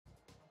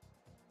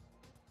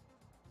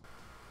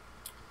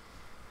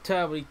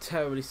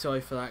terribly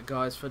sorry for that,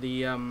 guys, for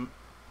the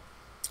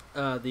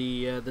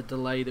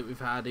delay that we've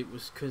had. It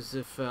was because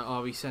of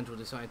RE Central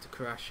deciding to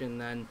crash, and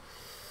then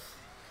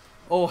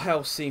all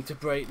hell seemed to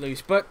break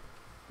loose. But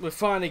we've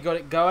finally got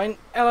it going.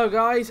 Hello,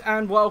 guys,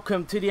 and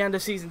welcome to the end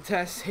of season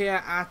test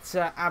here at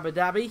Abu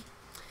Dhabi.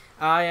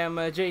 I am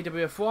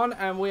JWF1,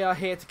 and we are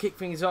here to kick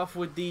things off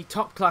with the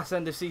top class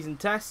end of season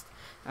test.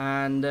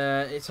 And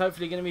it's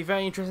hopefully going to be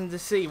very interesting to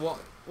see what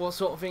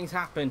sort of things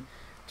happen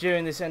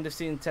during this end of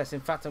season test. In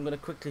fact, I'm going to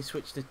quickly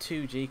switch to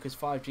 2G because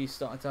 5G is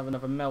starting to have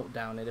another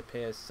meltdown, it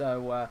appears.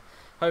 So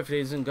hopefully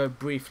it doesn't go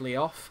briefly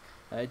off.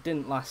 It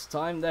didn't last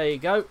time. There you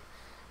go.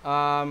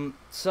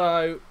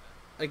 So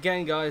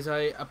again, guys,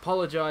 I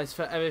apologise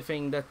for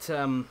everything that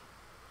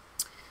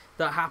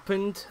that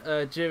happened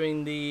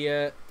during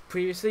the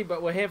previously,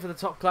 but we're here for the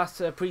top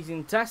class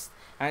pre-season test,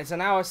 and it's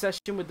an hour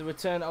session with the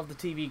return of the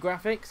TV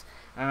graphics,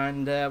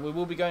 and we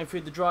will be going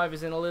through the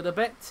drivers in a little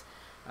bit.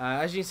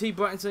 As you can see,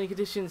 bright and sunny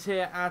conditions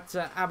here at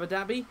Abu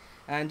Dhabi,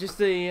 and just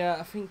the,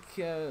 I think,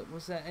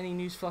 was there any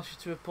news flashes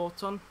to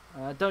report on?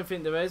 I don't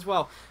think there is.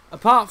 Well,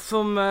 apart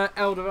from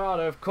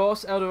Eldorado, of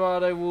course,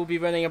 Eldorado will be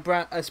running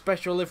a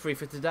special livery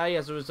for today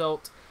as a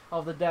result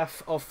of the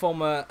death of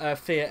former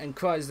Fiat and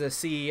Chrysler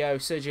CEO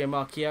Sergio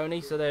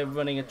Marchionne, so they're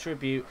running a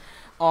tribute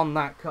on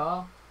that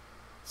car.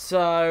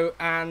 So,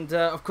 and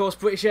of course,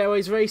 British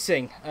Airways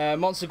Racing,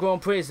 Monster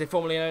Grand Prix as they're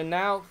formerly known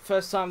now.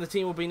 First time the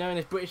team will be known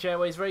as British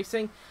Airways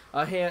Racing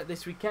here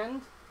this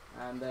weekend,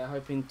 and they're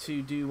hoping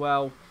to do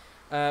well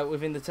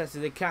within the test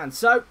as they can.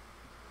 So,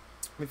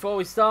 before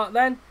we start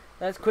then,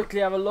 let's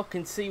quickly have a look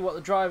and see what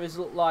the drivers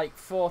look like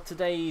for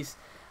today's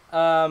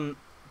end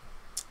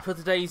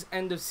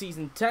of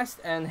season test,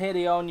 and here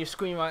they are on your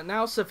screen right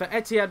now. So for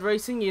Etihad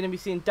Racing, you're going to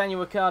be seeing Daniel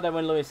Ricciardo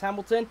and Lewis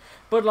Hamilton.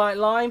 Bud Light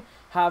Lime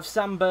have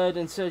Sam Bird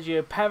and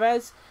Sergio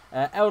Perez.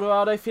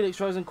 Eldorado, Felix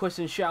Rosenqvist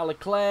and Charles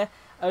Leclerc.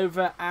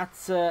 Over at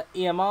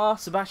EMR,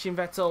 Sebastian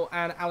Vettel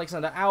and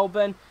Alexander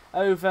Albon.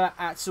 Over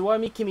at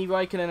Suomi, Kimi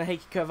Räikkönen and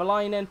Heikki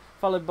Kovalainen.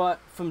 Followed by,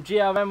 from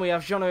GRM, we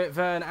have Jean-Eric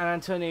Vergne and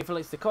Antonio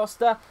Felix da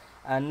Costa.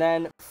 And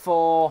then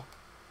for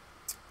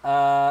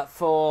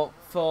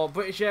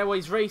British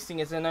Airways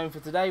Racing, as they're known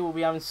for today, we'll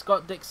be having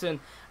Scott Dixon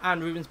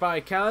and Rubens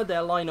Barrichello.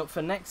 Their lineup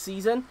for next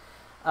season.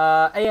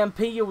 AMP,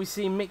 you'll be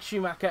seeing Mick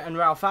Schumacher and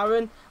Ralf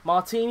Aron.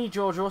 Martini,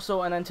 George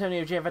Russell and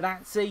Antonio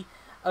Giovinazzi.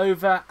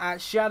 Over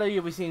at Shadow,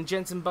 you'll be seeing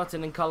Jenson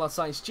Button and Carlos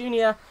Sainz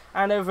Jr.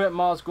 And over at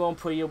Mars Grand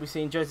Prix, you'll be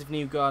seeing Joseph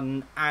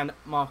Newgarden and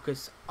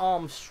Marcus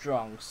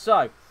Armstrong.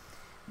 So,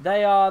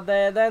 they are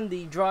there then,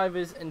 the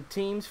drivers and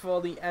teams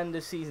for the end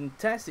of season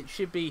test. It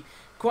should be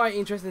quite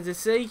interesting to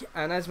see,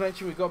 and as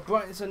mentioned, we've got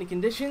bright and sunny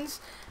conditions.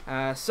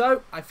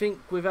 So I think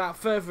without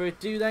further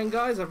ado then,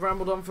 guys, I've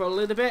rambled on for a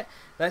little bit.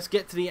 Let's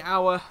get to the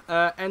hour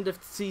end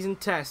of season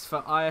test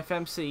for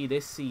IFMC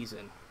this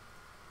season.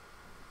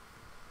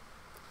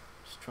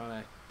 Just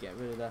trying to get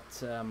rid of that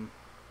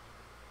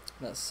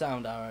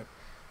sound arrow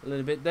a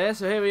little bit there.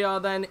 So here we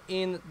are then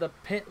in the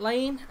pit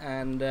lane,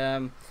 and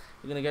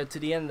we're going to go to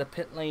the end of the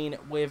pit lane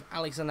with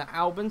Alexander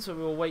Albon, so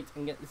we'll wait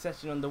and get the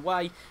session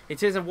underway.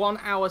 It is a 1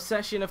 hour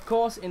session, of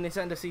course, in this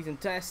end of season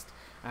test,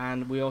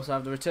 and we also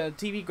have the return of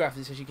TV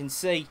graphics, as you can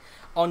see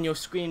on your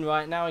screen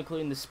right now,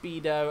 including the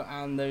speedo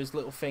and those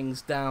little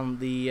things down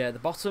the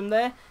bottom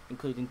there,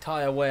 including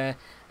tyre wear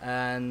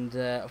and,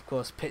 of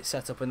course, pit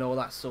setup and all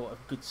that sort of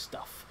good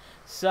stuff.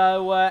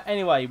 So,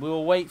 anyway, we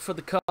will wait for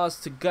the cars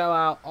to go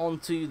out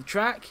onto the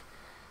track.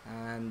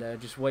 And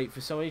just wait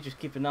for somebody, just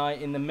keep an eye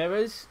in the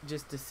mirrors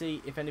just to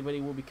see if anybody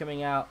will be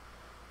coming out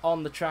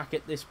on the track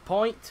at this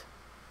point.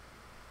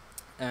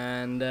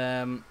 And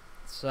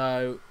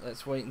so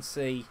let's wait and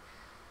see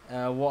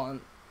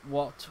what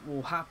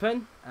will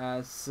happen,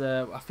 as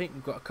I think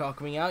we've got a car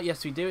coming out.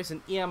 Yes, we do. It's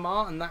an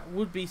EMR, and that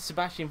would be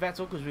Sebastian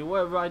Vettel, because we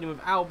were riding with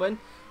Albon.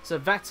 So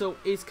Vettel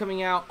is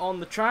coming out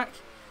on the track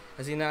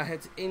as he now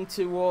heads in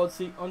towards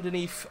the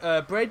underneath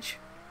bridge.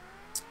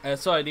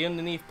 Sorry, the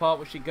underneath part,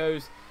 which it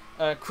goes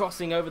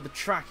crossing over the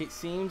track, it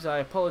seems. I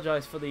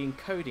apologise for the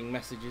encoding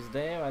messages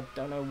there. I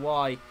don't know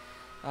why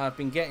I've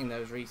been getting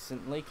those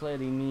recently.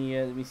 Clearly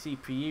my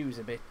CPU is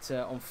a bit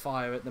on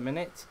fire at the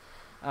minute.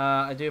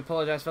 I do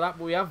apologise for that,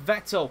 but we have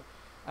Vettel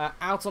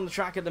out on the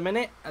track at the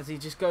minute as he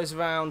just goes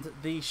around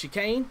the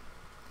chicane.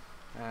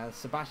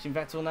 Sebastian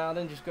Vettel now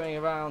then just going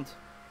around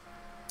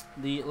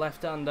the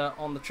left-hander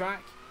on the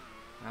track,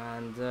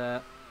 and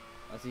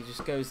as he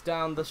just goes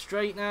down the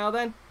straight now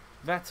then,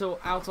 Vettel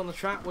out on the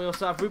track. We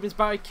also have Rubens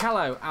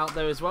Barrichello out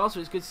there as well,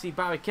 so it's good to see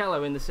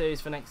Barrichello in the series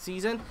for next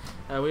season.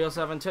 We also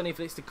have Antonio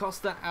Felix da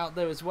Costa out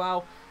there as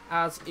well,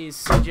 as is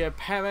Sergio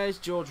Perez,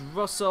 George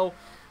Russell,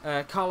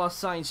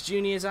 Carlos Sainz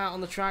Jr. is out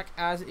on the track,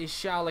 as is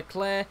Charles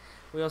Leclerc.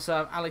 We also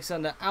have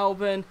Alexander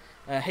Albon,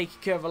 Heikki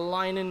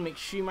Kovalainen, Mick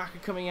Schumacher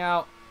coming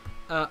out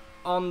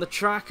on the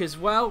track as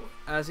well,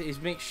 as it is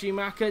Mick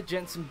Schumacher.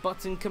 Jenson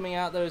Button coming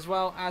out there as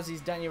well, as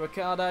is Daniel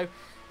Ricciardo,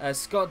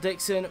 Scott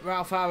Dixon,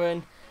 Ralf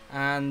Aron.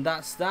 And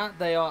that's that.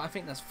 They are, I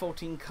think that's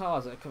 14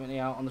 cars that are currently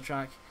out on the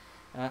track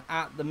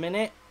at the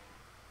minute.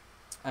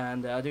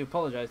 And I do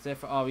apologise there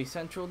for RE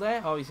Central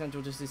there. RE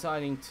Central just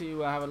deciding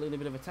to have a little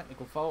bit of a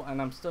technical fault,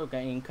 and I'm still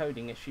getting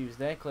encoding issues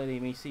there. Clearly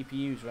my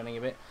CPU's running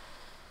a bit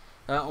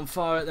on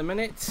fire at the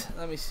minute.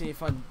 Let me see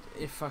if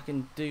I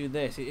can do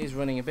this. It is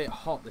running a bit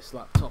hot, this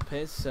laptop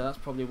is, so that's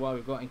probably why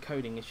we've got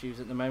encoding issues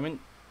at the moment.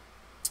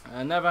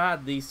 I never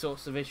had these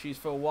sorts of issues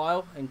for a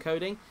while,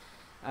 encoding.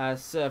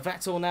 As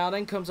Vettel now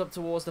then comes up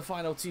towards the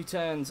final 2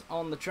 turns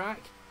on the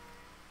track,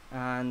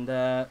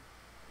 and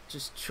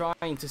just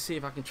trying to see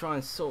if I can try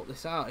and sort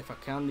this out, if I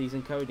can, these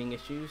encoding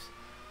issues.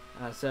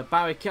 So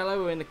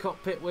Barrichello we're in the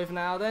cockpit with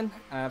now then.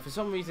 For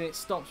some reason it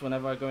stops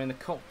whenever I go in the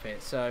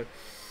cockpit, so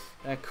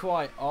they're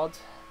quite odd.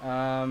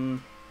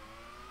 I'm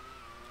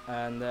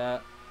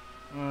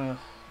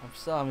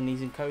still having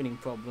these encoding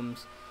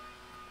problems.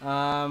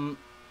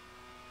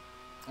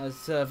 As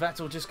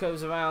Vettel just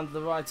goes around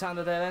the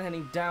right-hander there then,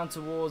 heading down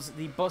towards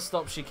the bus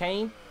stop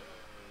chicane.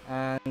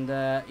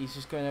 And he's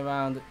just going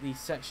around the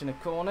section of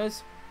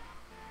corners.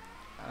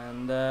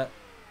 And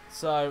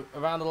so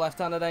around the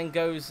left-hander then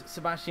goes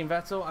Sebastian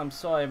Vettel. I'm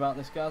sorry about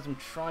this, guys. I'm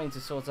trying to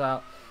sort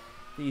out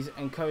these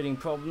encoding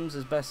problems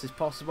as best as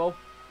possible.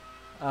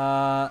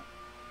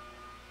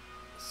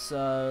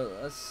 So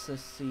let's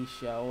just see,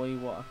 shall we,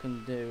 what I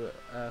can do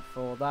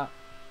for that.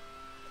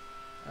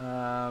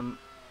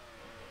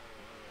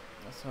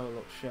 Let's have a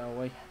look, shall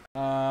we.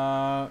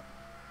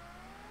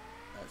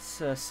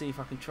 Let's see if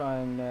I can try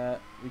and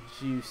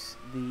reduce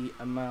the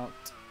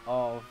amount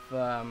of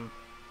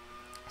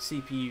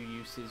CPU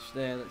usage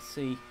there. Let's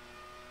see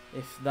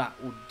if that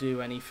will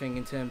do anything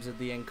in terms of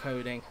the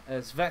encoding.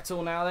 As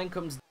Vettel now then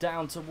comes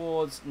down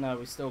towards... No,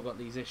 we've still got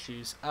these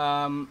issues.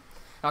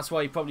 That's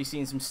why you're probably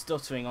seeing some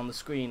stuttering on the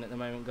screen at the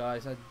moment,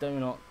 guys. I do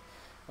not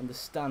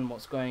understand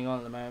what's going on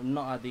at the moment. I've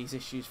not had these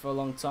issues for a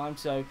long time,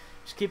 so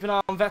just keep an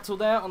eye on Vettel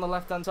there on the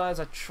left hand side as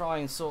I try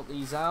and sort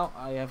these out.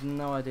 I have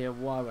no idea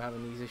why we're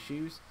having these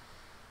issues.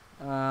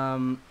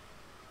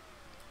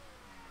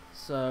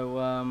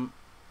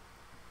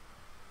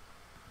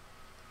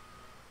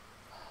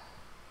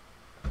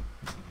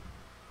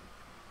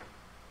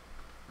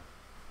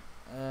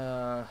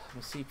 My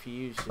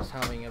CPU is just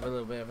having a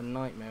little bit of a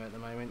nightmare at the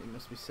moment, it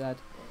must be said.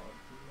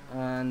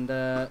 And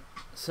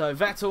so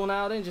Vettel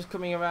now then just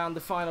coming around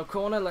the final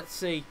corner. Let's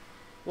see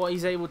what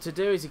he's able to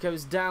do as he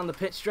goes down the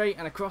pit straight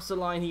and across the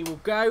line he will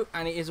go,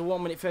 and it is a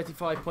 1 minute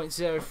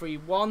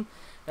 35.031.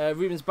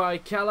 Rubens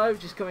Barrichello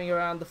just coming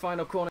around the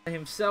final corner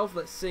himself.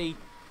 Let's see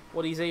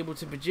what he's able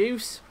to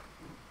produce.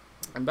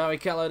 And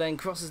Barrichello then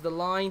crosses the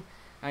line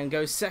and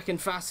goes second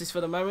fastest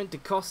for the moment. Da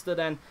Costa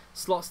then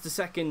slots to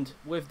second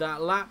with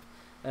that lap.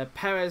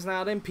 Perez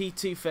now then,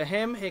 P2 for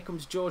him. Here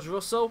comes George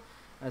Russell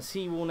as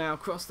he will now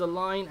cross the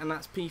line, and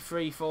that's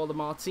P3 for the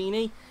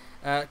Martini.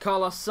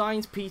 Carlos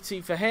Sainz,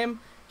 P2 for him.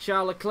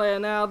 Charles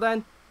Leclerc now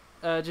then,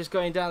 just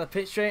going down the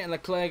pit straight, and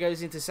Leclerc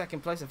goes into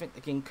second place. I think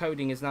the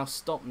encoding is now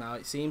stopped now,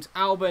 it seems.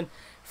 Albon,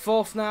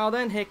 fourth now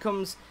then. Here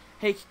comes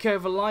Heikki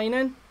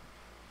Kovalainen.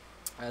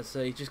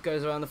 So he just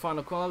goes around the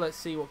final corner. Let's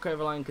see what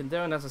Kovalainen can do.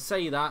 And as I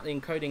say that, the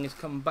encoding has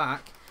come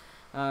back.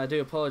 I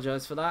do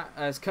apologise for that.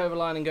 As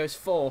Kovalainen goes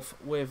fourth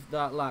with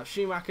that lap.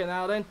 Schumacher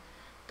now then,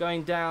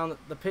 going down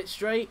the pit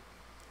straight.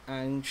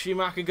 And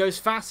Schumacher goes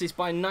fastest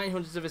by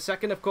 900ths of a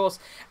second. Of course,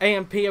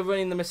 AMP are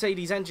running the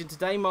Mercedes engine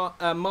today.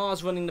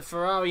 Mars running the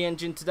Ferrari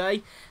engine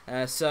today.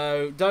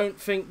 So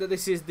don't think that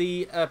this is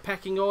the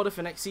pecking order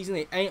for next season.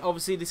 It ain't.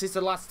 Obviously, this is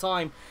the last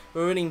time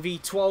we're running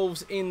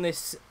V12s in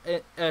this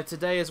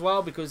today as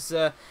well, because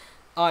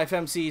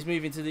IFMC is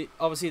moving to the...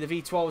 Obviously,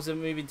 the V12s are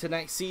moving to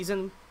next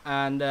season.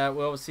 And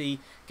we're obviously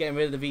getting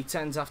rid of the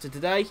V10s after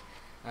today.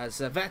 As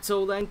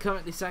Vettel then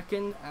currently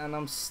second. And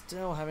I'm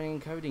still having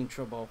encoding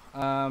trouble.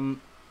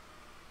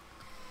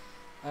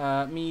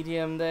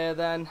 Medium there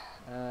then.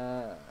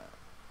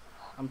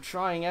 I'm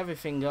trying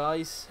everything,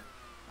 guys,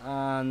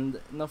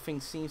 and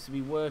nothing seems to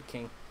be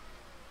working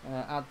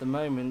at the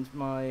moment.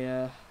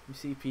 My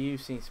CPU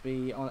seems to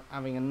be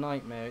having a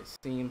nightmare, it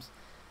seems.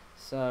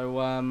 So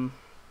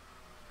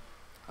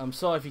I'm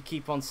sorry if you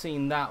keep on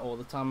seeing that all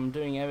the time. I'm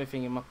doing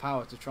everything in my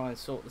power to try and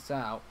sort this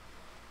out,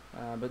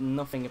 but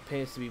nothing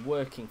appears to be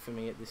working for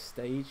me at this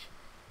stage.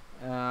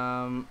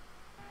 I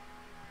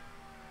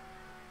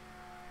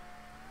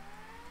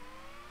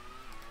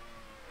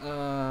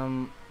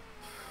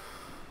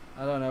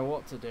don't know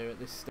what to do at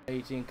this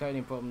stage. The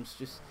encoding problems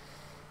just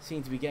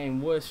seem to be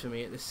getting worse for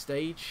me at this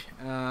stage.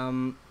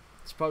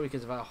 It's probably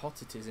because of how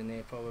hot it is in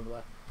here,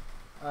 probably.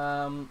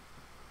 Let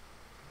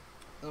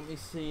me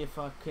see if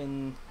I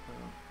can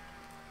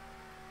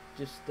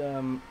just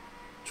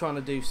trying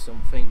to do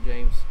something,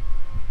 James.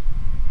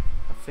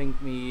 I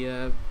think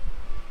my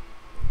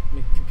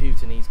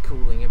computer needs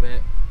cooling a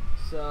bit.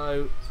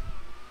 So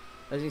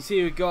as you can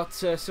see, we've got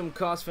some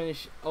cars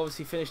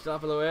obviously finished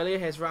up a little earlier.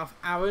 Here's Ralf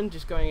Aron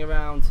just going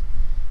around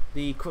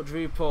the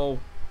quadruple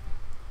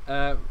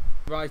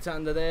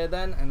right-hander there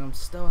then, and I'm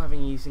still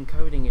having these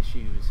encoding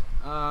issues.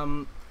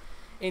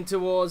 in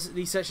towards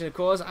the section of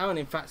corners. Aron,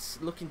 in fact,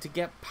 looking to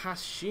get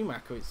past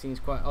Schumacher, it seems,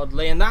 quite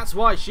oddly. And that's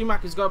why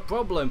Schumacher's got a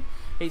problem,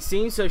 it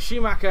seems. So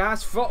Schumacher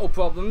has throttle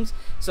problems.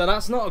 So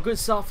that's not a good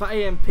start for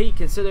AMP,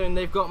 considering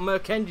they've got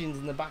Merc engines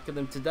in the back of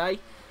them today.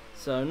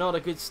 So not a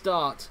good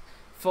start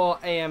for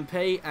AMP.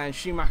 And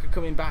Schumacher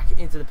coming back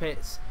into the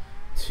pits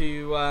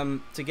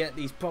to get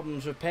these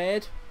problems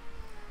repaired.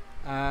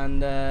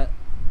 And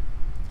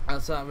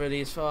that's that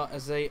really as far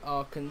as they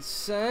are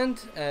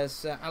concerned.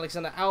 As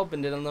Alexander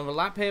Albon did another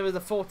lap. Here are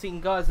the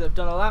 14 guys that have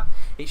done a lap.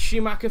 It's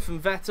Schumacher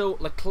from Vettel,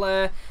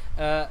 Leclerc,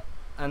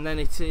 and then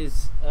it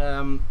is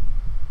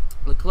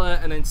Leclerc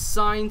and then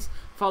Sainz,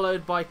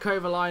 followed by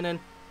Kovalainen,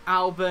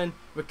 Albon,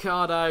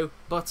 Ricciardo,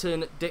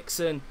 Button,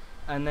 Dixon,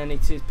 and then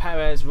it is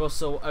Perez,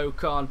 Russell,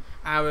 Ocon,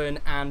 Aron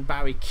and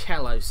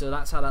Barrichello. So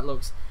that's how that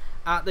looks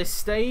at this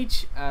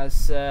stage,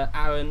 as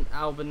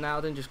Albon now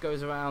then just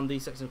goes around the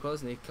section of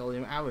cars, and they call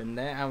him Aron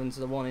there. Aron's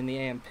the one in the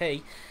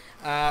AMP.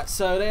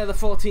 So they are the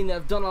 14 that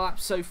have done a lap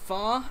so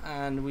far,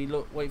 and we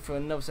wait for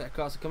another set of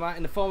cars to come out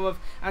in the form of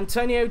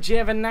Antonio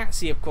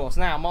Giovinazzi, of course.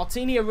 Now,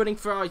 Martini are running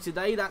Ferrari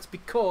today. That's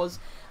because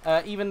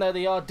even though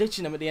they are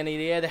ditching them at the end of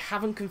the year, they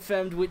haven't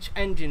confirmed which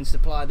engine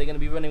supply they're going to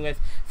be running with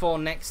for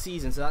next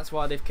season. So that's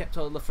why they've kept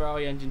hold of the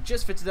Ferrari engine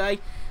just for today.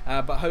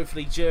 But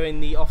hopefully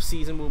during the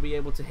off-season we'll be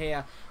able to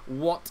hear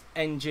what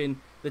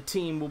engine the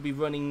team will be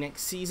running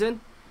next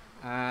season.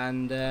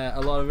 And a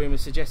lot of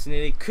rumours suggesting that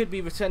they could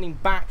be returning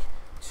back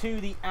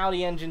to the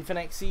Audi engine for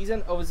next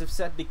season. Others have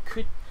said they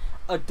could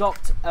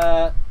adopt,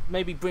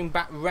 maybe bring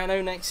back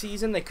Renault next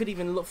season. They could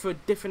even look for a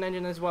different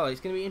engine as well.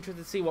 It's going to be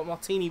interesting to see what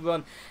Martini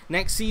run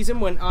next season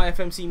when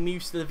IFMC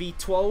moves to the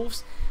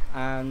V12s.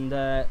 And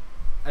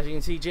as you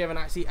can see,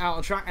 Giovinazzi out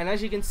on track, and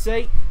as you can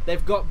see,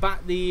 they've got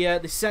back the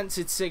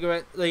censored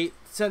cigarette, the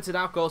censored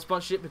alcohol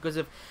sponsorship because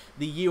of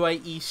the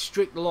UAE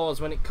strict laws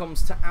when it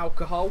comes to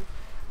alcohol.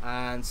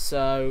 And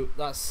so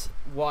that's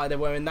why they're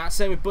wearing that.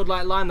 Same with Bud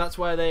Light Lime. That's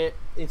why they,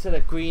 instead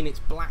of green, it's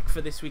black for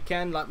this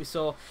weekend, like we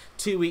saw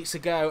 2 weeks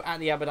ago at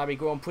the Abu Dhabi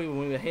Grand Prix when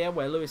we were here,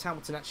 where Lewis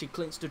Hamilton actually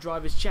clinched the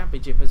Drivers'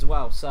 Championship as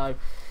well. So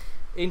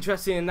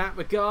interesting in that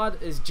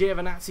regard, as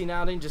Giovinazzi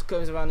now then just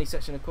goes around the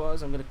section of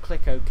cars. I'm going to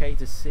click OK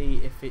to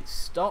see if it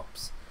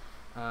stops.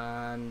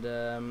 And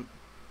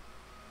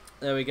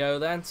there we go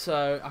then.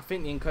 So I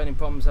think the encoding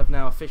problems have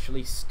now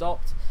officially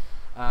stopped.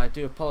 I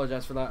do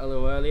apologise for that a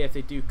little earlier. If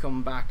they do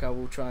come back, I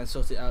will try and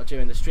sort it out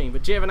during the stream.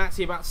 But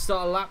Giovinazzi about to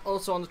start a lap.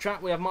 Also on the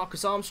track, we have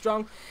Marcus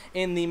Armstrong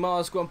in the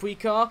Mars Grand Prix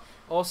car.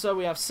 Also,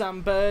 we have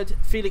Sam Bird,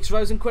 Felix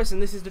Rosenqvist,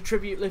 and this is the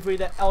tribute livery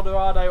that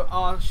Eldorado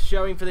are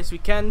showing for this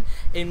weekend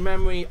in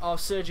memory of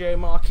Sergio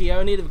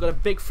Marchionne. They've got a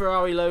big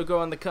Ferrari logo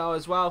on the car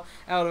as well,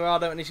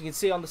 Eldorado, and as you can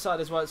see on the side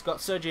as well, it's got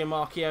Sergio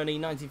Marchionne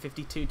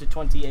 1952 to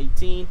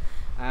 2018.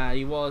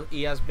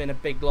 He has been a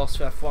big loss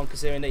for F1,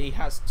 considering that he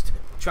has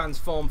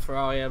transformed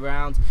Ferrari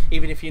around.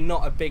 Even if you're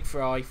not a big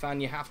Ferrari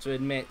fan, you have to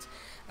admit,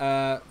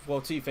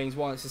 well, two things.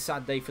 One, it's a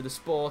sad day for the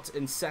sport,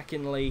 and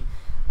secondly,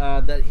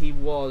 that he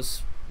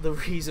was the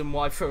reason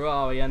why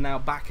Ferrari are now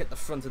back at the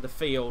front of the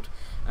field,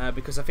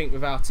 because I think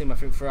without him, I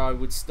think Ferrari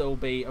would still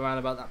be around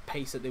about that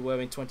pace that they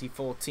were in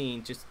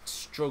 2014, just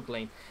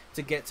struggling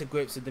to get to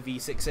grips with the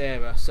V6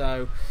 era.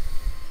 So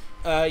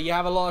you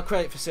have a lot of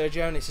credit for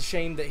Sergio, and it's a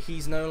shame that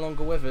he's no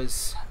longer with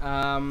us.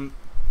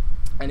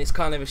 And it's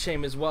kind of a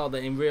shame as well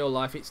that in real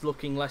life it's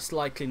looking less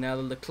likely now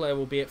that Leclerc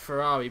will be at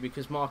Ferrari,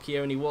 because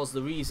Marchionne was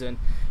the reason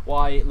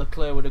why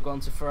Leclerc would have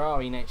gone to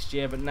Ferrari next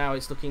year. But now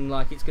it's looking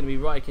like it's going to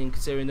be Raikkonen,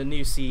 considering the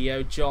new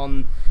CEO,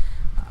 John,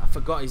 I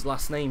forgot his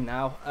last name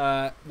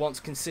now, wants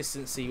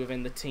consistency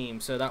within the team.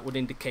 So that would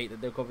indicate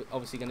that they're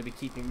obviously going to be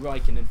keeping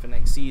Raikkonen for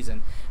next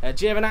season.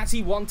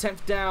 Giovinazzi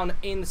 1/10 down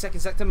in the second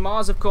sector.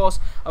 Mars, of course,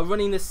 are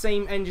running the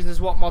same engines as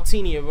what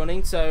Martini are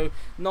running, so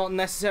not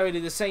necessarily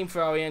the same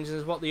Ferrari engines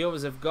as what the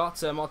others have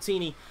got.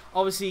 Martini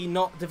obviously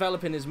not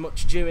developing as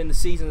much during the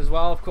season as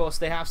well. Of course,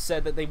 they have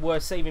said that they were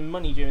saving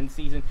money during the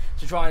season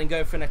to try and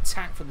go for an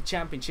attack for the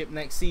championship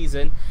next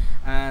season,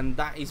 and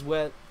that is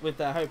where, with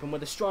their hope, and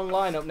with a strong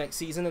lineup next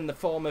season in the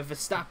form of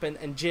Verstappen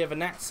and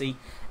Giovinazzi,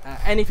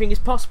 anything is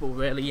possible,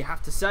 really, you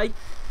have to say.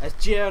 As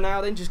Gio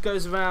now then just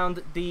goes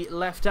around the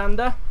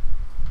left-hander,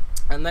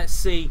 and let's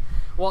see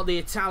what the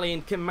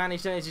Italian can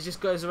manage then as he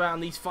just goes around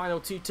these final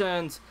two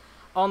turns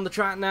on the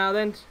track now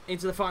then,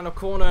 into the final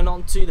corner and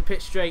onto the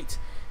pit straight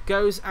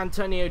goes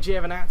Antonio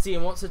Giovinazzi.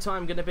 And what's the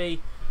time going to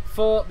be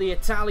for the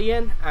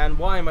Italian? And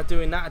why am I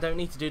doing that? I don't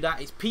need to do that.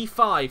 It's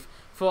P5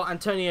 for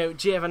Antonio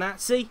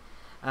Giovinazzi.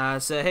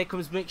 So here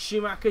comes Mick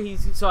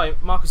Schumacher.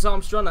 Marcus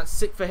Armstrong. That's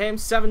 6th for him.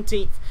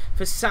 17th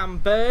for Sam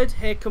Bird.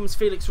 Here comes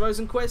Felix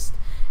Rosenqvist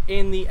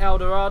in the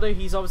Eldorado.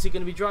 He's obviously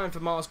going to be driving for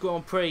Mars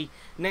Grand Prix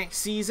next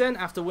season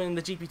after winning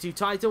the GP2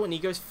 title, and he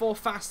goes 4th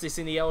fastest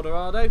in the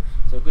Eldorado.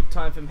 So a good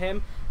time from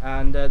him.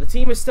 And the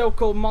team is still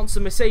called Monster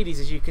Mercedes,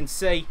 as you can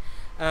see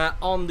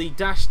on the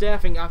dash there. I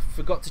think I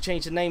forgot to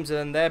change the names of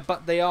them there,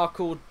 but they are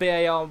called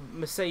BAR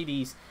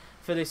Mercedes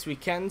for this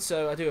weekend,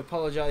 so I do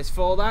apologise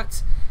for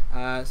that.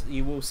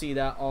 You will see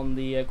that on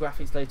the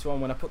graphics later on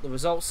when I put the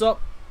results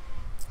up.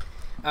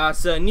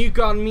 So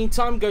Newgarden,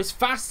 meantime, goes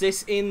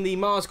fastest in the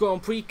Mars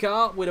Grand Prix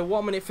car with a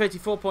 1 minute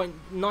 34.914.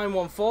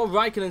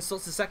 Raikkonen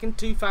starts the second,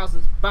 2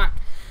 thousandths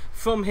back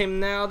from him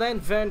now then.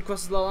 Verne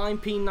crosses the line,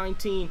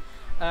 P19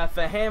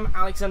 for him.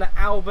 Alexander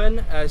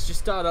Albon has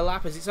just started a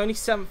lap as it's only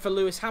 7th for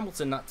Lewis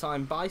Hamilton that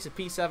time by, so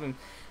P7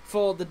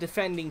 for the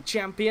defending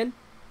champion.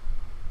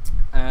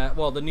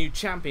 Well, the new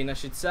champion, I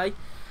should say.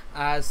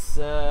 As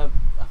I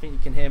think you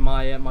can hear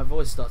my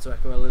voice start to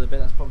echo a little bit.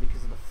 That's probably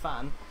because of the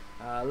fan.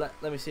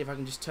 Let me see if I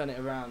can just turn it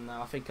around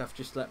now. I think I've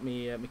just let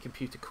my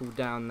computer cool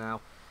down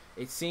now.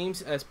 It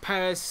seems as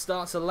Perez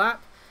starts a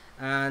lap,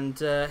 and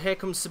here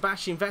comes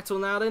Sebastian Vettel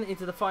now then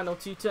into the final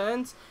 2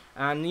 turns.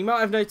 And you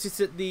might have noticed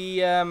that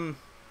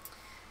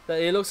that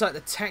it looks like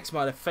the text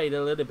might have faded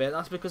a little bit.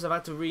 That's because I've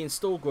had to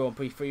reinstall Grand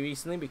Prix 3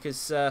 recently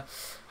because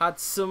had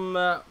some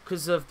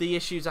because of the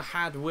issues I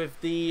had with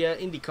the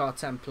IndyCar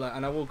template,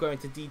 and I will go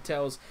into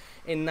details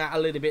in that a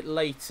little bit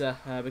later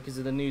because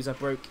of the news I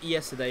broke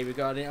yesterday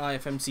regarding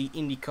IFMC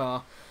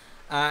IndyCar.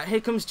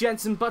 Here comes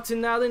Jenson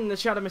Button now then in the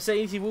Shadow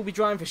Mercedes. He will be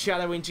driving for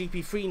Shadow in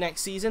GP3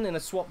 next season in a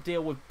swap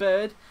deal with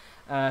Bird,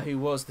 who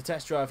was the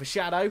test driver for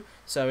Shadow.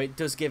 So it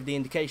does give the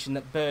indication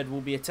that Bird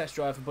will be a test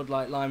driver for Bud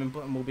Light Lime and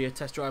Button will be a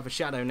test driver for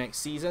Shadow next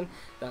season.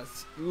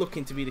 That's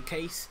looking to be the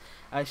case.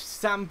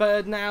 Sam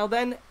Bird now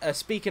then,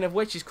 speaking of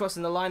which, is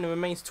crossing the line and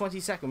remains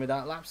 22nd with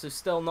that lap, so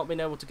still not been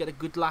able to get a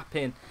good lap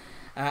in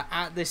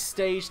at this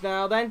stage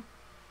now then.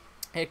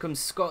 Here comes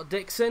Scott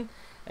Dixon.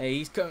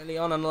 He's currently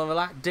on another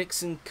lap.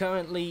 Dixon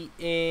currently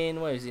in,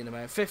 where is he in the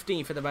moment?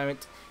 15th at the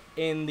moment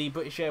in the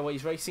British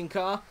Airways racing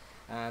car.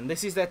 And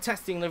this is their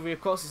testing livery,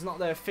 of course. It's not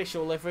their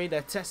official livery,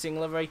 their testing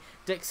livery.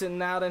 Dixon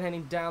now then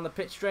heading down the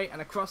pit straight,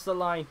 and across the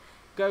line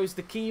goes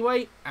the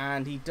Kiwi,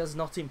 and he does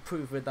not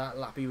improve with that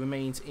lap. He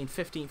remains in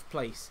 15th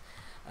place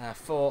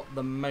for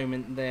the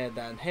moment there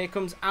then. Here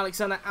comes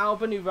Alexander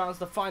Albon, who rounds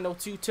the final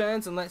 2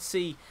 turns, and let's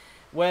see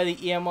where the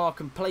EMR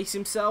can place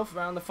himself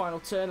around the final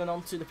turn, and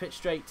onto the pit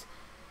straight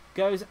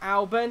goes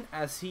Albon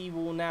as he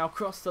will now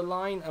cross the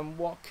line. And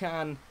what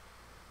can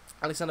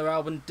Alexander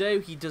Albon do?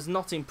 He does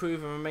not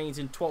improve and remains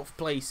in 12th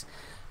place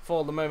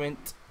for the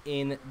moment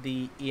in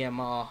the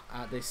EMR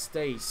at this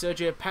stage.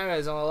 Sergio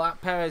Perez on a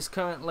lap. Perez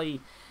currently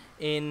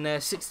in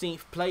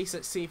 16th place.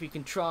 Let's see if he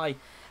can try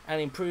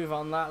and improve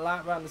on that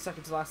lap. Around the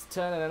second to last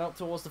turn, and then up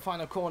towards the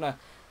final corner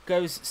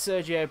goes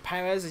Sergio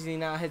Perez as he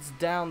now heads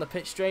down the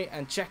pit straight,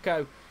 and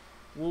Checo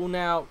will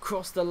now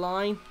cross the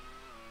line.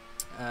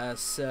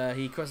 As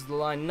he crosses the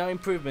line, no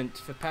improvement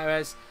for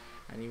Perez,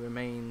 and he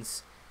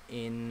remains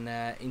in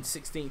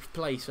 16th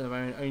place for the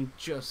moment, only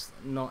just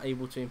not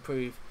able to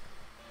improve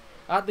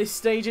at this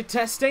stage of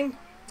testing,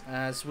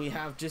 as we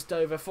have just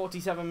over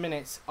 47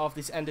 minutes of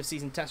this end of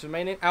season test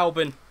remaining.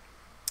 Albon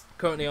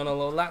currently on a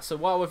low lap, so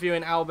while we're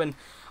viewing Albon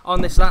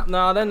on this lap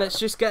now then, let's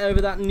just get over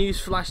that news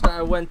flash that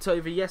I went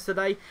over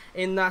yesterday,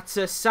 in that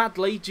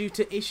sadly, due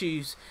to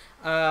issues,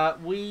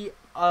 we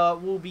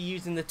will be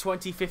using the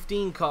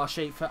 2015 car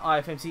shape for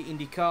IFMC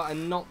IndyCar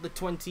and not the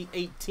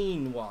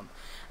 2018 one.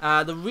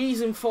 The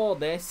reason for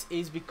this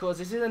is because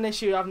this is an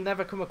issue I've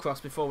never come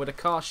across before with a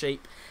car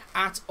shape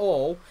at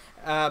all,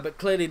 but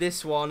clearly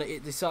this one,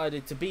 it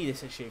decided to be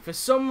this issue. For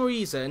some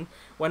reason,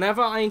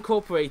 whenever I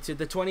incorporated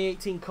the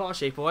 2018 car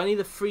shape or any of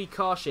the 3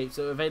 car shapes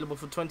that were available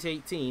for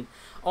 2018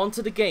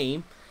 onto the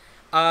game,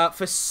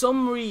 for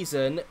some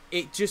reason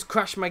it just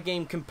crashed my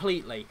game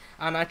completely,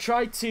 and I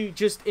tried to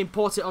just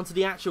import it onto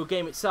the actual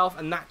game itself,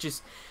 and that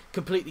just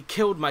completely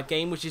killed my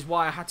game, which is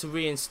why I had to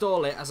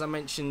reinstall it, as I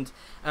mentioned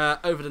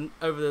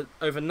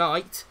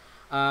overnight.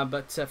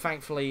 But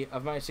thankfully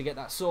I've managed to get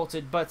that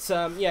sorted. But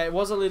yeah, it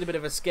was a little bit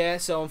of a scare,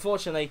 so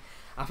unfortunately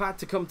I've had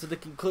to come to the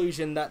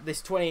conclusion that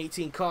this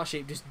 2018 car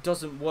shape just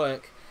doesn't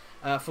work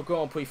for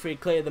Grand Prix 3.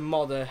 Clearly the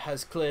modder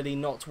has clearly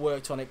not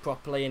worked on it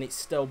properly, and it's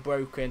still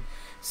broken.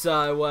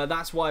 So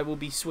that's why we'll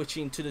be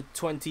switching to the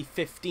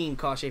 2015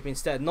 car shape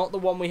instead. Not the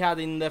one we had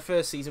in the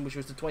first season, which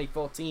was the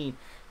 2014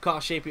 car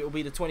shape. It will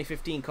be the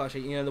 2015 car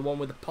shape, you know, the one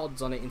with the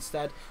pods on it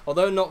instead.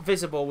 Although not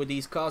visible with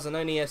these cars, and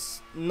only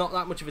not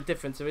that much of a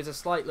difference. There is a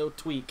slight little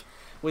tweak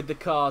with the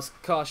car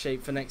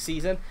shape for next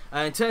season.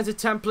 In terms of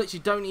templates, you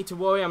don't need to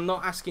worry. I'm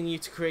not asking you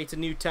to create a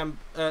new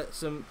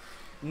some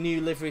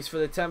new liveries for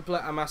the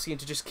template. I'm asking you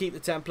to just keep the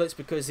templates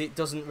because it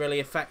doesn't really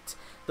affect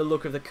the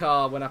look of the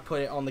car when I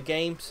put it on the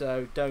game,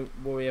 so don't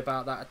worry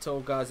about that at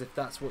all, guys, if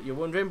that's what you're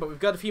wondering. But we've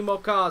got a few more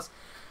cars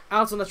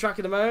out on the track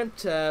at the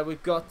moment.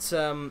 We've got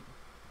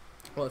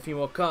well, a few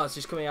more cars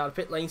just coming out of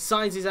pit lane.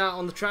 Sainz is out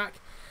on the track.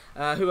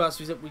 Who else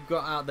we've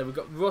got out there? We've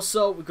got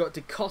Russell, we've got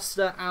Da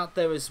Costa out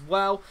there as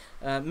well.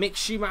 Mick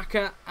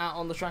Schumacher out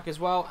on the track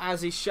as well,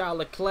 as is Charles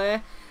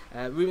Leclerc.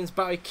 Rubens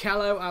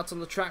Barrichello out on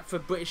the track for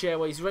British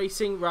Airways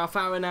Racing. Ralf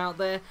Aron out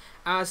there,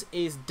 as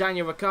is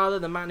Daniel Ricciardo,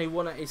 the man who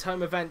won at his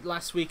home event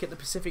last week at the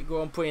Pacific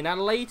Grand Prix in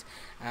Adelaide.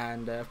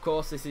 And of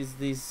course, this is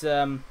this.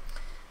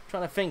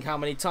 Trying to think how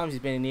many times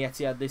he's been in the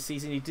Etihad this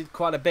season. He did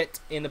quite a bit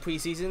in the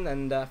pre-season,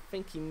 and I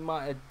think he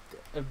might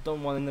have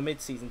done one in the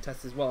mid-season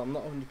test as well. I'm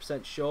not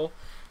 100% sure.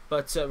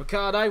 But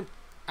Ricciardo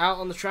out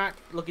on the track,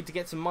 looking to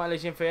get some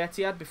mileage in for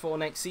Etihad before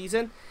next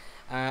season.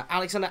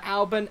 Alexander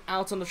Albon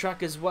out on the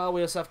track as well.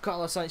 We also have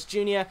Carlos Sainz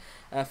Jr.,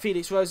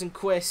 Felix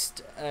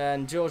Rosenqvist,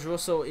 and George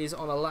Russell is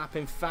on a lap.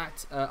 In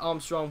fact,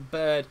 Armstrong,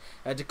 Bird,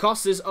 Da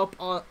Costa's up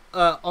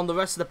on the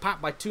rest of the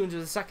pack by 200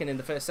 a second in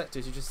the first sector,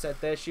 as you just said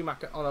there.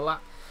 Schumacher on a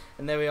lap,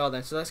 and there we are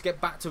then. So let's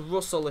get back to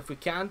Russell if we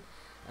can.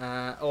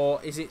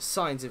 Or is it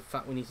Sainz, in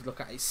fact, we need to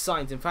look at? It's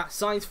Sainz, in fact.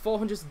 Sainz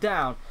 400s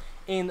down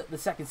in the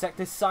second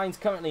sector. Sainz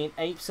currently in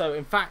 8th. So,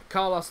 in fact,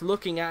 Carlos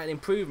looking at an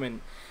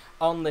improvement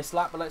on this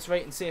lap. But let's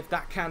wait and see if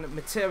that can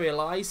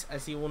materialise,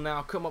 as he will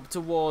now come up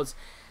towards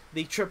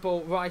the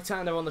triple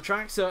right-hander on the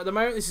track. So at the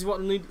moment, this is what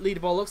the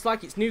leaderboard looks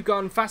like. It's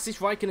Newgarden fastest,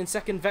 Raikkonen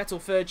second,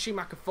 Vettel third,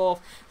 Schumacher fourth,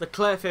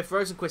 Leclerc fifth,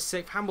 Rosenqvist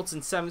sixth,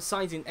 Hamilton seventh,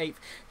 Sainz in eighth,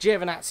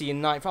 Giovinazzi in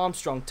ninth,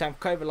 Armstrong 10th,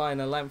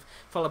 Kovalainen 11th,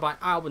 followed by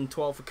Albon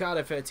 12th,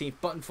 Ricciardo 13th,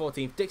 Button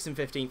 14th, Dixon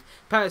 15th,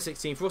 Perez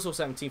 16th, Russell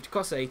 17th, Da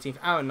Costa 18th,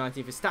 Aron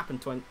 19th,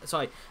 Verstappen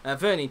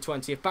Vernon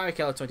 20th,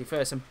 Barrichello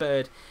 21st, and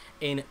Bird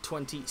in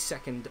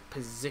 22nd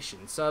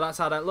position. So that's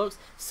how that looks.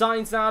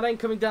 Sainz now then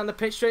coming down the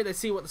pit straight. Let's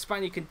see what the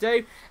Spaniard can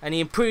do, and he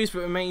improves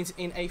but remains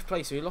in 8th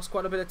place. So he lost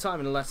quite a bit of time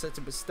in the last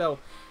sector, but still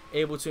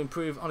able to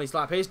improve on his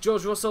lap. Here's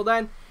George Russell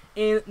then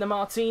in the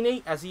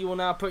Martini, as he will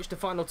now approach the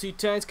final 2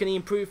 turns. Can he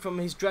improve from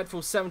his dreadful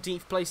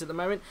 17th place at the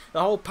moment?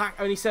 The whole pack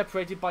only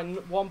separated by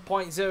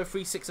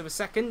 1.036 of a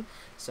second,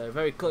 so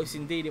very close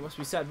indeed, it must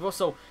be said.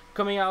 Russell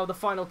coming out of the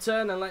final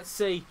turn, and let's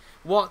see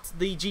what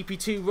the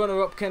GP2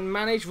 runner-up can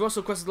manage.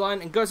 Russell crosses the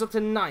line and goes up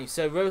to 9th,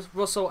 so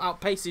Russell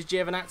outpaces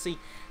Giovinazzi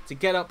to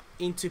get up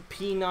into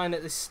P9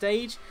 at this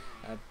stage.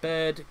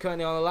 Bird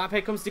currently on the lap.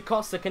 Here comes Da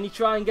Costa. Can he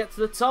try and get to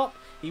the top?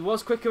 He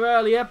was quicker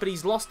earlier, but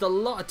he's lost a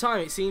lot of time,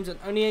 it seems, and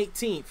only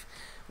 18th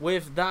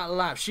with that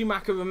lap.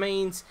 Schumacher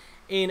remains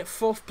in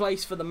 4th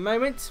place for the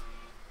moment.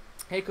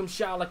 Here comes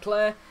Charles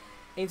Leclerc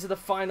into the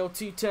final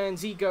 2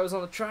 turns. He goes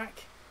on the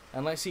track,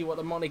 and let's see what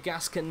the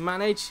Monegasque can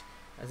manage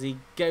as he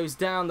goes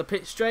down the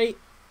pit straight.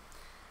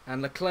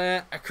 And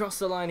Leclerc across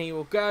the line he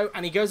will go,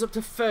 and he goes up to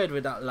 3rd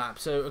with that lap,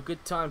 so a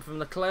good time from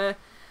Leclerc.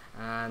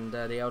 And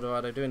the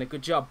Eldorado doing a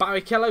good job.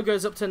 Barrichello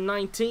goes up to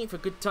 19th, a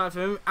good time for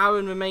him.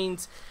 Aron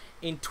remains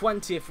in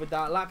 20th with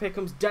that lap. Here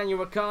comes Daniel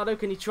Ricciardo.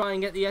 Can he try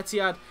and get the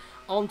Etihad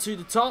onto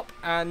the top?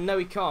 And no,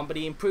 he can't, but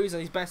he improves on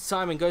his best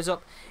time and goes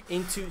up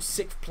into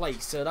 6th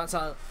place. So that's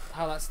how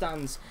that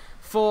stands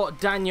for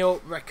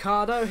Daniel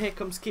Ricciardo. Here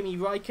comes Kimi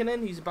Raikkonen,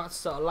 who's about to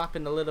start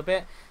lapping a little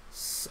bit.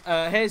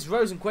 Here's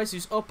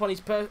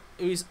Rosenqvist,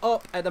 who's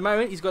up at the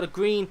moment. He's got a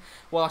green,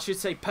 well, I should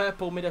say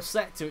purple middle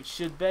sector, it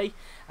should be,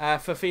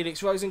 for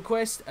Felix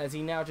Rosenqvist, as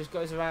he now just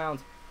goes around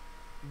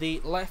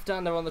the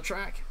left-hander on the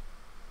track.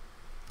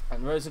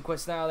 And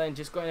Rosenqvist now then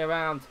just going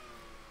around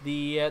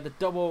the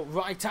double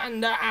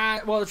right-hander,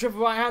 well, the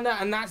triple right-hander,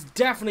 and that's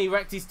definitely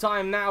wrecked his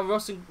time now.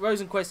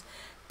 Rosenqvist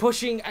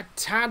pushing a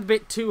tad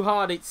bit too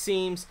hard, it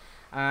seems,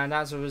 and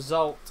as a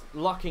result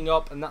locking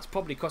up, and that's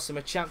probably cost him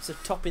a chance of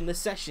topping the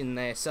session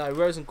there. So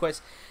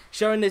Rosenqvist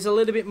showing there's a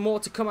little bit more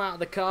to come out of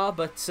the car,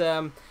 but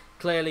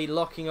clearly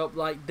locking up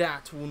like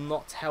that will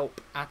not help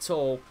at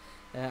all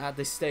at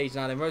this stage.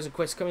 Now then,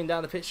 Rosenqvist coming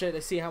down the pit straight.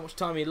 Let's see how much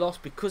time he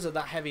lost because of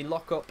that heavy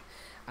lockup,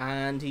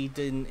 and he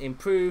didn't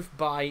improve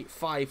by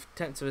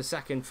 0.5 of a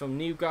second from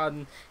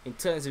Newgarden. In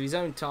terms of his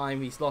own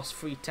time, he's lost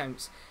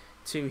 0.3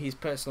 to his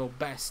personal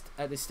best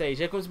at this stage.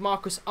 Here comes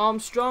Marcus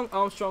Armstrong.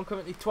 Armstrong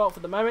currently 12th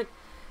at the moment,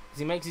 as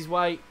he makes his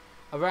way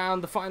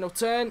around the final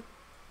turn.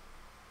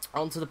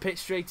 Onto the pit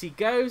straight he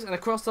goes, and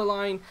across the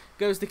line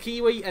goes the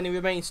Kiwi, and he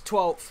remains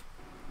 12th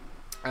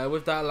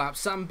with that lap.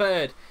 Sam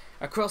Bird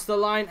across the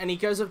line, and he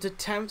goes up to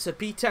 10th, so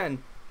P10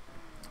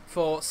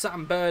 for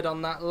Sam Bird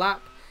on that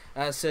lap.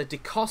 So Da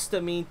Costa,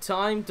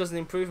 meantime, doesn't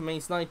improve,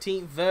 remains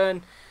 19th.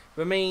 Verne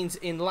remains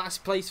in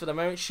last place for the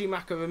moment.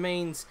 Schumacher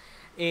remains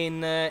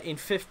in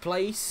 5th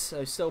place,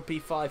 so still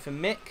P5 for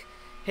Mick.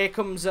 Here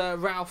comes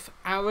Ralf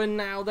Aron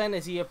now then,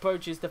 as he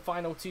approaches the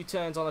final 2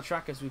 turns on the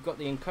track, as we've got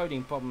the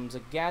encoding problems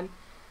again.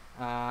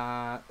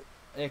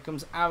 Here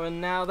comes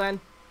Aron now then,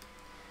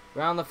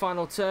 round the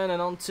final turn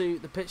and onto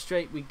the pit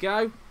straight we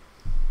go.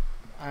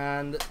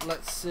 And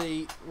let's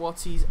see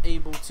what he's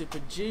able to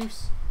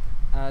produce,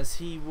 as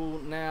he will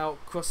now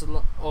cross the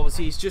line.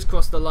 Obviously he's just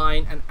crossed the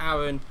line, and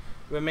Aron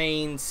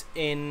remains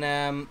in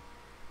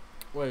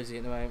where is he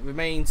at the moment?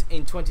 Remains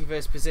in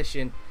 21st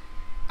position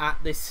at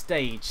this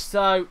stage.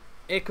 So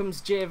here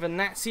comes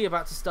Giovinazzi,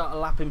 about to start a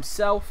lap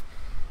himself,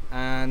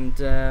 and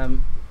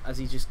as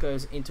he just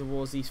goes in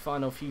towards these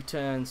final few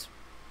turns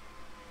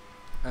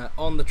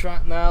on the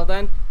track now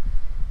then,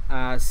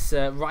 as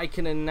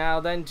Raikkonen now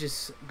then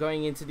just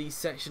going into these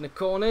section of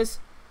corners.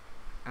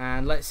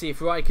 And let's see if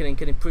Raikkonen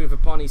can improve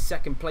upon his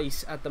 2nd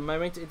place at the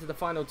moment. Into the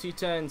final 2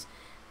 turns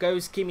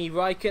goes Kimi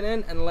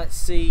Raikkonen, and let's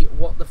see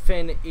what the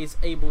Finn is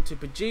able to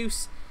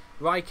produce.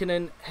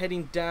 Raikkonen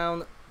heading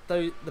down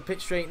the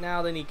pit straight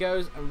now, then he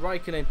goes, and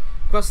Raikkonen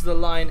crosses the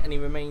line, and he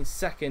remains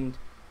 2nd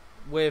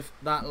with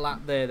that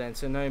lap there then.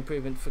 So no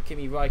improvement for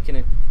Kimi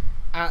Raikkonen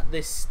at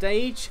this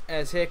stage,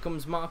 as here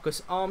comes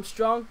Marcus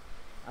Armstrong,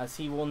 as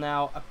he will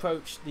now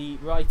approach the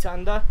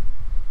right-hander.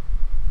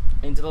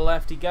 Into the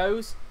left he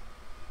goes,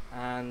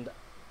 and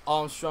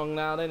Armstrong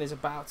now then is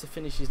about to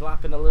finish his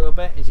lap in a little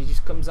bit as he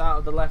just comes out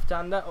of the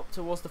left-hander. Up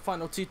towards the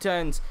final 2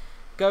 turns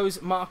goes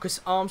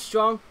Marcus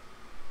Armstrong.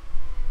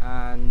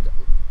 And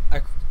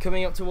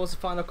coming up towards the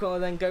final corner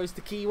then goes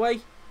the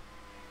Kiwi,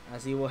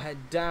 as he will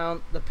head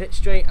down the pit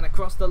straight, and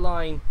across the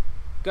line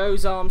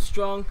goes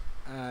Armstrong,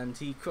 and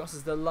he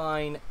crosses the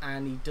line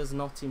and he does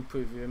not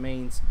improve. He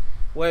remains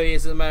where he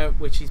is at the moment,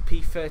 which is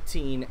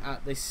P13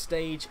 at this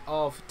stage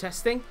of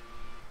testing.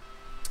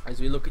 As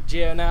we look at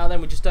Giro now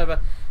then, we're just over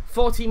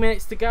 40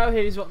 minutes to go.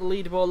 Here's what the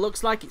leaderboard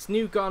looks like. It's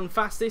Newgarden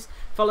fastest,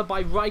 followed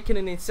by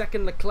Raikkonen in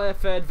 2nd,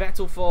 Leclerc 3rd,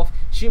 Vettel 4th,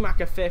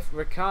 Schumacher 5th,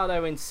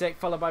 Ricciardo in 6th,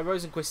 followed by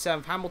Rosenqvist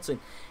 7th, Hamilton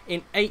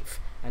in 8th,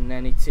 and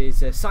then it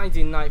is Sainz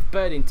in 9th,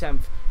 Bird in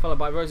 10th, followed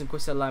by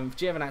Rosenqvist 11th,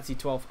 Giovinazzi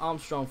 12th,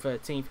 Armstrong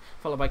 13th,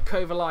 followed by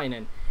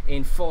Kovalainen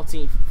in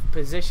 14th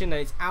position,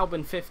 and it's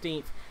Albon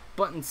 15th,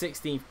 Button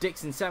 16th,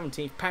 Dixon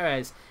 17th,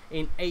 Perez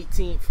in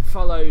 18th,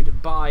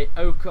 followed by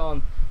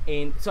Ocon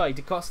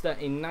Da Costa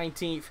in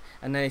 19th,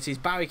 and then it is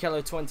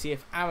Barrichello 20th,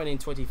 Aron in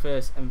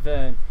 21st, and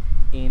Verne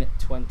in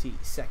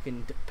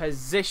 22nd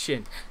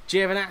position.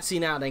 Giovinazzi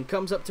now then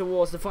comes up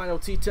towards the final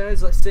 2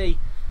 turns. Let's see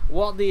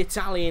what the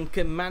Italian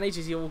can manage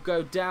as he will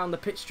go down the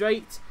pit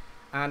straight,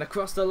 and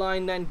across the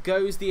line then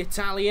goes the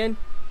Italian.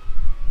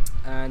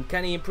 And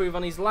can he improve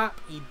on his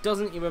lap? He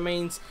doesn't. He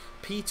remains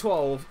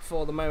P12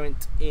 for the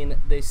moment in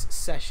this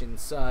session.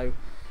 So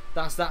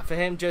that's that for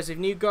him. Joseph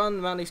Newgarden,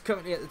 the man who's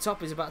currently at the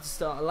top, is about to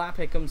start a lap.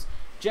 Here comes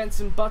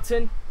Jenson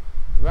Button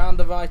round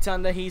the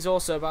right-hander. He's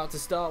also about to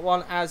start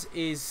one, as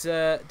is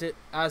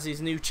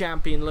new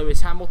champion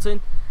Lewis Hamilton.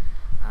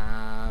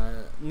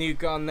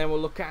 Newgarden then we'll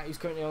look at, who's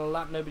currently on a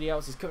lap. Nobody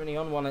else is currently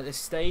on one at this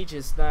stage,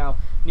 as now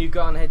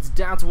Newgarden heads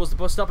down towards the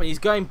bus stop, and he's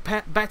going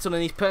better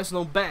than his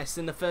personal best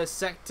in the first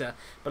sector.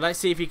 But let's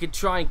see if he can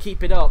try and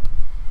keep it up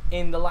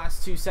in the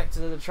last 2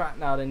 sectors of the track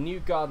now. Then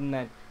Newgarden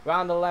then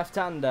round the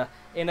left-hander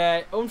in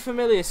an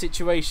unfamiliar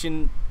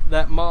situation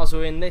that Mars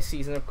were in this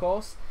season, of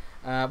course.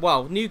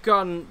 Well,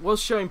 Newgarden was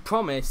showing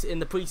promise in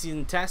the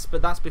pre-season test,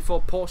 but that's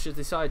before Porsche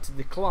decided to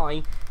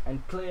decline,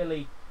 and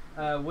clearly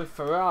with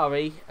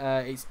Ferrari,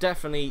 it's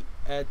definitely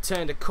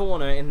turned a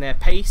corner in their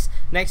pace.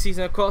 Next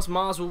season, of course,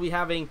 Mars will be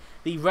having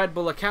the Red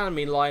Bull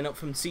Academy lineup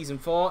from season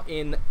 4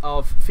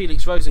 of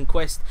Felix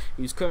Rosenqvist,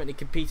 who's currently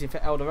competing for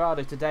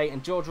Eldorado today,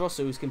 and George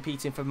Russell, who's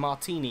competing for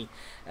Martini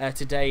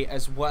today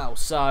as well.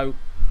 So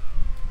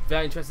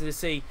very interested to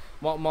see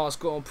what Mars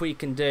Grand Prix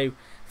can do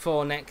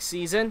for next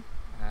season.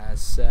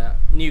 As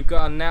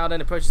Newgarden now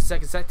then approaches the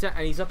 2nd sector,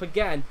 and he's up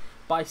again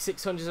by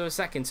 600ths of a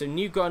second. So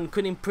Newgarden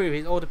could improve.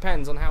 It all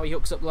depends on how he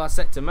hooks up the last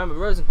sector. Remember,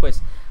 Rosenqvist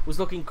was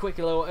looking quick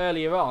a little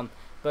earlier on,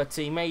 but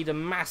he made a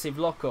massive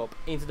lock-up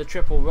into the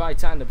triple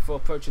right-hander before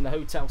approaching the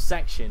hotel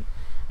section.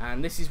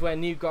 And this is where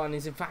Newgarden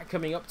is in fact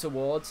coming up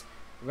towards.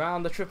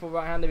 Round the triple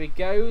right-hander he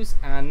goes,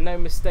 and no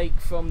mistake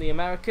from the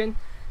American.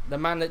 The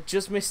man that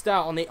just missed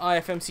out on the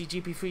IFMC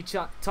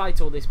GP3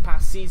 title this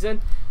past season.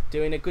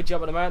 Doing a good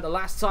job at the moment. The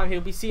last time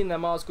he'll be seeing the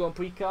Mars Grand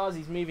Prix cars,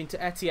 he's moving to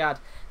Etihad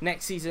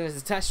next season as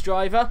a test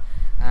driver.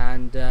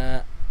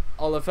 And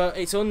Oliver,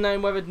 it's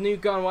unknown whether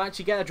Newgarden will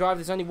actually get a drive.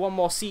 There's only one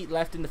more seat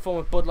left in the form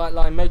of Bud Light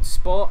Line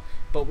Motorsport,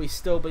 but we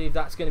still believe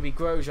that's going to be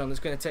Grosjean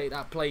that's going to take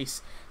that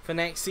place for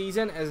next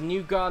season. As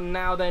Newgarden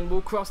now then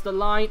will cross the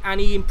line,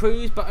 and he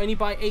improves, but only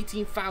by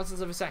 18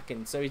 thousandths of a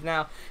second. So he's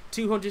now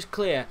 200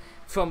 clear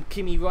from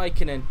Kimi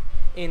Raikkonen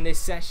in this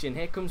session.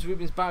 Here comes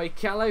Rubens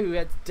Barrichello, who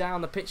heads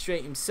down the pit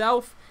straight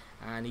himself.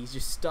 And he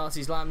just starts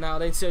his lap now.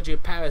 Then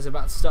Sergio Perez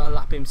about to start a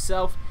lap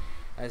himself.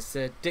 As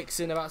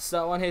Dixon about to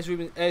start one.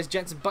 Here's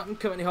Jenson Button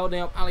currently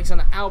holding up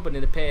Alexander Albon,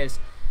 it appears,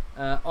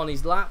 on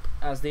his lap.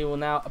 As they will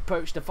now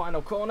approach the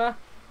final corner.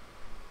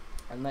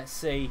 And let's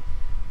see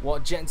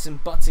what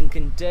Jenson Button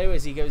can do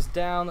as he goes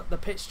down the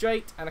pit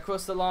straight. And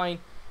across the line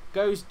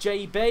goes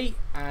JB.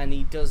 And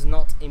he does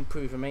not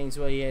improve. Remains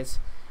where he is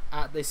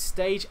at this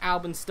stage.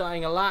 Albon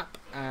starting a lap,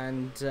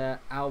 and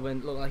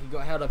Albon looked like he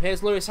got held up.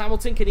 Here's Lewis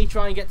Hamilton. Can he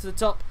try and get to the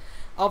top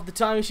of the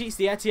timing sheets?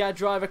 The Etihad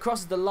driver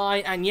crosses the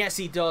line, and yes,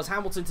 he does.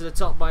 Hamilton to the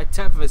top by a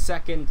 10th of a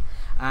second,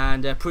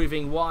 and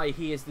proving why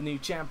he is the new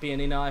champion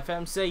in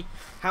IFMC.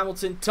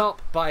 Hamilton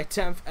top by a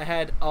 10th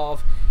ahead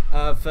of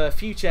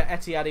future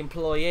Etihad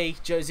employee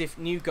Joseph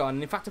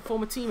Newgarden, in fact a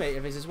former teammate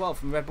of his as well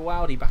from Red Bull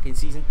Audi back in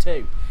season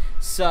 2.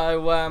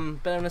 So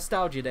bit of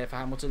nostalgia there for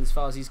Hamilton as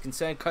far as he's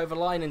concerned.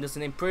 Kovalainen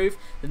doesn't improve.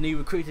 The new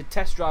recruited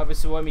test driver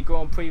Suomi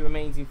Grand Prix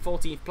remains in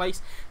 14th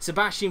place.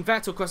 Sebastian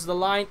Vettel crosses the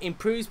line,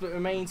 improves, but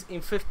remains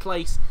in 5th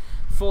place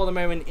for the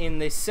moment in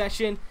this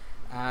session.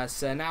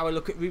 So now we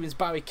look at Rubens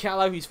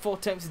Barrichello, who's 4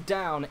 tenths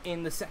down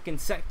in the 2nd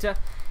sector.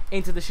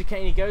 Into the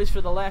chicane he goes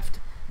for the left,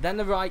 then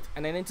the right,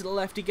 and then into the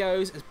left he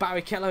goes, as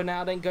Barrichello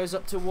now then goes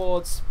up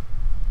towards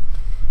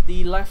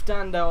the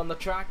left-hander on the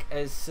track,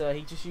 as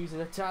he just uses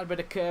a tad bit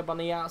of curb on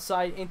the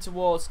outside. In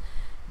towards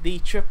the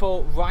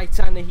triple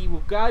right-hander he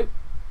will go.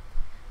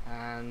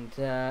 And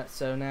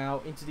so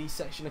now into the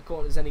section of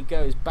corners then he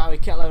goes.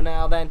 Barrichello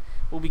now then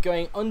will be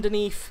going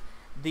underneath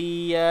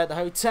the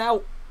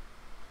hotel,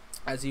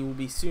 as he will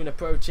be soon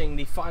approaching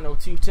the final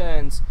 2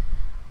 turns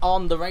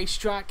on the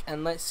racetrack,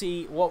 and let's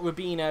see what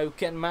Rubino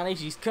can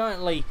manage. He's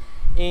currently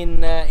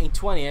in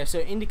 20th, so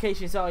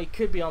indications are he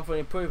could be on for an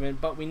improvement,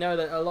 but we know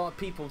that a lot of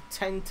people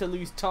tend to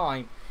lose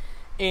time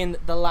in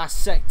the last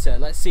sector.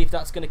 Let's see if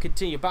that's going to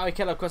continue.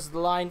 Barrichello crosses the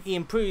line, he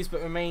improves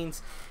but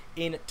remains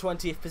in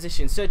 20th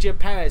position. Sergio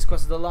Perez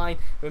crosses the line,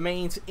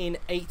 remains in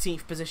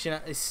 18th position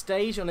at this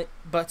stage,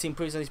 but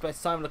improves on his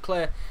best time.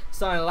 Leclerc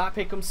starting a lap.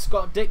 Here comes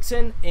Scott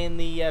Dixon in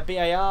the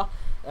BAR.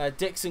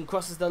 Dixon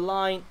crosses the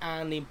line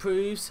and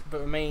improves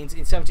but remains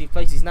in 17th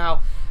place. He's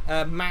now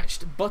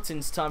matched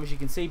Button's time, as you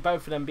can see,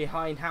 both of them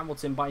behind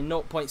Hamilton by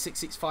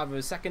 0.665 of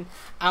a second.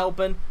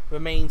 Albon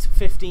remains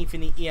 15th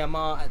in the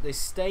EMR at this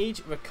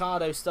stage.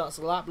 Ricciardo starts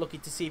the lap, looking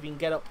to see if he can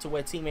get up to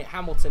where teammate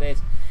Hamilton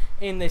is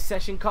in this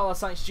session.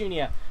 Carlos Sainz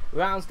Jr.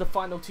 rounds the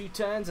final 2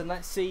 turns, and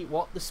let's see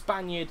what the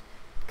Spaniard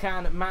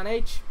can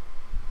manage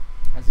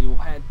as he will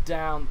head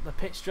down the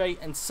pit straight,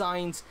 and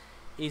Sainz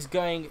is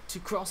going to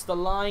cross the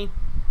line,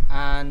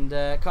 and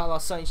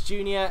Carlos Sainz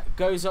Jr.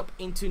 goes up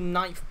into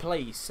 9th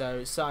place.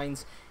 So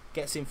Sainz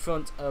gets in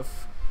front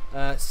of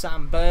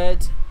Sam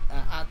Bird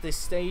at this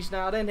stage.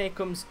 Now then, here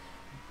comes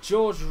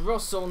George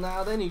Russell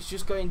now then, who's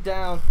just going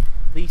down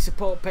the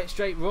support pit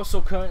straight.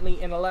 Russell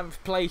currently in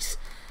 11th place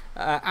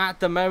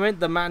at the moment,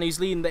 the man who's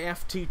leading the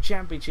F2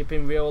 championship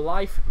in real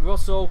life.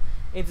 Russell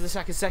into the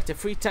second sector,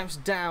 3 temps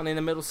down in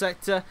the middle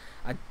sector.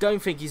 I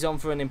don't think he's on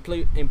for an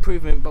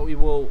improvement, but we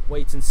will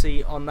wait and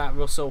see on that.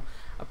 Russell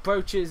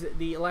approaches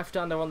the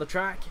left-hander on the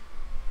track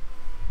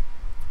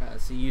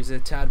as he uses a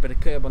tad bit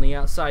of curb on the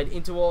outside.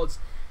 In towards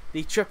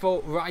the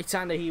triple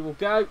right-hander he will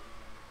go,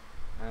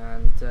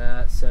 and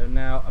so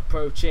now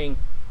approaching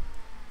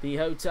the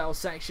hotel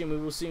section, we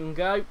will soon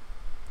go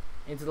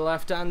into the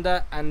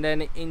left-hander, and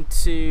then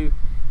into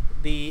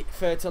the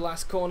third to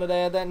last corner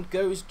there then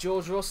goes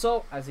George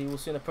Russell, as he will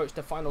soon approach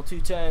the final 2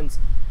 turns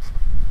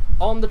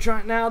on the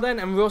track now then,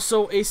 and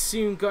Russell is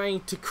soon going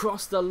to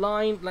cross the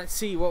line. Let's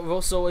see what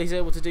Russell is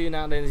able to do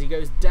now then, as he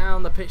goes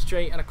down the pit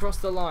straight and across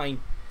the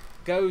line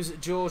goes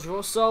George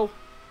Russell.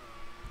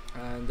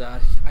 And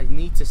I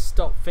need to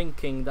stop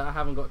thinking that I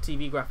haven't got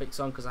TV graphics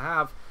on, because I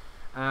have,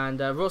 and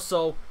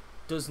Russell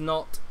does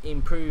not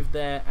improve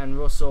there, and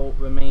Russell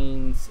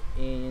remains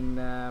in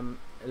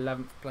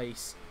 11th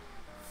place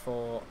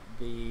for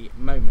the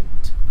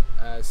moment.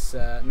 As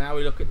now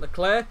we look at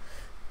Leclerc,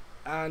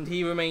 and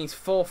he remains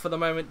 4th for the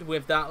moment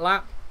with that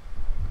lap.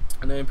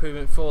 No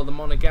improvement for the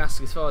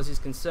Monegasque as far as he's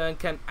concerned.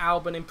 Can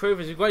Albon improve?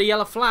 As we've got a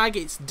yellow flag,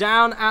 it's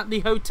down at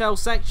the hotel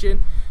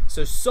section,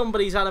 so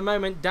somebody's had a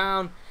moment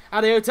down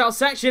at the hotel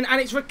section,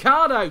 and it's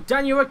Ricciardo.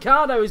 Daniel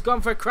Ricciardo has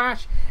gone for a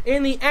crash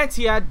in the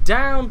Etihad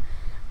down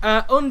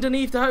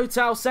underneath the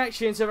hotel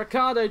section, so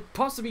Ricciardo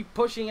possibly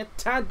pushing a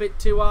tad bit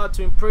too hard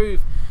to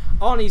improve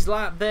on his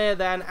lap there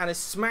then, and has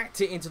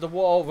smacked it into the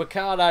wall.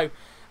 Ricciardo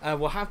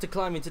will have to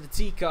climb into the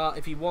T car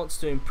if he wants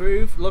to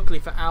improve. Luckily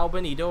for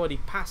Albon, he'd already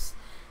passed.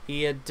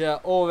 He had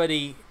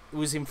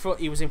was in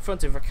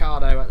front of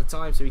Ricciardo at the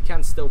time, so he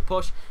can still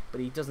push,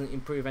 but he doesn't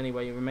improve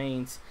anyway. He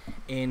remains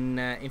in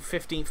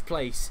 15th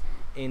place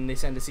in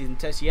this end of season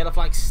test. Yellow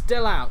flag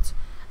still out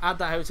at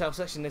that hotel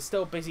section. They're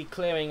still busy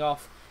clearing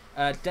off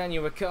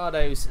Daniel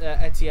Ricciardo's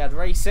Etihad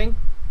Racing.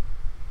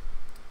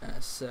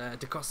 As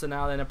Da Costa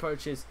now then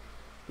approaches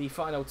the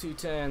final 2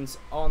 turns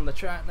on the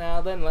track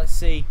now then. Let's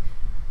see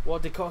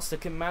what Da Costa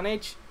can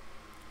manage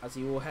as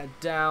he will head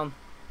down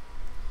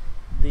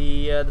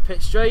the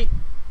pit straight.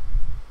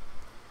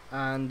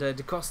 And Da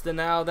Costa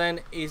now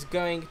then is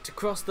going to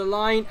cross the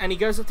line, and he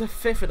goes up to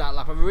 5th of that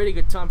lap. A really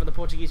good time for the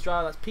Portuguese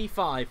driver. That's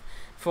P5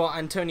 for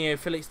Antonio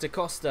Felix Da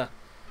Costa.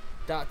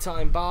 That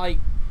time by.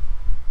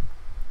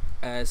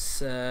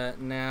 As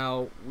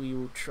now we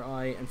will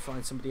try and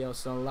find somebody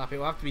else on the lap. It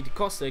will have to be Da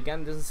Costa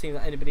again. It doesn't seem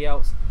that anybody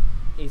else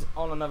is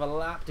on another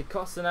lap. Da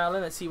Costa now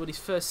then, let's see what his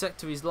first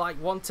sector is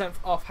like. 1/10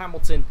 off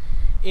Hamilton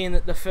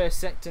in the first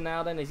sector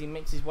now then, as he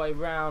makes his way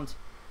round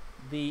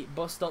the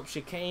bus stop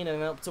chicane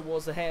and up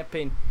towards the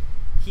hairpin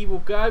he will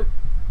go.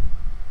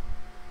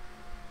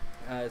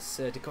 As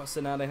Da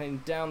Costa now then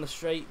heading down the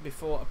straight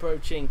before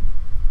approaching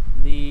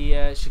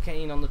the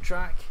chicane on the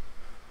track.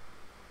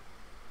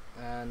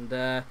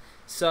 And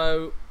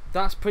so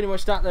that's pretty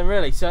much that then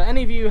really. So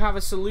any of you have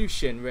a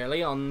solution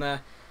really on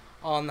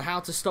how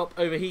to stop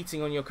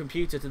overheating on your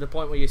computer to the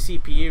point where your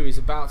CPU is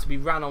about to be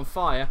ran on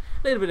fire,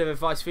 a little bit of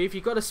advice for you. If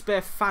you've got a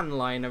spare fan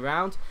lying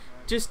around,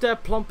 just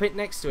plump it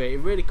next to it. It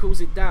really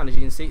cools it down, as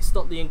you can see. It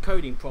stopped the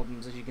encoding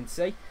problems, as you can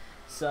see.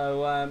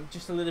 So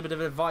just a little bit of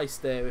advice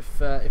there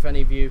if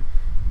any of you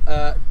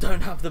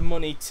don't have the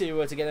money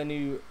to get a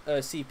new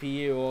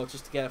CPU, or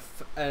just to get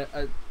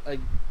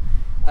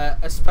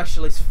a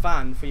specialist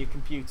fan for your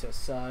computer.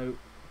 So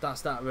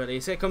that's that really.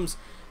 So here comes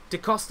Da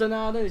Costa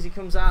now then, as he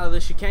comes out of the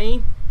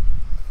chicane.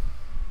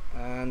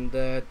 And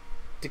Da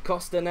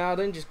Costa now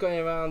then just going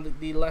around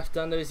the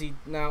left-hander as he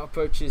now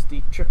approaches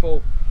the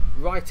triple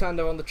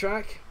right-hander on the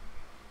track.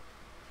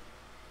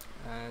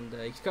 And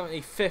he's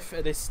currently 5th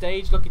at this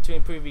stage, looking to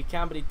improve if he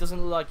can, but it doesn't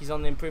look like he's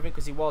on the improvement,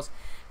 because he was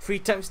 3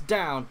 temps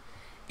down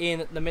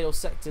in the middle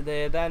sector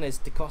there then, as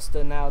Da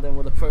Costa now then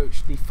will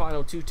approach the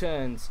final 2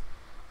 turns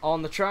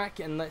on the track,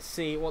 and let's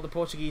see what the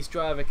Portuguese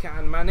driver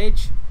can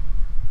manage,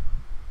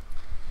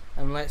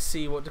 and let's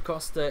see what Da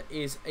Costa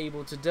is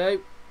able to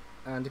do.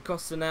 And Da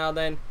Costa now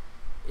then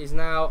is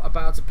now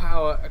about to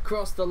power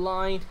across the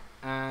line,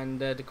 and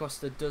Da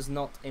Costa does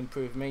not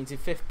improve, remains in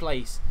 5th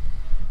place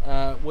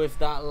with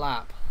that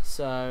lap.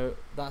 So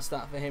that's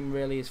that for him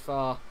really, as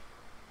far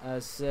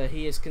as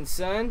he is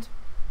concerned.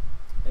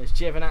 As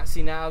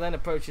Giovinazzi now then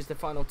approaches the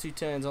final 2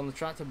 turns on the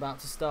track, about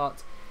to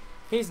start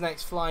his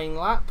next flying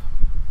lap.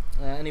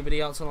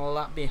 Anybody else on a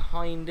lap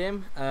behind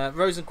him?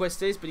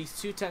 Rosenqvist is, but he's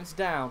 2 tenths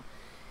down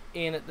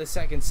in the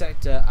 2nd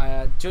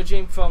sector.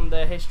 Judging from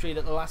the history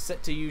that the last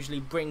sector usually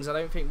brings, I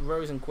don't think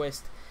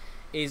Rosenqvist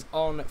is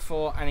on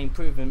for an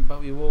improvement, but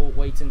we will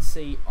wait and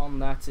see on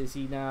that as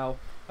he now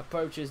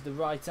approaches the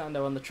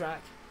right-hander on the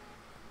track.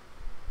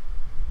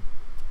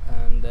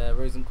 And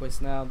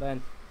Rosenqvist now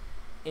then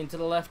into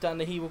the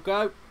left-hander he will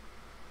go.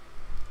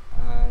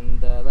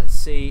 And let's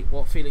see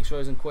what Felix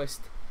Rosenqvist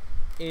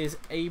is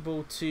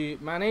able to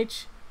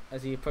manage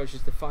as he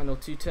approaches the final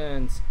 2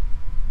 turns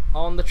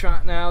on the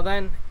track now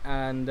then.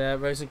 And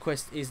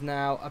Rosenqvist is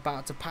now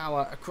about to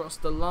power across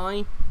the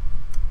line.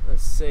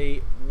 Let's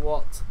see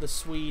what the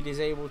Swede is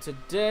able to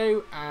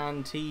do,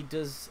 and he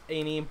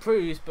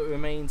improves but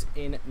remains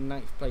in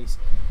 9th place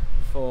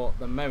for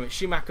the moment.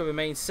 Schumacher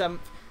remains 7th.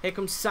 Here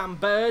comes Sam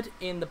Bird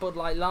in the Bud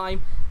Light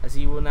Lime as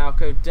he will now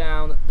go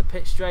down the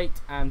pit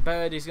straight, and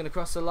Bird is going to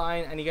cross the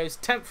line, and he goes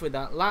 10th with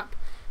that lap.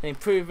 An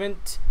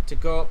improvement to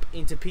go up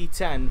into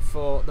P10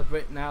 for the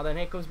Brit now. Then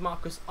here comes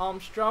Marcus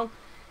Armstrong.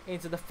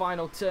 Into the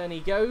final turn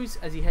he goes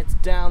as he heads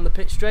down the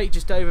pit straight.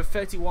 Just over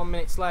 31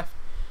 minutes left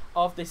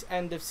of this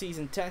end of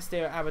season test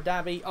here at Abu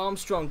Dhabi.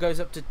 Armstrong goes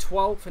up to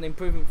 12th, an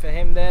improvement for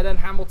him there. Then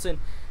Hamilton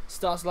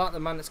starts like the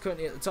man that's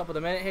currently at the top of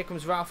the minute. Here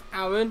comes Ralf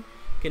Aron.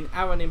 Can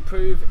Aron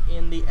improve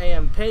in the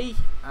AMP?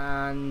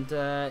 And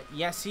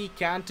yes, he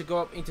can, to go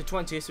up into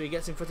 20th, so he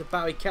gets in front of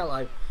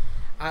Barrichello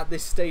at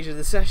this stage of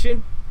the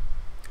session.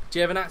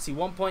 Giovinazzi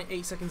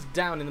 1.8 seconds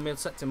down in the middle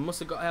sector, must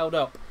have got held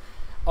up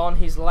on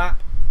his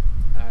lap,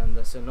 and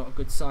that's not a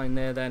good sign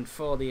there then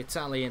for the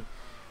Italian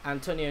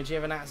Antonio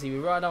Giovinazzi.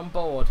 We're right on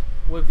board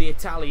with the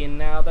Italian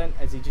now then,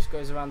 as he just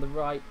goes around the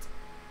right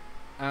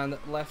and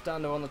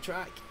left-hander on the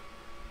track.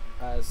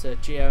 As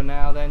Gio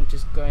now then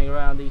just going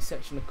around the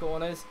section of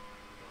corners,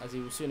 as he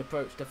will soon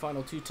approach the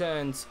final 2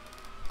 turns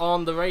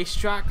on the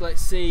racetrack.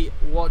 Let's see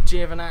what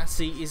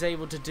Giovinazzi is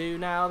able to do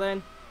now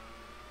then.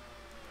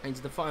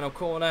 Into the final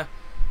corner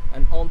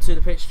and onto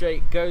the pit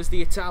straight goes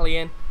the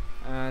Italian.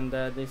 And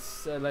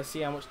let's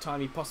see how much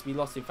time he possibly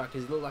lost, in fact,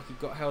 because it looked like he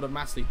got held up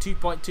massively.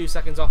 2.2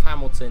 seconds off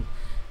Hamilton.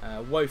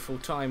 Woeful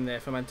time there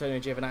from Antonio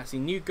Giovinazzi.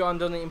 New Garden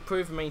doesn't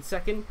improve, remains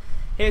 2nd.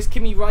 Here's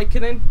Kimi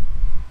Räikkönen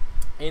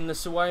in the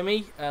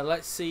Suomi.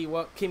 Let's see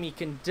what Kimi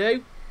can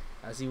do,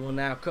 as he will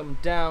now come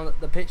down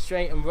the pit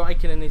straight, and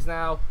Räikkönen is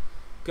now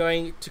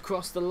going to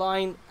cross the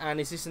line. And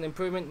is this an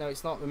improvement? No,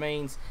 it's not.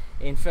 Remains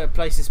in 3rd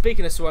place. And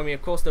speaking of Suomi,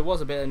 of course, there was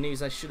a bit of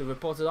news I should have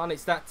reported on.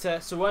 It's that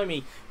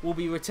Suomi will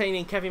be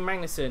retaining Kevin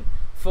Magnussen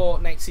for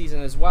next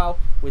season as well,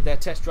 with their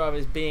test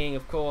drivers being,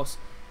 of course,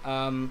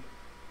 sorry,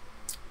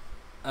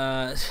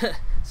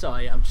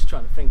 I'm just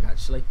trying to think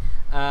actually.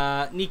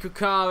 Niko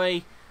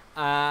Kari,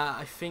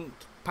 I think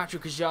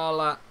Patrick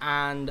Kujala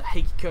and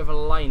Heikki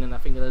Kovalainen, I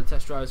think, are the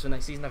test drivers for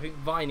next season. I think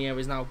Vinia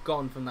is now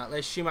gone from that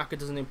list. Schumacher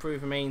doesn't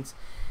improve, remains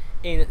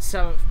in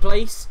 7th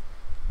place.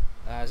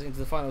 As into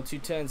the final 2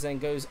 turns then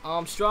goes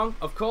Armstrong,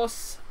 of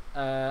course.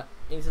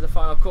 Into the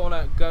final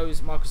corner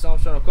goes Marcus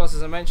Armstrong, of course,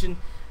 as I mentioned.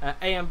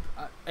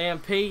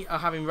 AMP are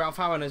having Ralf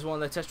Aron as one of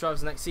their test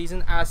drivers next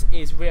season, as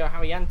is Rio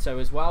Haryanto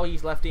as well.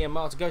 He's left Ian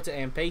Marr to go to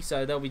AMP,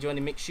 so they'll be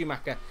joining Mick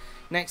Schumacher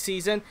next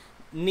season.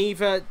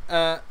 Neither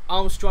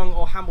Armstrong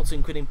or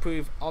Hamilton could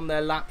improve on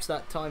their laps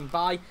that time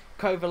by.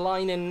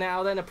 Kovalainen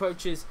now then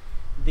approaches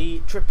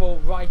the triple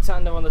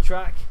right-hander on the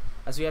track,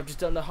 as we have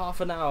just under half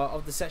an hour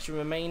of the session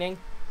remaining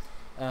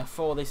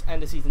for this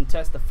end of season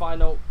test. The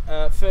final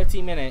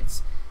 30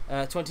 minutes,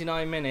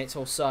 29 minutes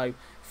or so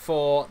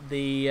for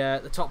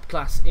the top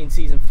class in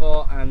season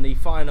 4, and the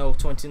final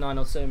 29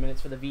 or so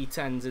minutes for the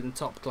V10s in the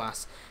top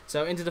class.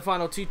 So into the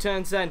final 2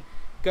 turns then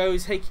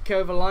goes Heikki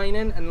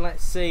Kovalainen, and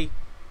let's see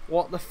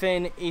what the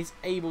Finn is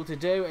able to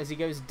do as he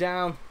goes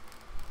down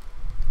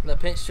the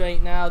pit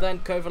straight now. Then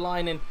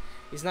Kovalainen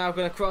is now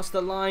going to cross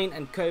the line,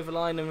 and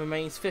Kovalainen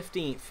remains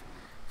 15th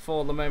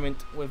for the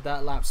moment with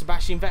that lap.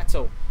 Sebastian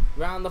Vettel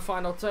round the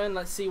final turn.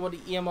 Let's see what the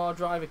EMR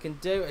driver can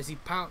do as he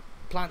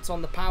plants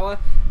on the power.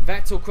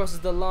 Vettel crosses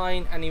the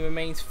line and he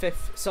remains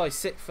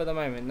 6th for the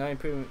moment. No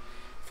improvement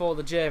for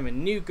the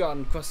German.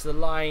 Newgarden crosses the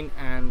line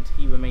and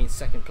he remains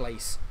 2nd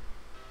place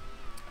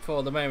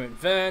for the moment.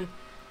 Verne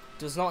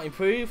does not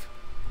improve,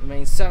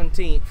 remains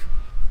 17th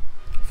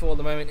for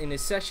the moment in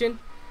this session.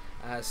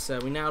 So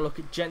we now look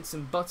at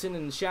Jenson Button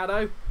in the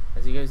shadow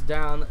as he goes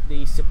down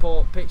the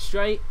support pit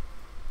straight.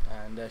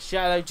 And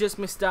Shadow just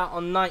missed out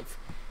on 9th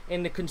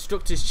in the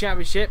Constructors'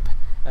 Championship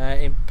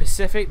in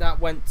Pacific. That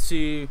went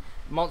to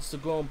Monster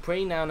Grand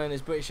Prix, now known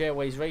as British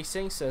Airways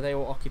Racing, so they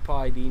will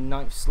occupy the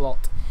 9th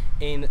slot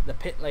in the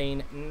pit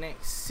lane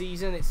next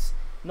season. It's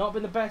not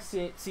been the best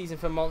season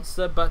for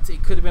Monster, but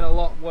it could have been a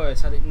lot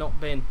worse had it not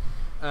been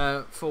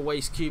for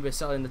Waste Cuba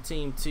selling the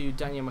team to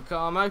Daniel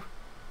Ricciardo.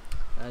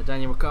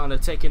 Daniel Ricciardo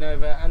taking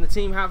over, and the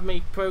team have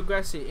made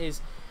progress. It is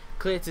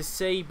clear to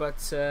see,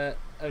 but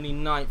only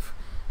 9th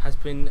has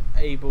been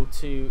able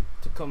to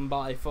come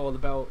by for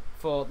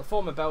the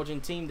former Belgian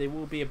team. They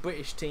will be a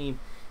British team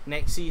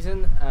next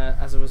season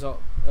as a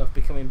result of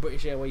becoming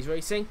British Airways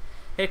Racing.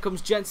 Here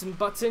comes Jenson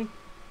Button.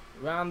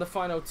 Round the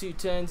final 2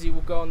 turns, he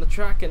will go on the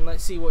track, and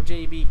let's see what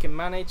JB can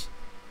manage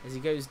as he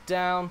goes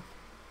down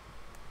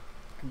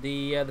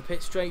the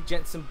pit straight.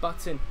 Jenson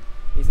Button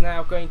is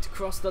now going to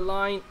cross the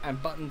line,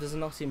 and Button does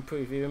not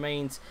improve. He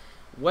remains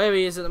where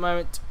he is at the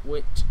moment,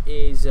 which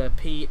is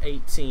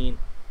P18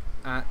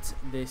 at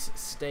this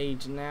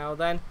stage now.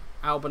 Then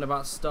Albon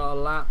about to start a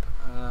lap.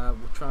 We're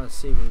trying to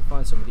see if we can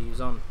find somebody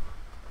who's on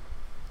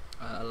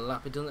a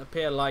lap. It doesn't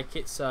appear like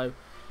it, so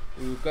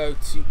we'll go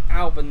to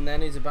Albon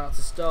then, who's about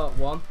to start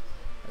one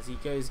as he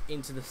goes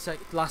into the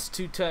last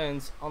 2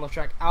 turns on the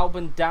track.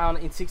 Albon down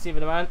in 16th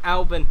of the man.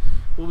 Albon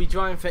will be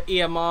driving for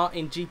EMR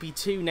in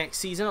GP2 next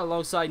season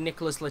alongside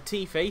Nicholas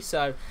Latifi.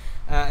 So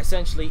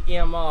essentially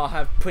EMR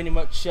have pretty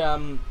much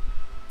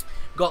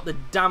got the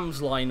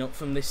Dams line up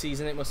from this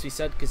season, it must be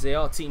said, because they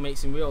are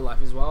teammates in real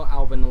life as well,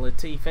 Albon and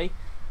Latifi.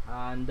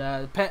 And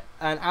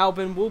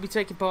Albon will be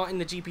taking part in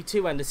the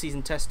GP2 end of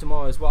season test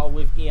tomorrow as well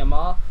with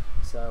EMR.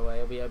 So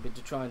he'll be able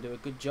to try and do a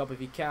good job if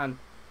he can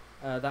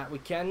that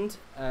weekend.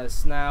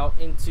 So now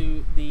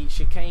into the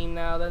chicane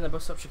now then. The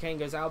bus stop chicane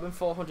goes Albon.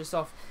 400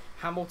 off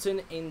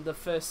Hamilton in the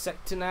first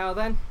sector now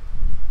then,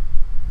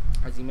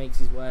 as he makes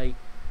his way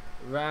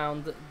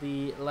round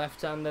the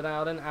left-hander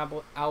now then.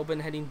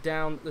 Albon heading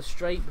down the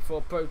straight before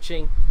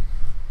approaching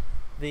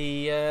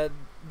the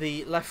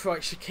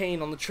left-right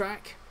chicane on the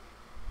track.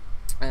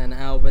 And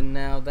Albon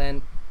now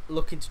then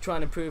looking to try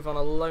and improve on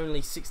a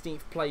lonely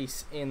 16th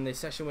place in this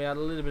session. We had a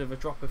little bit of a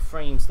drop of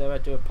frames there. I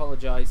do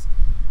apologise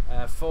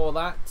for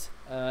that,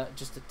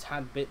 just a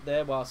tad bit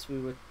there whilst we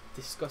were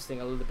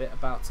discussing a little bit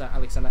about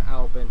Alexander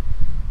Albon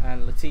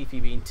and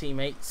Latifi being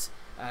teammates.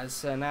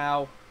 As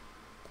now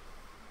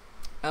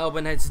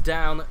Albon heads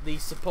down the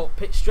support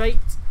pit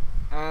straight,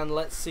 and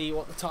let's see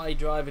what the Thai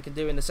driver can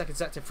do in the second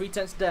sector.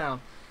 3/10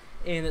 down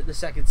in the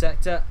second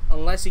sector.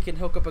 Unless he can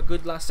hook up a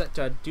good last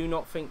sector, I do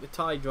not think the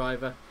Thai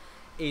driver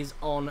is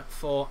on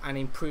for an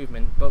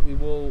improvement, but we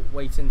will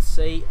wait and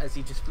see as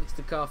he just flicks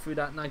the car through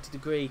that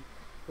 90-degree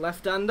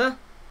left-hander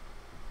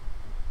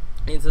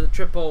into the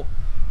triple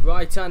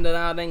right-hander.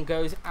 Now then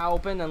goes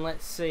Albon, and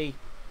let's see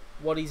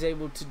what he's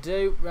able to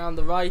do. Round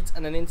the right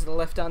and then into the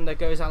left-hander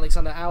goes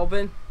Alexander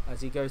Albon as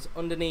he goes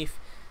underneath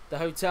the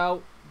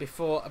hotel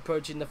before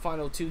approaching the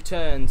final 2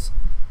 turns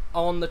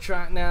on the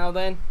track. Now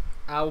then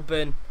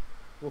Albon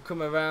will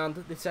come around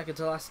the second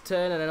to last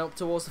turn, and then up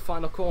towards the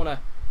final corner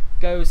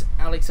goes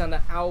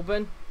Alexander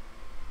Albon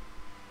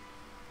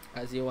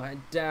as he will head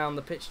down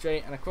the pit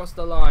straight, and across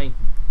the line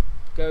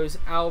goes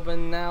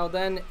Albon now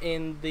then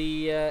in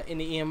the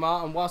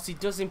EMR. And whilst he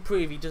does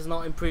improve, he does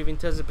not improve in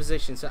terms of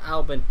position, so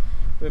Albon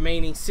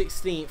remaining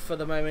 16th for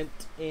the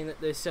moment in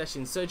this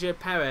session. Sergio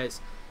Perez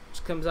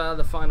just comes out of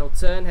the final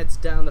turn, heads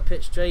down the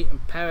pit straight,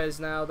 and Perez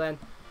now then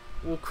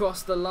will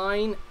cross the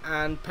line,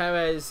 and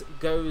Perez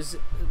goes,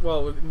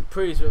 well,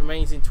 improves but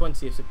remains in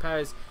 20th. So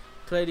Perez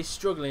clearly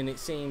struggling, it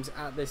seems,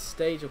 at this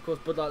stage. Of course,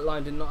 Bud Light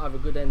Lime did not have a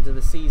good end to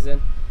the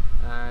season,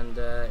 and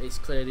it's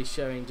clearly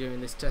showing during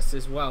this test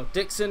as well.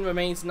 Dixon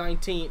remains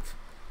 19th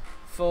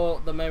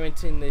for the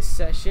moment in this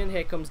session.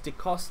 Here comes De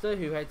Costa,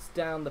 who heads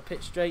down the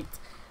pit straight,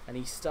 and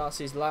he starts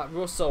his lap.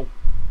 Russell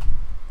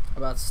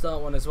about to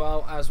start one as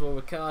well, as will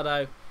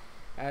Ricciardo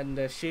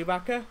and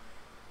Schumacher.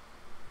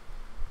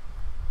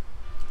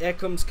 Here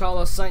comes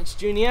Carlos Sainz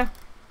Jr.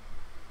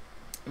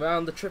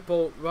 Around the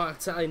triple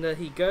right-hander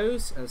he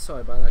goes. And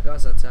sorry about that,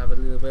 guys, I had to have a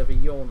little bit of a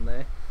yawn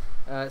there.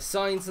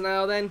 Sainz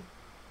now then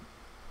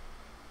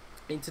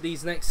into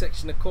these next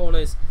section of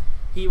corners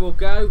he will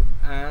go,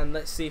 and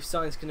let's see if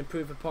Sainz can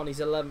improve upon his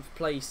 11th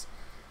place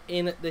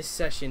in this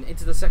session.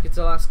 Into the second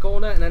to last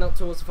corner, and then up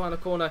towards the final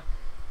corner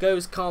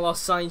goes Carlos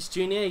Sainz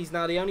Jr. He's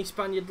now the only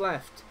Spaniard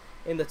left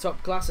in the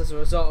top class as a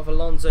result of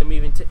Alonso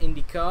moving to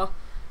IndyCar.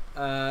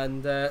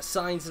 And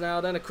Sainz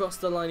now then across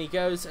the line he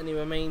goes, and he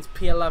remains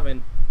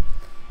P11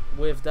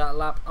 with that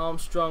lap.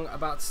 Armstrong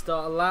about to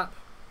start a lap.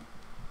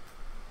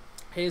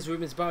 Here's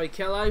Rubens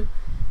Barrichello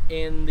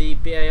in the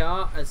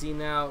BAR as he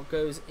now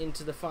goes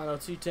into the final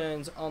 2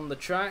 turns on the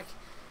track.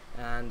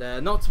 And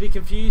not to be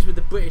confused with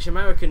the British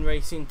American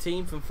racing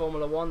team from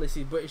Formula 1, this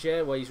is British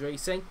Airways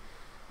Racing.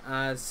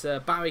 As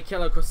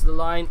Barrichello crosses the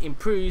line,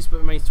 improves but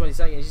remains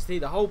 22nd. As you see,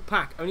 the whole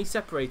pack only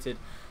separated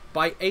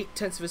by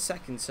 0.8 of a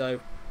second,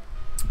 so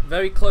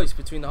very close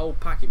between the whole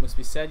pack, it must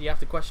be said. You have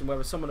to question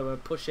whether some of them are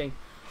pushing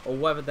or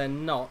whether they're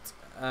not.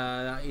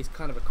 That is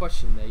kind of a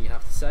question there, you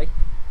have to say.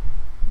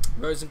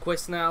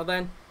 Rosenquist now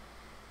then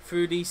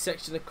through these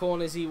section of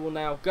corners he will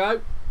now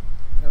go,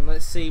 and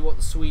let's see what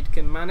the Swede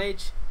can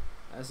manage.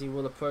 as he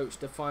will approach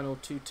the final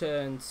 2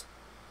 turns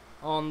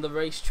on the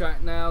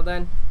racetrack now.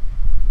 Then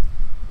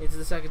into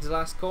the second to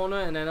last corner,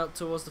 and then up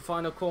towards the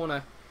final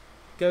corner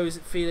goes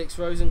Felix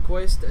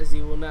Rosenqvist, as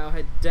he will now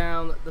head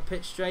down the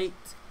pit straight.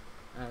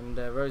 And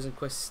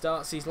Rosenqvist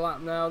starts his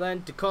lap now.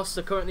 Then Da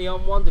Costa currently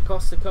on one. Da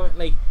Costa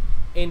currently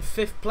in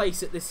 5th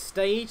place at this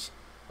stage.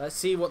 Let's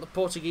see what the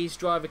Portuguese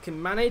driver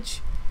can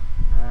manage.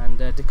 And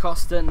Da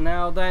Costa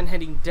now then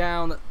heading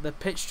down the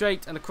pit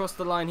straight, and across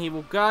the line he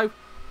will go.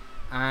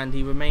 And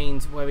he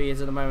remains where he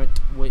is at the moment,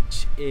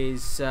 which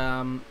is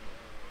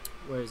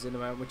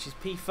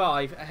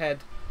P5 ahead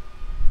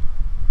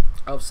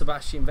of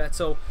Sebastian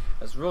Vettel,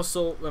 as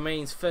Russell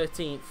remains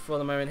 13th for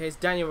the moment. Here's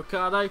Daniel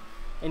Ricciardo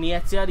in the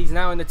Etihad. He's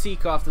now in the T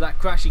car after that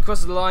crash. He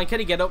crosses the line. Can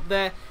he get up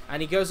there?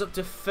 And he goes up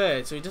to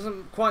 3rd. So he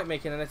doesn't quite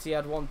make it an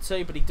Etihad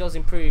 1-2, but he does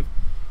improve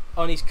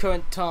on his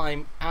current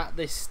time at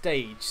this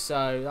stage.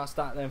 So that's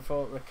that then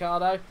for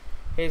Ricciardo.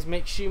 Here's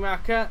Mick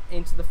Schumacher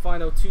into the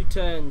final 2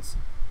 turns.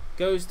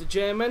 Goes the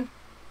German.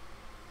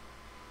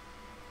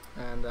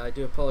 And I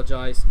do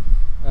apologise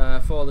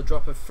for the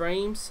drop of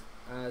frames,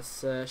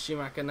 as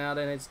Schumacher now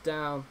then heads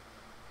down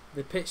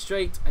the pit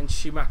straight, and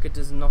Schumacher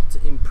does not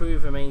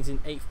improve, remains in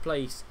 8th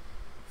place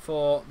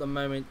for the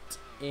moment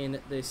in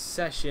this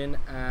session.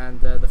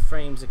 And the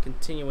frames are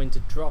continuing to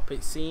drop,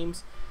 it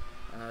seems.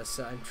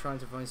 So I'm trying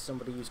to find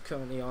somebody who's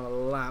currently on a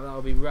lap. That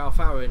will be Ralf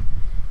Aron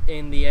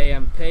in the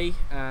AMP,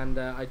 and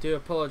I do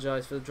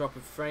apologise for the drop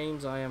of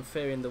frames. I am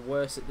fearing the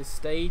worst at this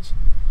stage,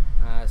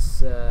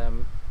 as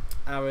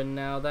Aron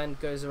now then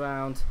goes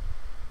around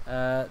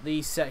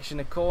the section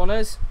of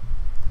corners,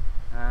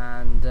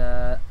 and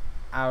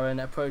Aron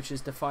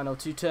approaches the final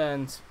 2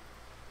 turns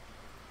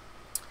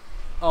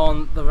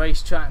on the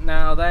racetrack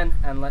now then.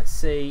 And let's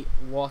see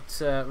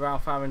what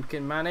Ralf Aron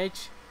can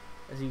manage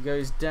as he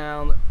goes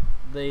down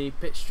the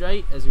pit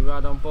straight, as we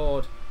ride on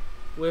board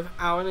with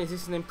Aron. Is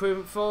this an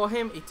improvement for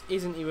him? It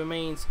isn't. He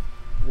remains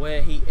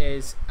where he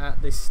is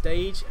at this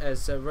stage,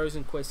 as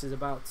Rosenqvist is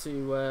about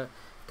to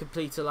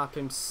complete a lap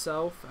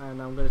himself,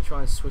 and I'm going to try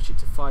and switch it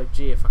to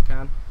 5G if I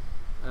can.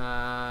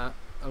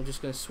 I'm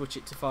just going to switch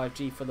it to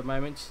 5G for the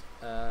moment.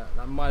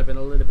 That might have been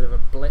a little bit of a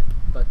blip,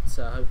 but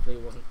hopefully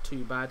it wasn't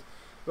too bad.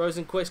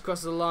 Rosenqvist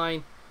crosses the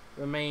line,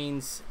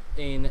 remains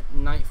in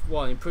 9th,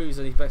 well, improves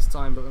on his best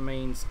time, but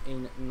remains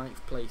in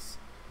 9th place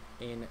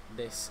in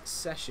this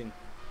session.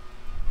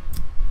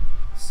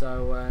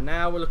 So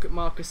now we'll look at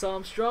Marcus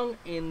Armstrong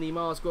in the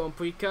Mars Grand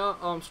Prix car.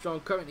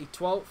 Armstrong currently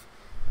 12th.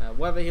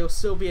 Whether he'll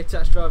still be a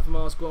test driver for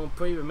Mars Grand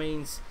Prix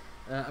remains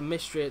a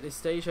mystery at this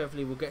stage.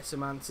 Hopefully we'll get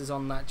some answers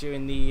on that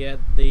during the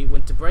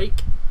winter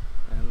break,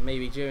 and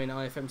maybe during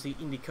IFMC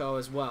IndyCar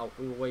as well.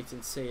 We will wait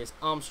and see. As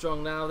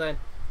Armstrong now then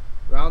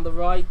round the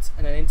right,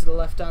 and then into the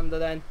left-hander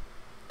then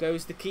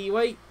goes the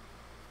Kiwi,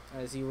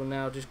 as he will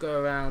now just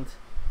go around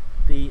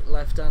the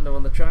left-hander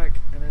on the track,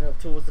 and then up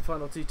towards the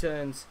final 2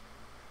 turns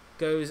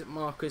goes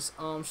Marcus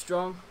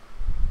Armstrong.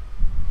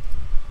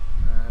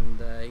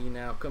 And he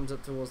now comes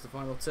up towards the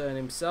final turn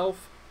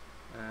himself,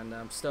 and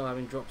I'm still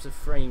having drops of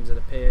frames, it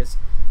appears.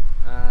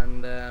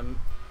 And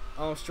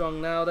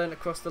Armstrong now then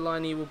across the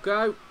line he will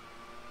go,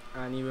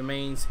 and he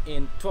remains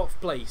in 12th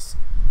place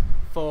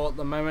for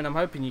the moment. I'm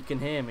hoping you can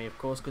hear me, of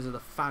course, because of the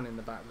fan in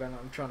the background.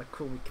 I'm trying to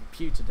cool my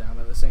computer down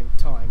at the same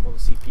time, or the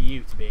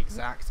CPU to be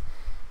exact,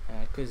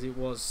 because it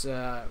was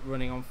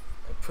running on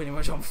pretty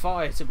much on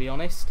fire, to be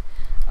honest,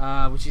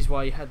 which is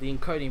why you had the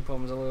encoding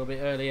problems a little bit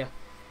earlier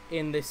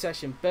in this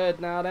session.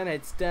 Bird now then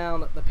heads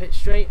down the pit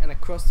straight, and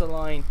across the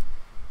line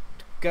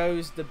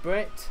goes the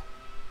Brit,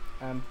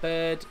 and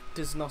Bird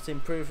does not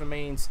improve,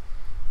 remains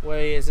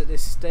where he is at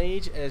this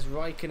stage, as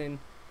Raikkonen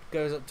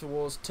goes up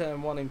towards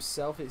turn 1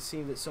 himself. It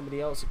seemed that somebody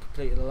else had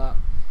completed a lap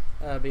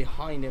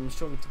behind him,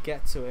 struggling to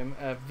get to him.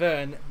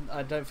 Verne,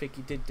 I don't think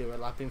he did do a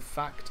lap, in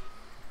fact,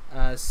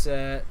 as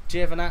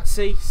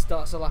Giovinazzi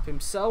starts a lap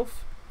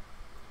himself.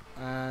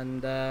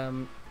 And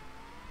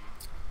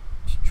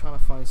just trying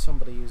to find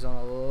somebody who's on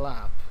a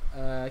lap.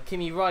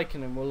 Kimi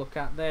Raikkonen we'll look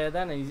at there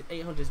then, and he's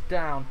 800s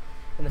down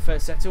in the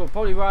first sector. We'll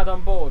probably ride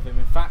on board with him,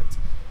 in fact,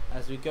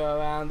 as we go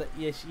around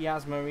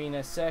Yas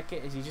Marina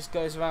Circuit, as he just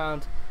goes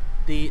around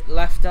the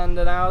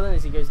left-hander now then,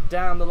 as he goes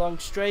down the long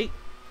straight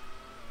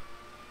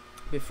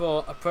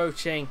before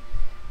approaching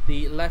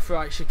the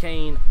left-right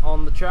chicane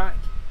on the track.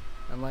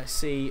 And let's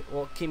see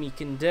what Kimi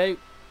can do.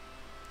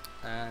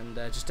 And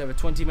just over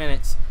 20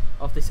 minutes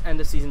of this end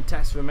of season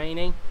test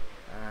remaining,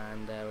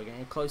 and we're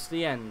getting close to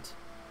the end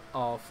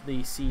of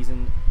the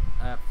season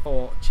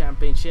 4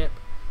 championship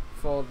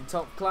for the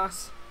top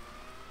class.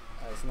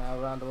 As now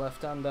around the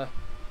left-hander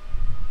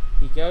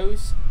he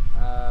goes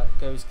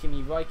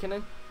Kimi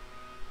Raikkonen,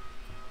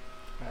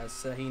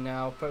 as he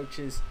now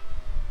approaches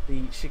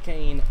the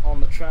chicane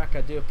on the track.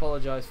 I do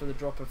apologise for the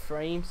drop of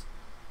frames,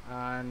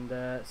 and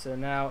so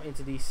now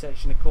into the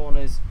section of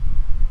corners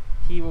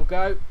he will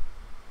go.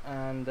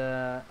 And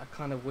I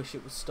kind of wish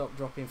it would stop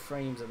dropping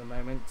frames at the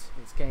moment.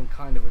 It's getting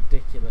kind of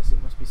ridiculous,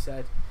 it must be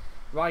said.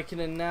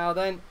 Raikkonen now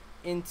then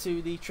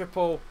into the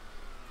triple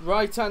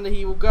right-hander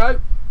he will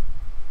go,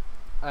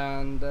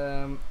 and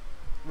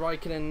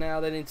Raikkonen now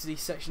then into the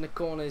section of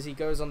corners. He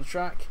goes on the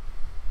track,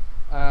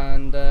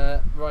 and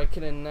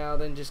Raikkonen now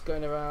then just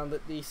going around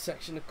at the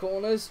section of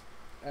corners,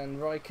 and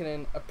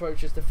Raikkonen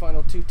approaches the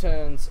final 2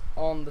 turns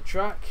on the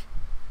track,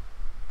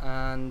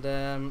 and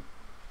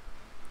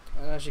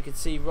as you can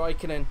see,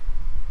 Raikkonen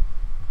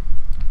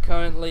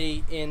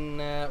currently in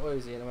where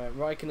is he at the moment?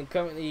 Raikkonen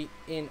currently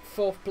in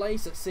 4th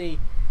place. Let's see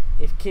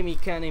if Kimi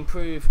can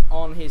improve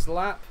on his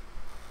lap,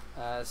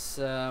 as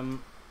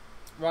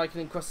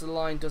Raikkonen crosses the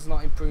line, does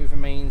not improve,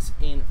 remains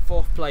in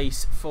 4th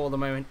place for the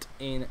moment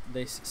in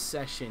this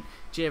session.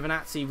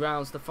 Giovinazzi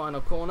rounds the final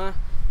corner,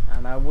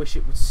 and I wish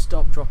it would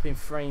stop dropping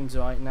frames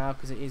right now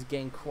because it is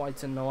getting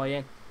quite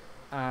annoying.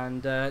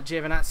 And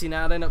Giovinazzi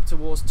now then up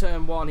towards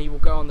turn 1, he will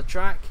go on the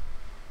track,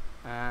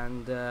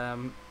 and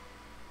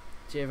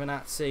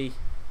Giovinazzi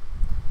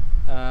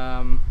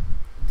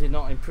did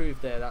not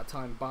improve there that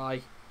time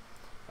by,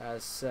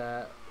 as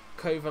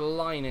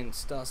Kovalainen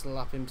starts the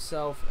lap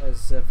himself,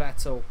 as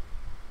Vettel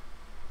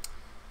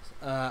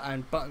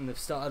and Button have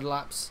started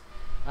laps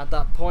at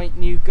that point.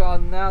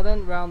 Newgarden now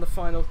then round the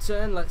final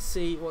turn. Let's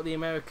see what the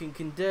American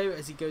can do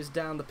as he goes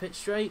down the pit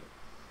straight,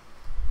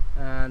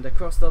 and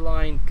across the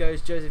line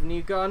goes Joseph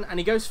Newgarden, and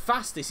he goes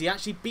fastest. He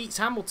actually beats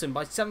Hamilton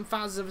by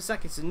 0.07 of a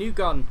second, so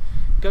Newgarden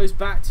goes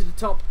back to the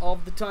top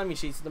of the timing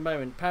sheets at the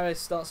moment. Perez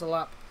starts a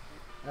lap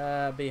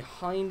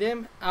behind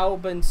him.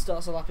 Albon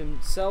starts a lap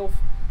himself,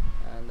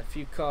 and a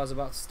few cars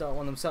about to start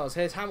one themselves.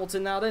 Here's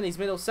Hamilton now then. His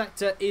middle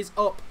sector is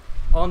up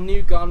on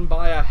Newgarden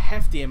by a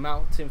hefty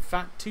amount, in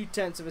fact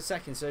 0.2 of a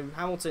second, so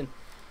Hamilton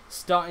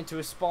starting to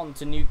respond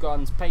to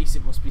Newgarden's pace,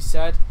 it must be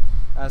said,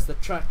 as the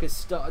track has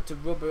started to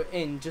rubber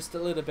in just a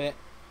little bit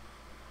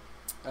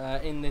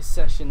in this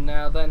session.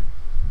 Now then,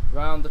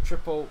 round the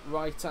triple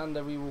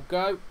right-hander we will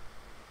go,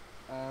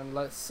 and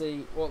let's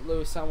see what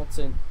Lewis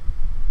Hamilton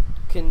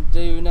can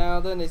do now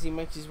then as he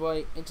makes his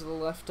way into the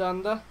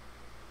left-hander.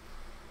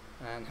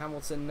 And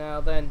Hamilton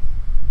now then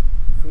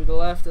through the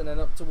left, and then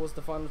up towards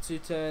the final 2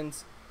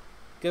 turns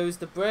goes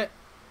the Brit,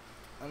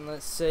 and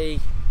let's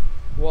see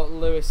what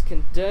Lewis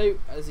can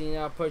do as he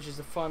now approaches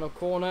the final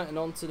corner, and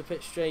onto the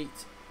pit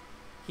straight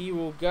he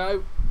will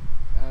go.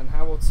 And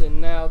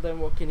Hamilton now then,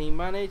 what can he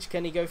manage?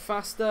 Can he go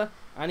faster?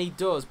 And he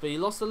does, but he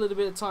lost a little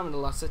bit of time in the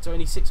last sector,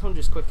 only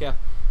 600s quicker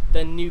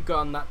than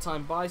Newgarden that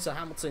time by, so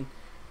Hamilton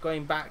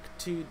going back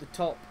to the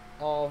top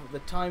of the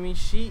timing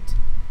sheet.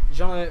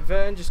 Jean-Eric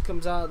Vergne just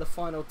comes out of the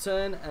final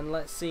turn, and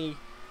let's see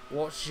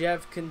what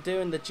Jev can do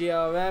in the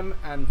GRM,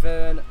 and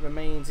Vergne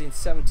remains in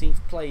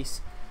 17th place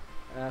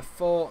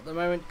for the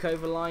moment.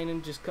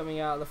 Kovalainen just coming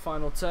out of the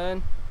final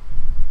turn,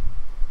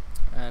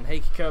 and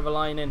Heikki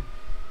Kovalainen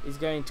is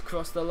going to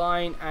cross the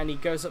line, and he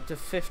goes up to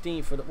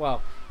 15th for the,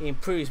 well, he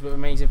improves but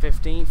remains in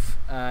 15th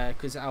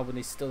because Albon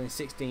is still in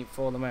 16th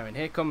for the moment.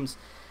 Here comes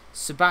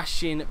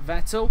Sebastian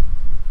Vettel.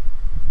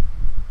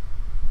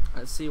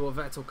 Let's see what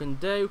Vettel can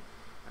do,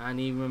 and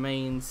he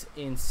remains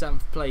in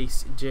 7th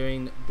place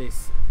during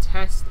this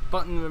test.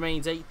 Button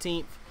remains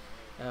 18th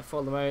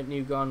for the moment.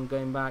 Newgarden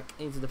going back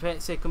into the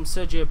pits. Here comes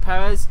Sergio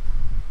Perez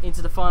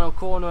into the final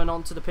corner, and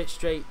onto the pit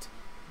straight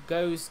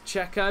goes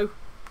Checo,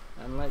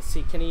 and let's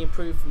see, can he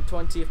improve from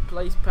 20th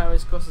place?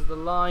 Perez crosses the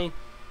line,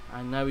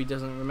 and no, he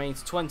doesn't,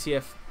 remains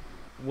 20th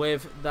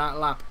with that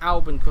lap.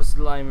 Albon crosses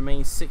the line,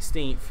 remains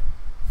 16th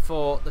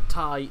for the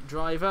Thai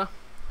driver,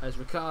 as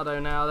Ricciardo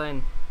now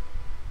then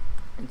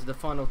into the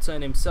final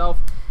turn himself.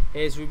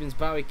 Here's Rubens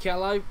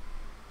Barrichello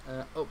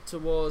up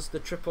towards the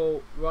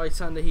triple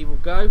right-hander he will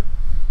go,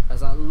 as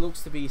that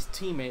looks to be his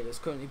teammate that's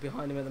currently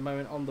behind him at the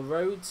moment on the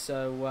road.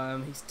 So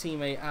his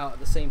teammate out at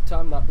the same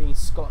time, that being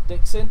Scott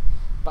Dixon.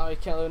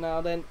 Barrichello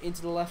now then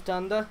into the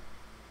left-hander,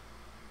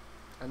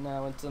 and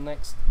now into the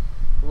next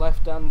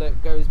left-hander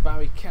goes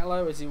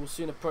Barrichello, as he will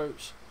soon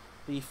approach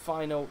the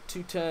final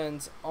 2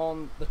 turns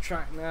on the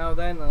track now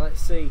then. And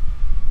let's see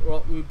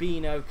what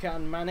Rubino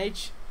can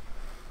manage.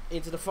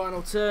 Into the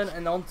final turn,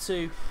 and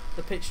onto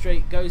the pit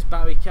straight goes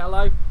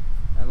Barrichello,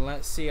 and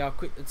let's see how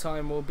quick the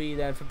time will be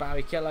there for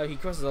Barrichello. He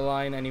crosses the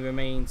line, and he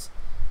remains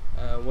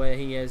where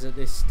he is at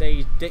this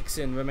stage.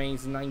 Dixon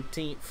remains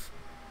 19th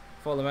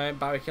for the moment.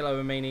 Barrichello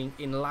remaining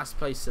in last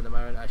place at the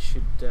moment, I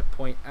should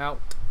point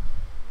out.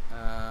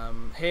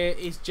 Here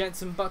is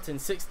Jenson Button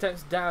 6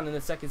 steps down in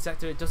the second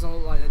sector. It doesn't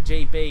look like that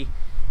JB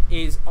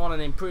is on an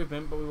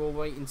improvement, but we will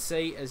wait and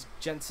see, as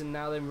Jenson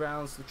now then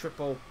rounds the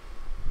triple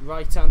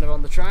right-hander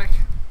on the track.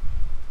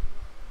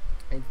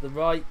 Into the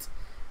right,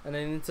 and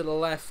then into the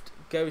left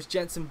goes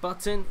Jenson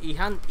Button. He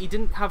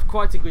didn't have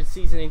quite a good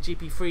season in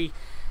GP3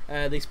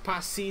 this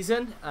past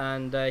season,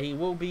 and he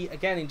will be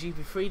again in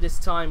GP3, this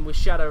time with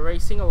Shadow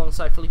Racing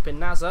alongside Felipe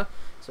Nasr.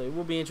 So it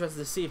will be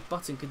interesting to see if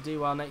Button could do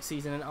well next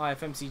season in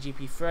IFMC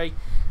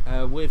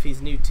GP3 with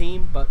his new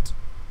team, but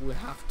we'll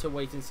have to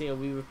wait and see. He'll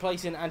be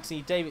replacing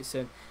Anthony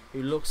Davidson,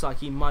 who looks like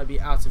he might be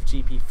out of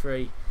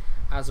GP3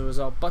 as a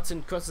result.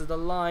 Button crosses the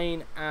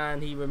line,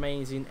 and he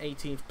remains in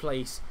 18th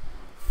place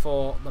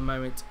for the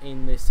moment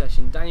in this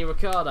session. Daniel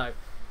Ricciardo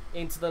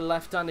into the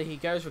left-hander he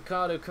goes.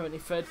 Ricciardo currently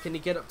 3rd. Can he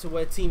get up to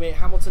where teammate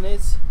Hamilton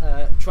is?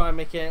 Try and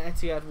make it an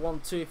Etihad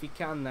 1-2 if he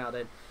can now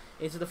then.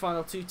 Into the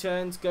final 2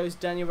 turns goes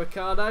Daniel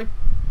Ricciardo.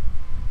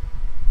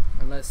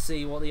 And let's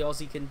see what the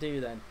Aussie can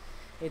do then.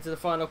 Into the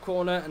final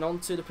corner and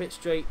onto the pit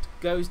straight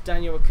goes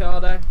Daniel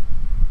Ricciardo.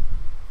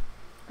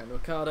 And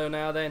Ricciardo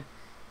now then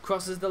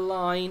crosses the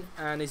line.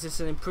 And is this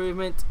an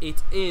improvement?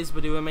 It is,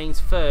 but he remains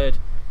third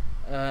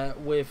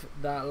with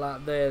that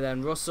lap there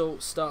then. Russell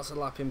starts a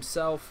lap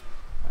himself.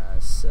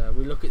 As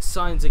we look at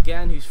Sainz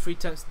again, who's 3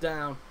 tenths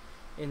down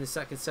in the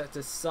second sector.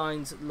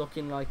 Sainz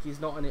looking like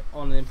he's not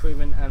on an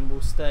improvement and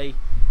will stay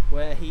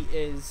where he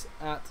is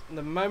at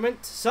the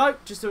moment. So,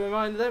 just a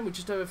reminder then, with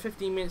just over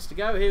 15 minutes to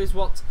go, here's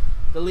what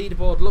the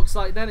leaderboard looks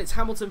like then. It's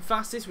Hamilton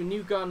fastest with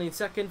Newgarden in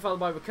second,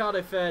 followed by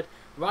Ricciardo third,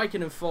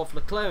 Raikkonen fourth,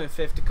 Leclerc in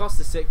fifth, Da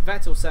Costa sixth,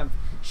 Vettel seventh,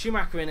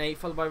 Schumacher in eighth,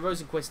 followed by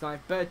Rosenqvist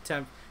ninth, Bird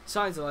 10th,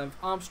 Sainz 11th,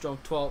 Armstrong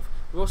 12th,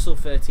 Russell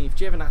 13th,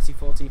 Giovinazzi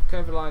 14th,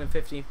 Kovalainen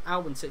 15th,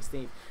 Albon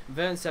 16th,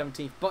 Verne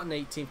 17th, Button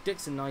 18th,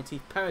 Dixon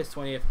 19th, Perez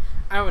 20th,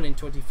 Aron in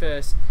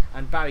 21st,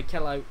 and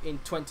Barrichello in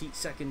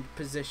 22nd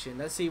position.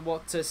 Let's see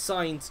what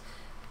Sainz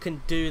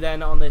can do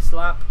then on this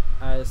lap,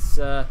 as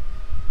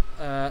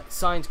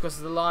Sainz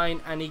crosses the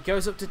line and he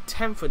goes up to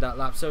 10th with that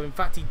lap. So in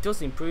fact he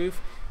does improve.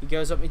 He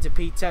goes up into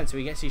P10, so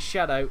he gets his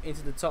shadow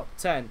into the top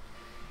 10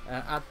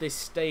 at this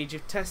stage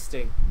of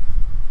testing.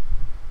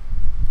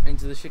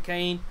 Into the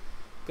chicane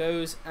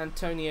goes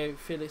Antonio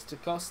Felix da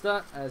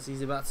Costa as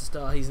he's about to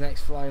start his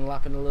next flying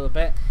lap in a little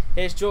bit.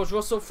 Here's George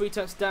Russell, 3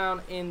 tenths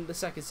down in the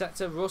second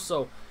sector.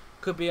 Russell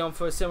could be on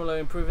for a similar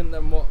improvement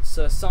than what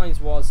Sainz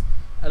was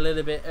a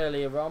little bit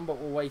earlier on, but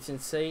we'll wait and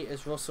see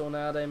as Russell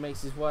now then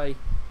makes his way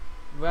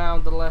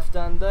round the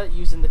left-hander,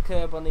 using the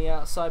curb on the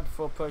outside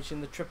before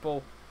approaching the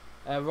triple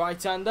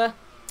right-hander.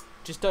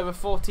 Just over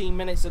 14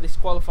 minutes of this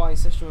qualifying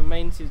session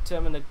remain to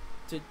determine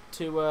to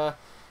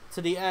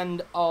the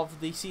end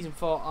of the Season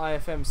 4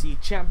 IFMC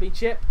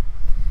Championship.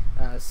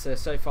 So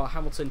far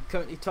Hamilton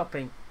currently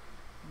topping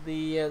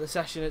the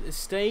session at this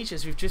stage,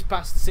 as we've just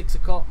passed the 6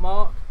 o'clock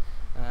mark,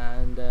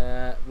 and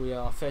we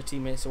are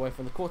 13 minutes away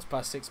from the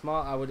 6:15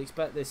 mark. I would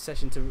expect this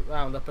session to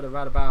round up at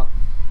around about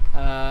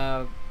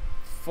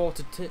 4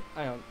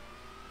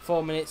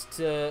 minutes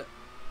to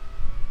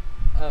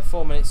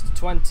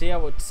 20, I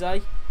would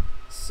say.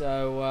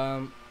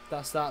 So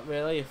that's that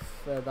really,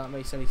 if that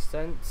makes any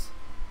sense.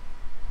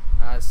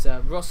 As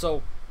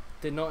Russell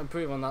did not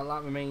improve on that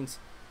lap, remains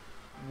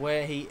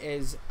where he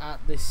is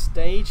at this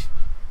stage.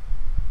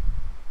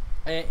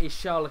 Is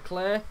Charles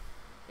Leclerc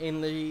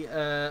in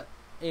the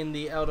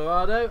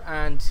Eldorado,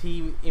 and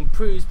he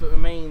improves but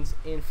remains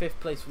in 5th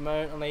place for the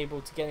moment,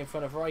 unable to get in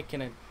front of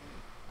Raikkonen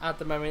at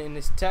the moment in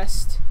this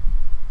test.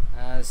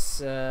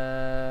 As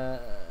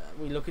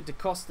we look at Da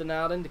Costa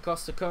now then. Da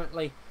Costa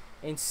currently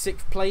in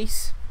 6th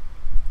place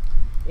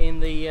in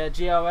the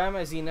GRM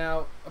as he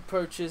now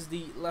approaches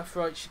the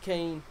left-right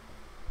chicane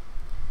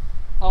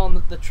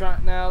on the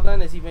track now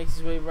then, as he makes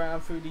his way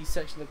around through these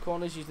section of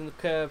corners using the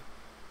curb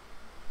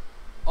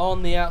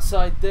on the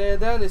outside there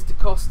then, as Da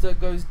Costa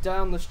goes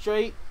down the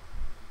straight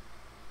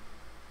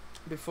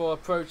before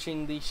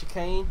approaching the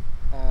chicane,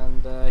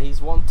 and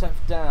he's 1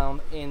 tenth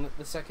down in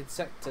the second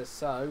sector,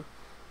 so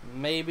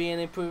maybe an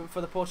improvement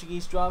for the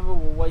Portuguese driver.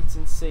 We'll wait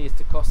and see as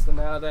Da Costa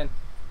now then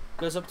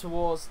goes up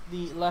towards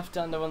the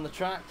left-hander on the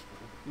track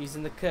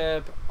using the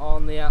curb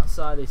on the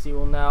outside, as he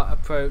will now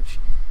approach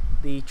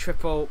the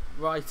triple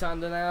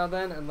right-hander now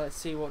then, and let's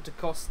see what Da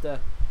Costa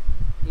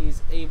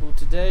is able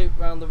to do.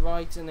 Round the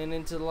right and then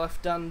into the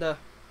left-hander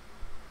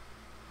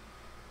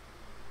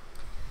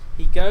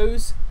he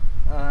goes,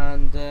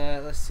 and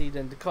let's see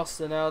then Da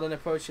Costa now then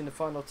approaching the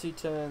final 2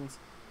 turns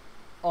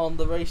on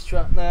the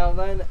racetrack now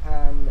then,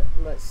 and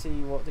let's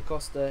see what Da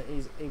Costa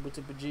is able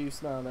to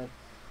produce now then.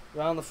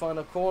 Round the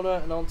final corner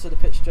and onto the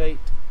pit straight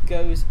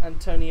goes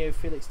Antonio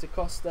Felix da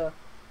Costa,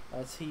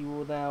 as he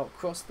will now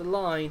cross the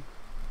line,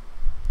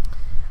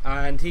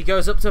 and he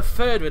goes up to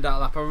 3rd with that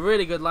lap. A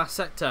really good last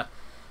sector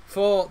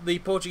for the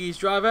Portuguese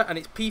driver, and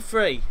it's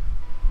P3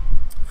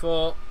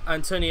 for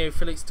Antonio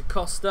Felix da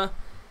Costa,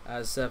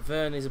 as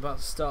Verne is about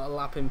to start a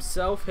lap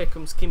himself. Here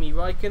comes Kimi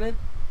Raikkonen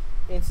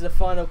into the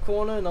final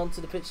corner, and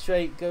onto the pit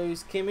straight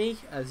goes Kimi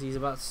as he's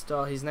about to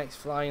start his next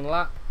flying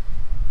lap.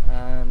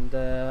 And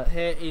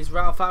here is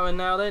Ralf Aron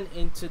now then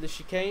into the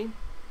chicane.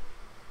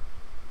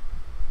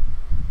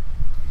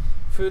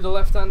 Through the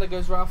left-hander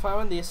goes Ralf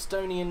Aron. The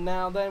Estonian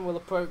now then will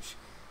approach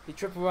the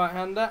triple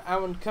right-hander.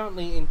 Aron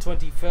currently in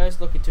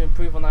 21st, looking to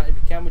improve on that if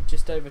he can, with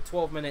just over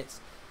 12 minutes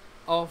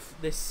of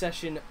this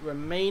session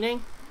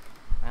remaining.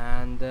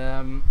 And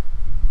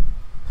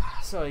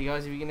sorry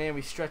guys if you can hear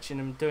me stretching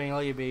and doing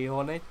IUB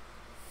yawning.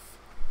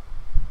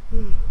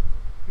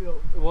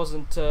 It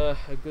wasn't a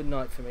good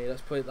night for me,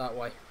 let's put it that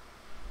way.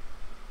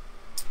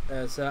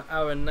 As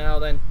Aron now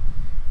then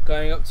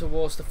going up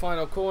towards the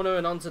final corner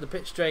and onto the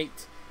pit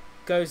straight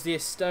goes the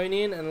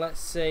Estonian, and let's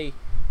see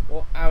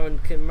what Aron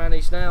can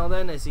manage now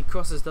then as he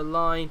crosses the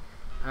line.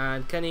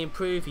 And can he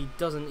improve? He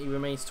doesn't. He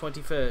remains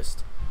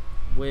 21st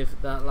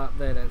with that lap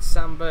there then.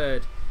 Sam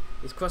Bird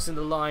is crossing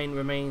the line,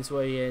 remains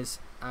where he is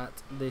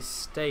at this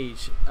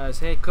stage, as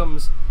here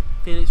comes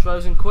Felix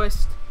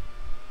Rosenqvist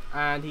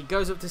and he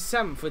goes up to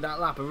 7th with that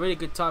lap. A really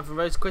good time from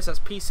Rosenqvist. That's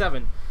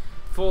P7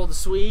 for the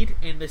Swede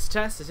in this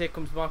test, as here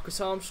comes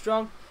Marcus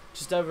Armstrong.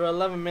 Just over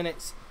 11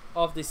 minutes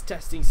of this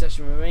testing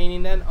session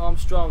remaining then.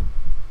 Armstrong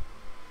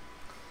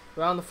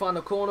around the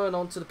final corner and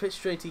onto the pit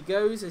straight he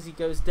goes, as he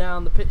goes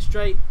down the pit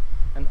straight,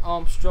 and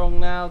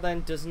Armstrong now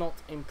then does not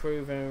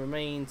improve and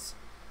remains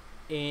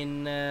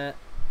in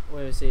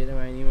where is he at the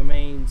moment? He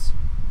remains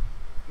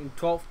in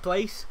 12th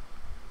place,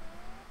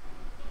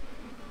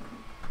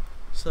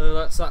 so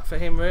that's that for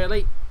him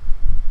really.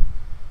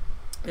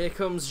 Here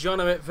comes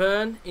Jean-Eric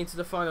Verne into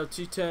the final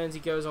 2 turns. He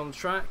goes on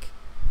track,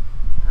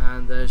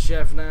 and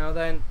Chev now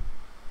then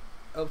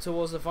up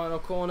towards the final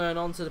corner and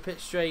onto the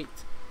pit straight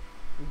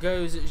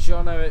goes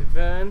Jean-Eric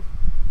Verne,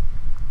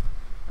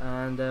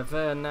 and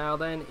Verne now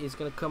then is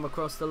going to come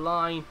across the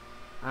line,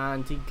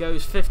 and he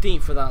goes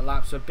 15th for that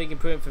lap, so a big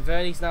improvement for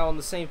Verne. He's now on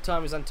the same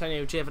time as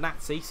Antonio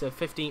Giovinazzi, so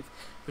 15th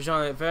for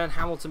Jean-Eric Verne.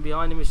 Hamilton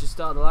behind him as the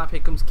start of the lap. Here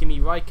comes Kimi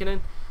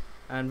Räikkönen,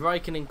 and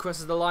Räikkönen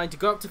crosses the line to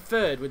go up to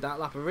 3rd with that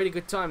lap. A really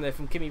good time there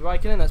from Kimi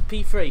Räikkönen. That's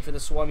P3 for the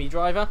Suomi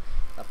driver.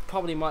 That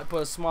probably might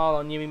put a smile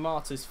on Yumi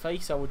Mata's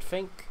face, I would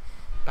think.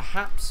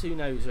 Perhaps, who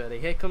knows really.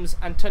 Here comes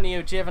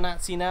Antonio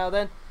Giovinazzi now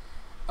then,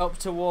 up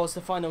towards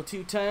the final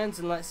 2 turns,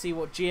 and let's see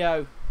what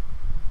Gio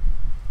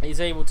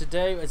is able to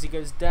do as he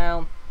goes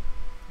down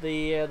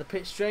the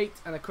pit straight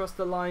and across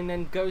the line.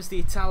 Then goes the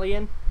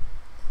Italian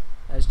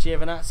as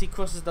Giovinazzi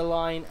crosses the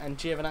line, and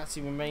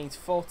Giovinazzi remains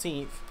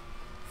 14th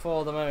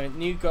for the moment.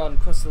 Newgarden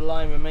crosses the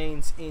line,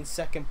 remains in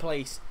 2nd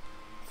place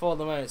for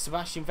the moment.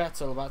 Sebastian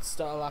Vettel about to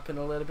start a lap in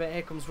a little bit.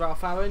 Here comes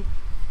Ralf Aron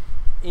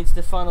into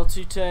the final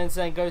 2 turns,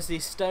 then goes the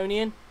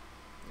Estonian,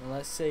 and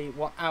let's see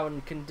what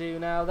Aron can do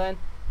now then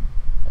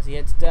as he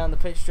heads down the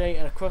pit straight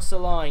and across the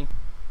line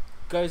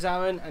goes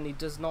Aron, and he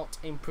does not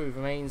improve,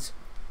 remains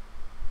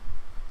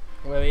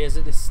where he is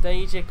at this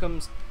stage. Here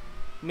comes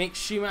Mick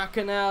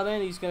Schumacher now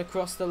then, he's going to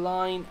cross the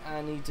line,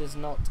 and he does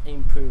not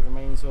improve,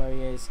 remains where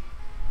he is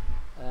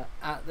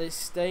at this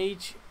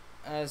stage,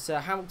 as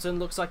Hamilton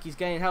looks like he's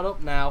getting held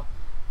up now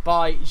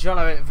by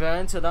Jean-Eric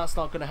Verne, so that's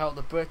not going to help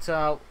the Brit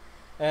out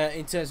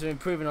in terms of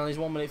improving on his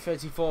 1 minute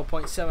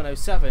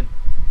 34.707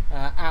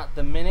 at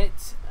the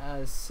minute,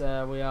 as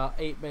we are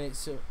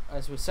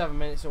 7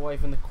 minutes away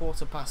from the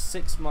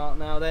 6:15 mark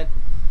now then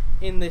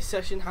in this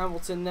session.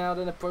 Hamilton now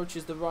then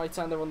approaches the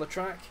right-hander on the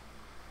track,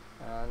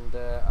 and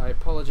I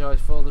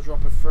apologise for the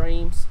drop of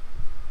frames,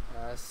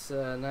 as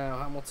now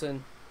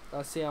Hamilton,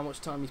 let's see how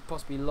much time he's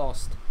possibly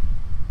lost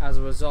as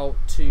a result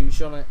to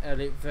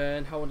Jean-Eric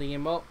Verne holding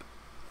him up.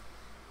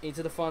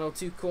 Into the final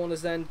 2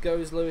 corners then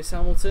goes Lewis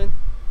Hamilton,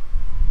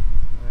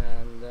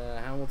 and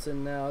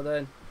Hamilton now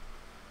then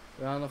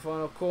around the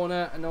final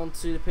corner and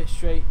onto the pit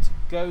straight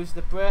goes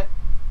the Brit,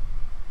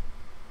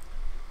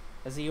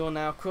 as he will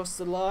now cross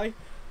the line,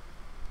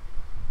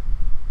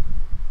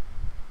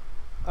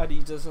 and he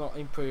does not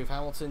improve.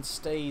 Hamilton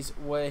stays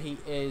where he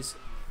is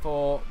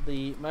for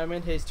the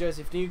moment. Here's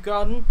Joseph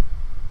Newgarden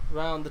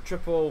around the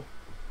triple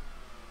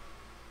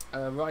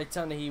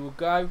right-hander he will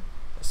go.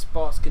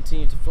 Sparks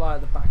continue to fly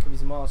at the back of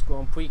his Mars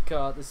Grand Prix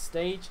car at this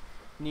stage.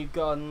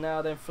 Newgarden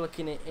now then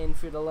flicking it in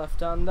through the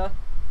left-hander,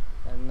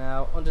 and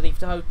now underneath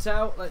the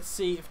hotel. Let's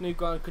see if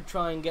Newgarden could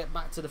try and get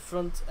back to the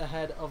front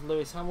ahead of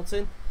Lewis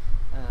Hamilton,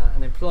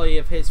 an employee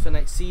of his for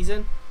next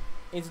season.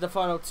 Into the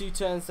final 2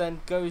 turns then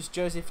goes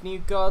Joseph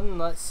Newgarden.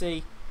 Let's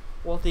see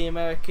what the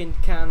American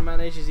can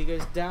manage as he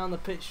goes down the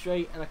pit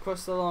straight and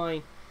across the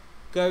line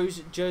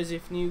goes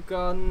Joseph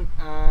Newgarden,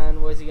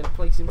 and where's he going to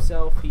place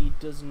himself? He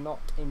does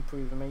not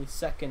improve, remains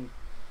 2nd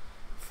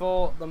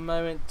for the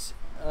moment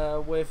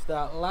with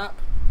that lap.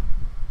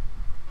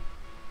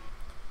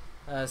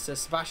 So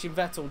Sebastian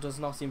Vettel does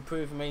not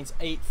improve, remains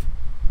 8th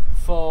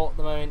for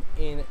the moment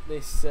in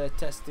this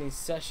testing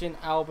session.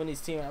 Albon, his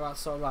teammate, about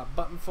to start the lap.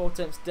 Button 4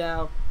 attempts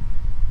down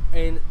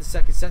in the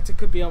 2nd sector,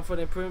 could be on for an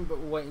improvement, but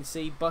we'll wait and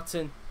see.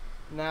 Button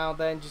now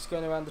then just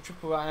going around the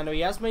triple right-hander.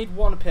 He has made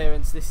 1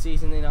 appearance this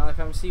season in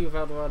IFMC with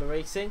Eldorado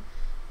Racing,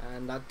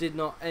 and that did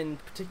not end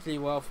particularly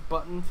well for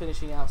Button,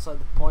 finishing outside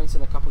the points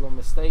and a couple of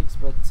mistakes,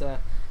 but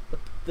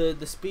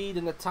the speed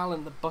and the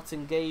talent that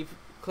Button gave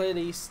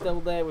clearly is still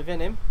there within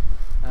him.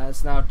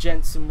 So now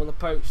Jensen will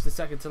approach the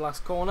 2nd to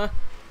last corner.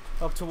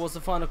 Up towards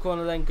the final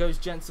corner then goes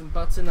Jensen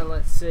Button, and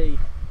let's see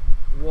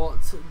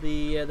what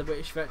the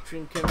British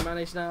veteran can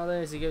manage now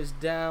there as he goes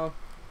down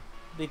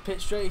the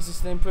pit straight. Is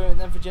this an improvement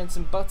then for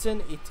Jensen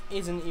Button? It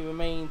isn't. He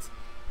remains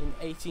in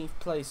 18th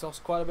place.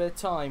 Lost quite a bit of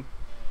time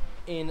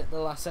in the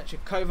last section.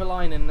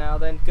 Kovalainen now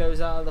then goes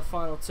out of the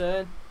final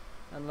turn,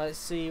 and let's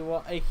see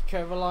what Heikki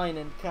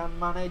Kovalainen can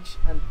manage,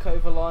 and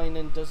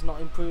Kovalainen does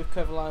not improve.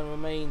 Kovalainen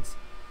remains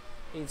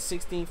in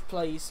 16th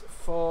place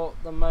for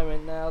the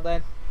moment now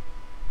then,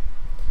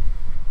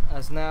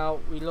 as now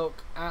we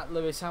look at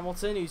Lewis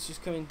Hamilton, who's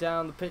just coming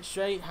down the pit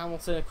straight.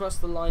 Hamilton across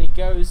the line he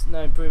goes,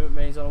 no improvement,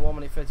 remains on a 1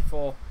 minute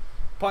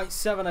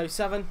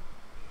 34.707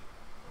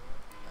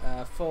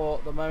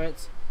 for the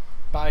moment.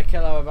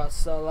 Barrichello about to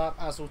start the lap,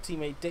 as will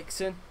teammate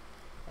Dixon.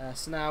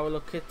 So now we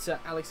look at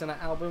Alexander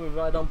Albon. We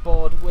ride on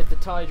board with the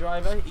Thai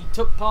driver. He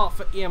took part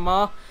for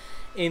EMR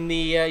in the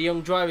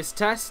young drivers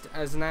test,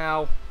 as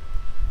now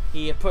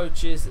he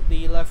approaches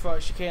the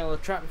left-right chicane on the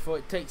track before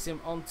it takes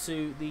him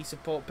onto the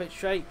support pit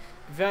straight.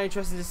 Very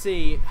interesting to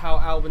see how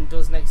Albon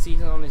does next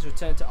season on his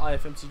return to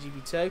IFMC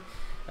GP2.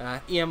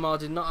 EMR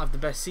did not have the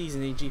best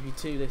season in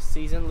GP2 this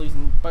season,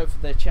 losing both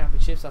of their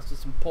championships after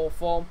some poor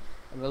form,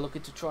 and they're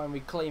looking to try and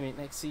reclaim it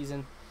next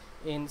season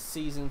in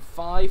Season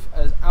 5,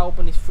 as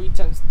Albon is 3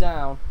 tenths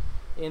down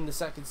in the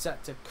second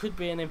sector. Could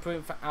be an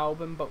improvement for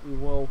Albon, but we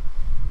will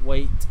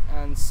wait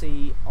and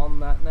see on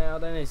that now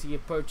then, as he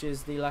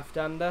approaches the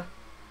left-hander,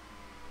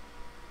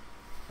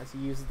 as he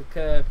uses the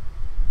curb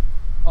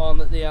on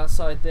the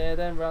outside there.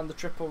 Then round the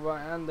triple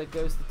right-hander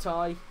goes the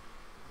tie,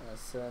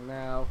 as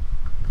now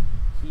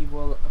he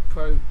will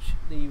approach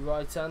the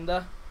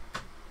right-hander,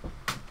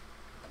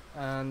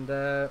 and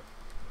that's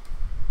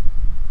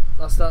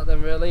that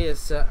then really, as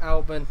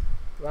Albon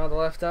round the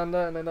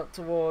left-hander, and then up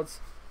towards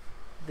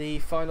the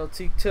final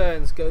 2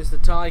 turns goes the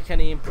tie. Can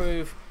he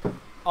improve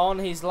on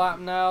his lap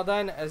now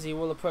then, as he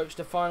will approach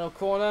the final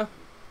corner?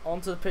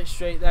 Onto the pit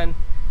straight then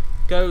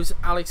goes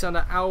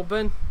Alexander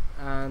Albon,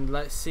 and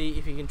let's see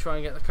if he can try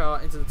and get the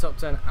car into the top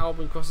 10.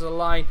 Albon crosses the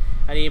line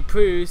and he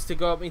improves to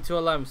go up into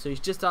 11, so he's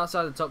just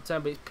outside the top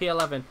 10, but it's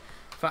P11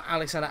 for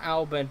Alexander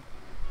Albon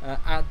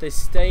at this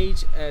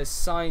stage, as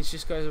Sainz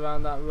just goes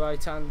around that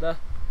right-hander.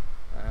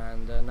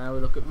 And now we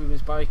look at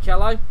Rubens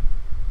Barrichello.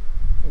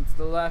 Into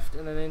the left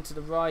and then into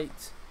the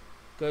right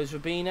goes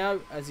Rubino,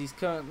 as he's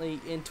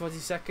currently in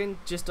 22nd,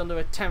 just under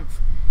a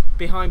 10th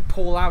behind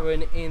Paul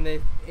Aron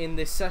in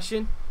this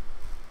session.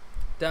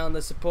 Down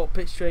the support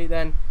pit straight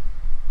then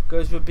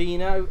goes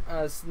Rubino,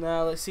 as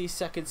now let's see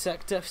second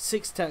sector,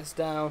 6 tenths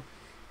down,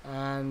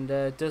 and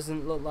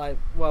doesn't look like,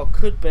 well,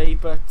 could be,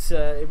 but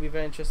it'll be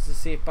very interesting to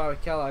see if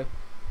Barrichello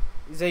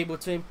is able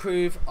to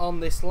improve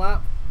on this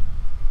lap.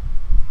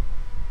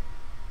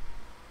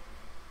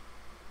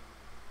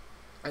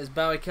 As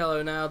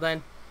Barrichello now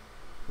then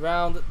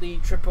round the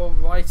triple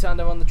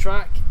right-hander on the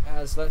track,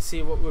 as let's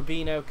see what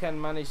Rubino can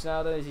manage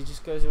now then, as he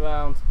just goes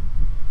around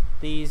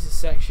these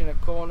section of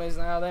corners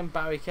now then.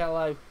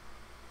 Barrichello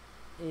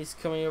is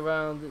coming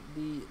around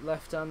the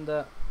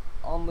left-hander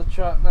on the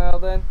track now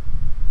then,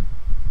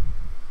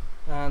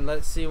 and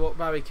let's see what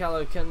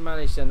Barrichello can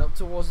manage then. Up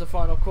towards the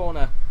final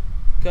corner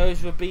goes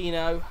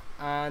Rubino,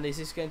 and is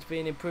this going to be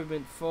an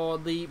improvement for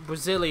the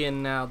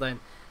Brazilian now then?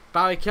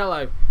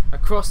 Barrichello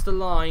across the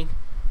line.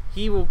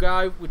 He will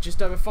go with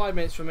just over 5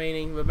 minutes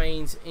remaining,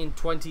 remains in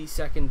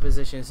 22nd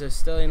position, so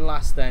still in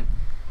last then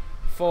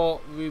for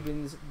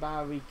Rubens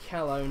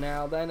Barrichello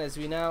now then, as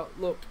we now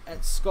look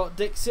at Scott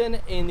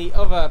Dixon in the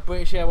other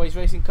British Airways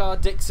racing car.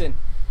 Dixon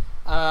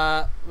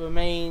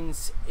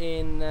remains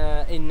in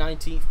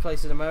 19th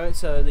place at the moment,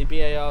 so the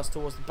BAR's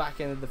towards the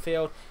back end of the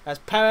field, as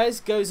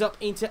Perez goes up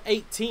into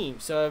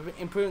 18th, so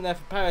improvement there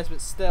for Perez, but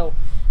still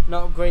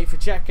not great for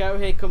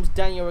Checo. Here comes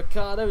Daniel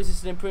Ricciardo. Is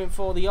this an improvement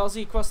for the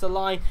Aussie? Across the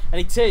line, and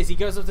it is. He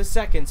goes up to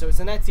second, so it's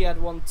an Etihad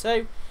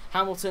 1-2.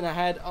 Hamilton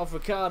ahead of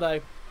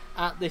Ricciardo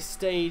at this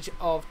stage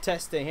of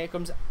testing. Here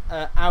comes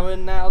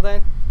Aron now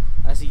then,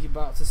 as he's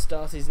about to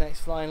start his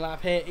next flying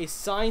lap. Here is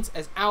Sainz,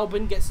 as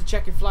Albon gets the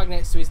checkered flag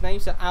next to his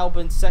name, so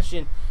Albon's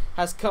session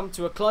has come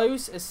to a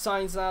close, as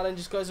Sainz now then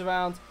just goes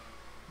around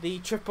the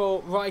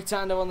triple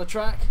right-hander on the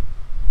track,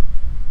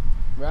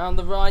 round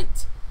the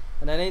right,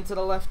 and then into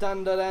the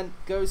left-hander then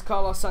goes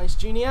Carlos Sainz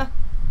Jr.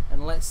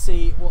 And let's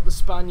see what the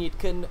Spaniard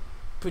can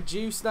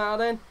produce now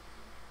then.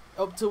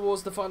 Up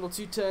towards the final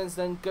 2 turns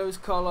then goes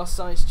Carlos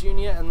Sainz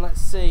Jr. And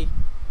let's see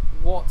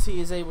what he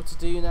is able to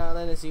do now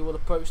then, as he will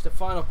approach the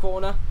final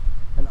corner.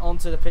 And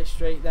onto the pit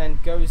straight then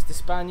goes the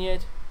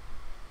Spaniard.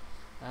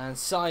 And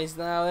Sainz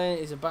now then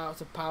is about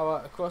to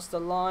power across the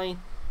line,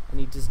 and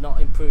he does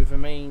not improve,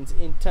 remains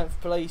in 10th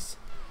place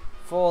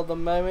for the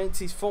moment.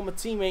 His former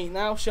teammate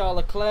now, Charles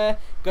Leclerc,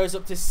 goes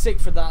up to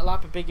 6th for that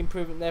lap. A big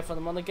improvement there for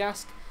the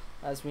Monegasque.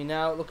 As we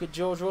now look at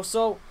George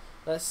Russell,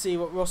 let's see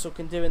what Russell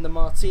can do in the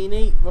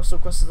Martini. Russell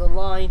crosses the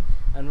line,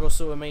 and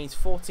Russell remains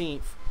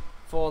 14th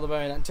for the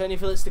moment. Antonio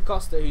Felix da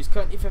Costa, who's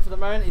currently 5th at the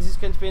moment, is this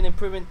going to be an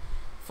improvement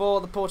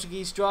for the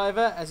Portuguese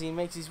driver, as he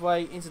makes his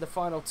way into the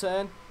final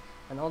turn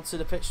and onto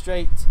the pit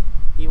straight?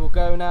 He will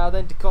go now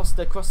then. Da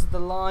Costa crosses the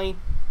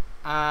line,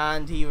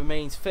 and he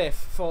remains 5th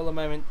for the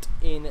moment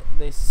in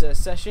this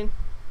session.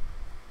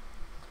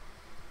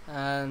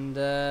 And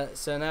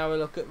so now we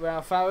look at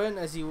Ralf Aron,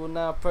 as he will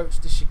now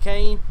approach the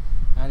chicane,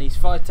 and he's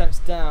 5 tenths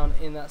down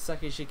in that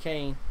second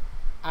chicane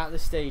at the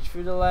stage.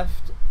 Through the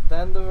left,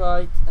 then the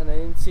right, and then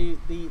into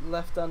the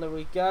left-hander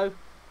we go,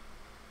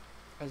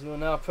 as we will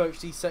now approach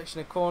these section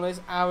of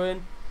corners.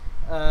 Aron,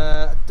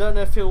 don't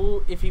know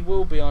if he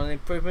will be on an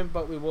improvement,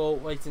 but we will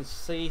wait and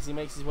see as he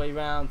makes his way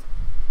round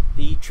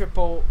the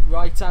triple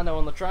right-hander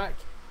on the track.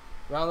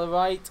 Round the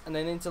right and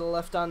then into the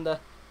left-hander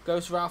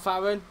goes Ralf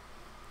Aron,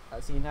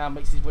 as he now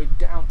makes his way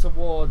down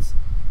towards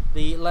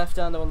the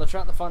left-hander on the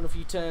track. The final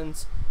few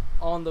turns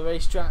on the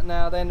racetrack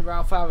now then.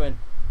 Ralf Aron,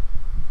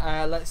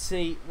 let's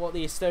see what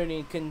the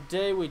Estonian can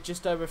do with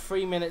just over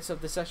 3 minutes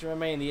of the session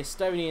remaining. The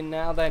Estonian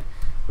now then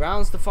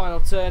rounds the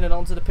final turn and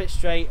onto the pit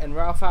straight, and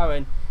Ralf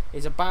Aron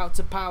is about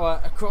to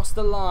power across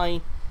the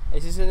line.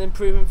 Is this an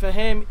improvement for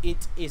him?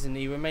 It isn't.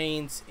 He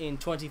remains in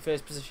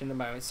 21st position at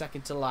the moment,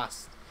 second to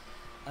last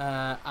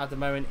at the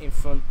moment, in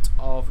front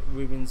of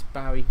Rubens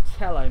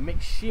Barrichello.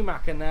 Mick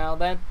Schumacher now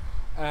then,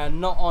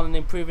 not on an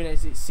improvement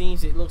as it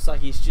seems. It looks like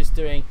he's just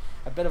doing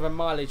a bit of a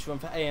mileage run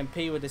for AMP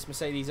with this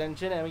Mercedes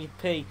engine.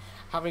 AMP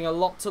having a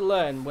lot to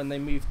learn when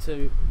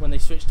they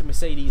switch to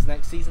Mercedes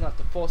next season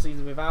after 4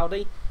 seasons with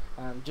Audi.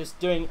 Just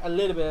doing a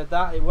little bit of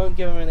that. It won't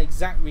give them an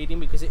exact reading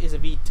because it is a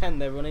V10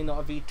 they're running, not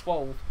a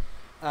V12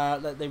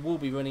 that they will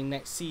be running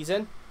next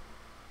season.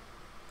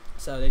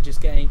 So they're just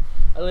getting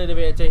a little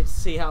bit of data to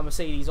see how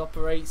Mercedes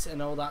operates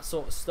and all that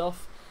sort of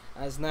stuff.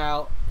 As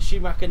now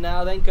Schumacher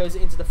now then goes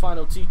into the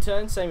final 2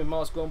 turns, same with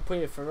Mars Grand Prix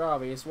with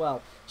Ferrari as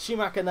well.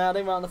 Schumacher now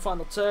then around the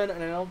final turn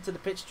and then onto the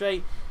pit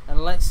straight,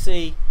 and let's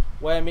see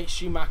where Mick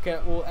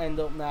Schumacher will end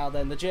up now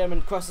then. The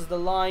German crosses the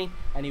line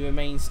and he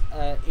remains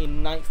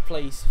in 9th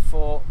place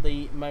for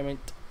the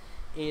moment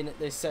in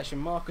this session.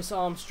 Marcus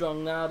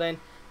Armstrong now then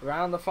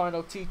around the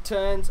final 2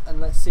 turns, and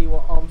let's see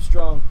what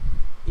Armstrong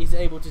is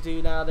able to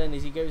do now then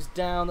as he goes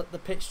down the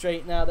pit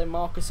straight now then.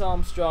 Marcus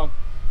Armstrong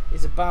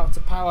is about to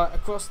power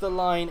across the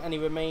line and he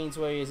remains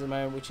where he is at the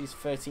moment, which is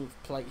 13th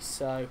place.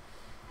 So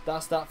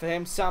that's that for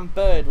him. Sam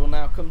Bird will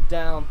now come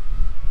down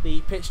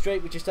the pit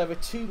straight with just over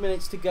 2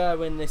 minutes to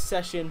go in this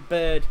session.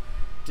 Bird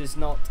does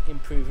not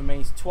improve,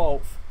 remains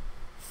 12th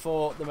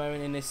for the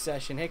moment in this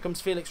session. Here comes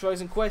Felix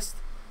Rosenqvist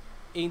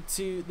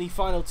into the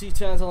final 2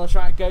 turns on the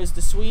track goes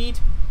the Swede,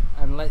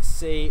 and let's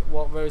see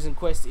what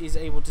Rosenqvist is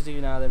able to do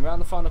now then. Round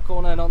the final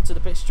corner and onto the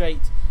pit straight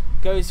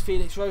goes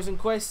Felix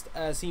Rosenqvist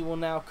as he will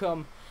now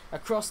come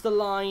across the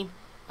line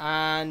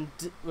and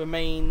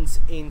remains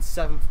in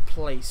 7th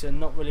place. So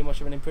not really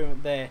much of an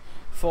improvement there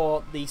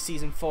for the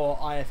Season 4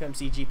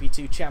 IFMC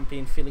GP2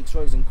 champion Felix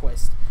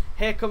Rosenqvist.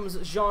 Here comes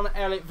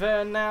Jean-Eric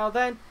Vergne now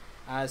then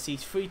as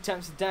he's 3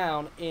 tenths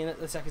down in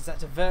the second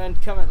sector. Vergne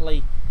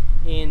currently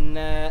in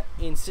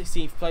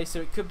 16th place,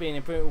 so it could be an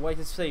improvement. We'll wait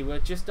and see. We're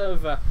just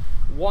over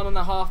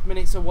 1.5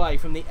 minutes away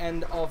from the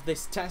end of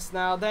this test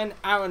now then.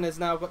 Aron has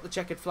now got the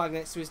checkered flag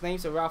next to his name,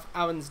 so Ralf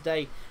Aron's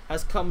day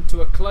has come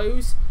to a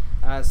close.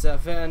 As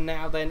Vergne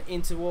now then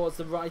in towards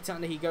the right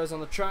hander, he goes on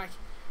the track,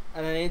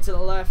 and then into the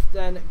left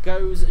then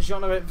goes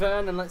Jean-Eric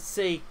Vergne, and let's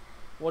see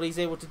what he's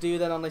able to do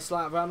then on this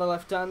lap around the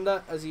left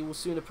hander as he will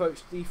soon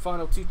approach the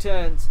final 2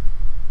 turns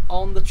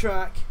on the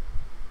track.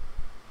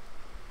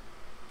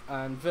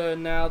 And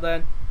Vergne now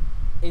then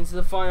into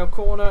the final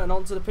corner and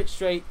onto the pit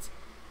straight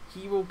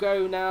he will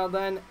go now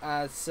then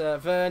as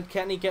Vergne,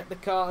 can he get the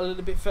car a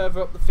little bit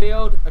further up the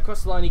field?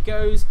 Across the line he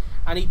goes,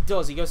 and he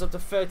does. He goes up to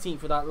 13th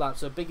for that lap,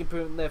 so a big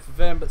improvement there for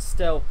Vergne, but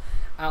still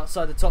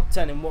outside the top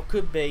 10 in what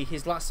could be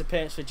his last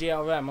appearance for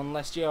GRM,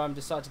 unless GRM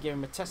decide to give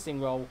him a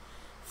testing role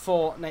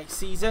for next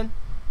season.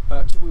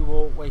 But we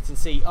will wait and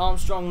see.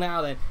 Armstrong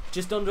now then,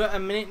 just under a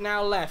minute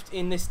now left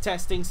in this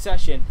testing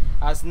session,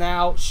 as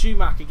now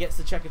Schumacher gets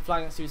the checkered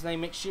flag next to his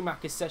name. Mick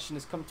Schumacher's session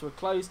has come to a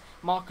close.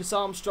 Marcus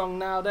Armstrong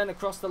now then,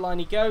 across the line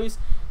he goes,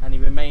 and he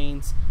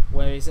remains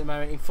where he's at the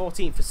moment in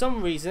 14th. For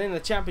some reason in the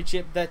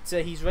championship that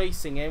he's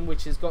racing in,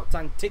 which has got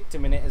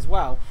Tantictum in it as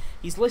well,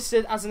 he's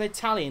listed as an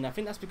Italian. I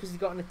think that's because he's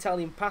got an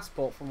Italian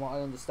passport from what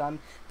I understand,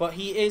 but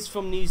he is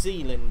from New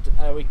Zealand.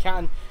 We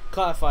can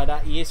clarify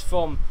that he is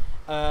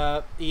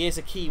a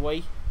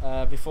Kiwi,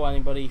 before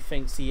anybody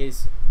thinks he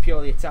is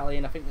purely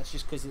Italian. I think that's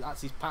just because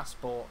that's his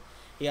passport.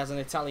 He has an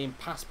Italian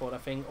passport, I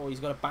think, or he's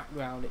got a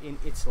background in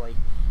Italy.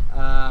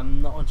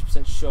 Not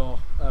 100% sure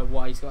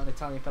why he's got an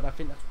Italian, but I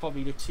think that's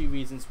probably the 2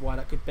 reasons why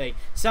that could be.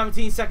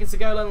 17 seconds to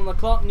go on the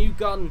clock.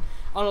 Newgarden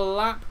on a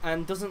lap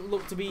and doesn't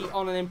look to be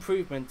on an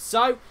improvement.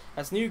 So,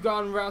 as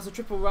Newgarden rounds a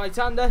triple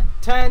right-hander,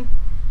 10,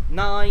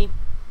 9,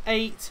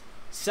 8,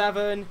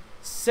 7,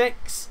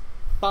 6,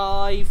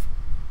 5,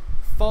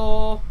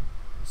 4,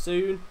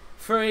 soon,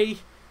 3,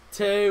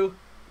 2,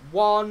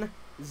 1,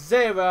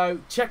 0.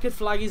 Checkered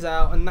flag is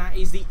out, and that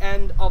is the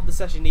end of the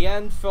session. The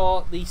end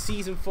for the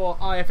Season 4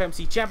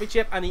 IFMC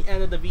Championship and the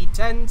end of the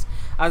V10s.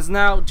 As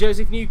now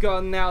Joseph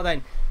Newgarden now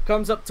then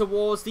comes up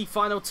towards the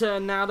final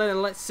turn now then,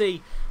 and let's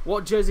see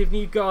what Joseph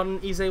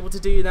Newgarden is able to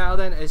do now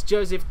then as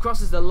Joseph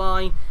crosses the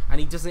line and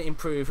he doesn't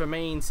improve,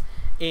 remains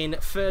in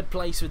 3rd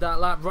place with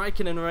that lap.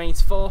 Raikkonen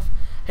remains 4th.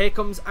 Here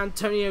comes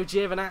Antonio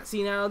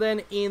Giovinazzi now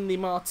then in the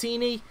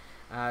Martini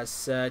as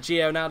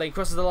Gio now then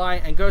crosses the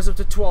line and goes up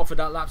to 12th for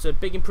that lap, so a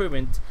big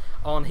improvement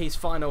on his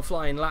final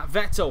flying lap.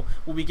 Vettel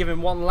will be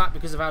given 1 lap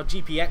because of how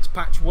GPX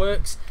patch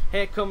works.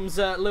 Here comes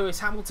Lewis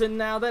Hamilton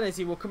now then as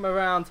he will come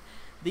around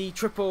the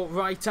triple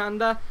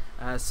right-hander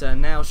as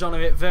now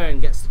Jean-Eric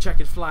Vergne gets the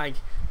checkered flag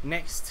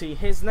next to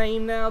his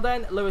name now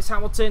then. Lewis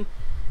Hamilton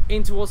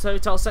in towards the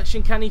hotel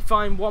section. Can he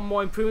find 1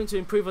 more improvement to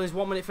improve on his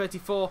 1 minute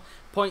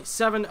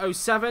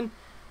 34.707?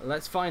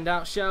 Let's find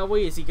out, shall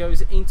we, as he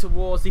goes in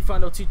towards the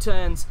final 2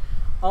 turns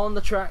on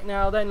the track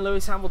now then.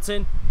 Lewis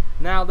Hamilton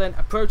now then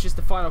approaches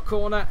the final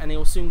corner and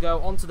he'll soon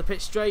go onto the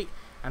pit straight,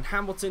 and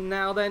Hamilton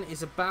now then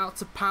is about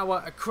to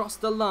power across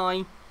the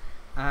line,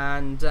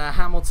 and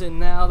Hamilton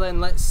now then,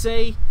 let's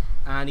see,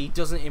 and he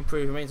doesn't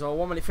improve. Remains on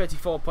 1 minute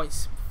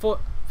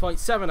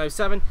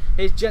 34.707.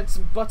 Here's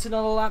Jenson Button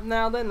on the lap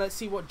now then. Let's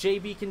see what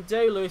JB can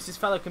do. Lewis's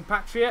fellow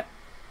compatriot.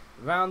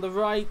 Round the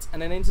right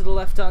and then into the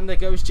left hand. There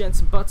goes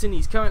Jenson Button.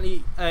 He's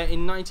currently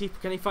in 90th.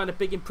 Can he find a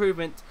big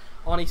improvement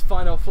on his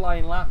final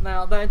flying lap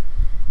now then?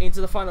 Into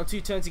the final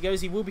 2 turns he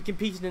goes. He will be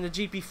competing in the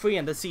GP3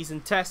 end of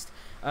season test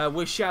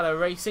with Shadow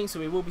Racing, so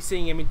we will be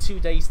seeing him in 2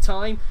 days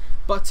time.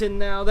 Button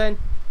now then,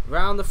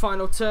 round the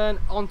final turn,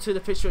 onto the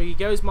pit straight he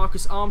goes.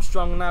 Marcus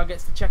Armstrong now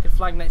gets the checkered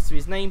flag next to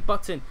his name.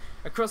 Button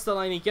across the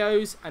line he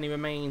goes, and he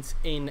remains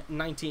in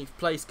 19th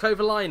place.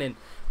 Kovalainen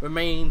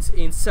remains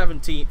in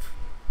 17th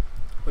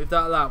with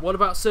that lap. What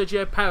about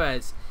Sergio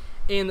Perez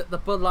in the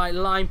Bud Light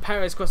line?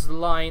 Perez crosses the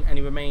line and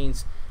he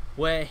remains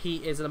where he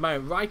is at the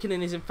moment.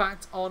 Raikkonen is in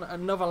fact on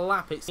another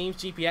lap, it seems.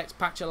 GPX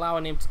patch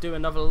allowing him to do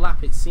another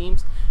lap, it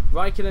seems.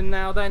 Raikkonen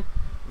now then,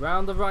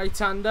 round the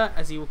right-hander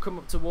as he will come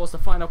up towards the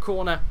final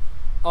corner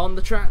on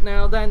the track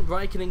now then.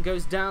 Raikkonen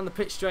goes down the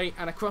pit straight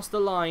and across the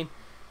line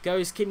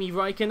goes Kimi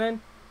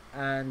Raikkonen.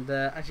 And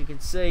as you can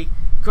see,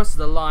 he crosses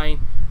the line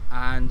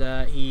and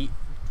he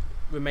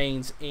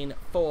remains in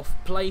 4th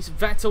place.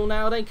 Vettel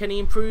now then, can he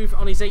improve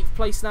on his 8th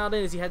place now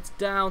then as he heads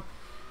down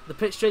the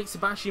pit straight?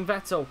 Sebastian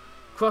Vettel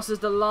crosses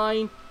the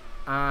line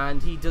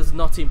and he does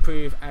not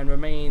improve and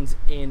remains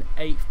in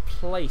 8th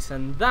place,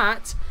 and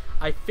that,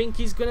 I think,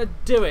 he's going to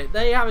do it.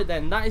 There you have it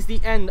then. That is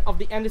the end of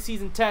the end of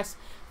season test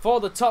for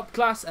the top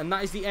class, and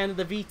that is the end of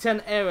the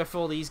V10 era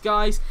for these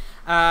guys.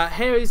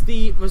 Here is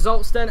the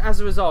results then. As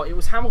a result, it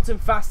was Hamilton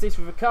fastest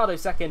with Ricciardo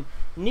second,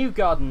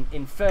 Newgarden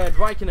in third,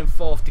 Raikkonen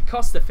fourth, Da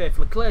Costa fifth,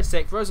 Leclerc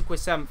sixth, Rosenqvist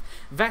seventh,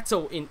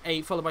 Vettel in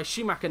eighth, followed by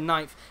Schumacher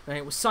ninth, then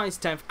it was Sainz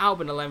 10th,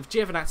 Albon 11th,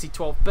 Giovinazzi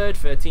 12th, Bird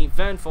 13th,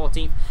 Verne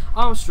 14th,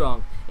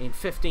 Armstrong in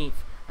 15th,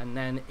 and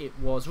then it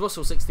was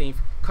Russell 16th,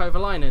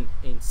 Kovalainen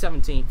in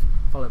 17th,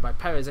 followed by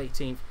Perez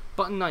 18th,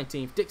 Button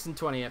 19th, Dixon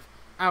 20th,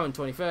 Aron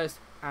 21st,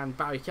 and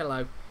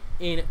Barrichello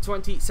in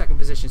 22nd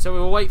position. So we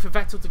will wait for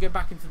Vettel to go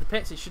back into the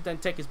pits. It should then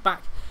take us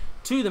back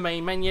to the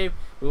main menu.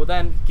 We will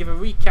then give a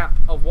recap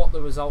of what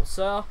the results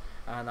are,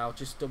 and I'll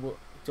just double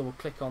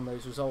click on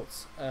those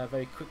results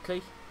very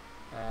quickly,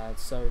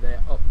 so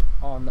they're up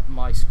on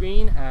my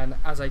screen. And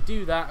as I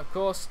do that, of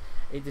course,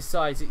 it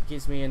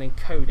gives me an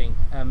encoding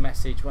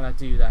message when I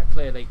do that.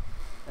 Clearly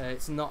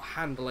it's not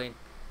handling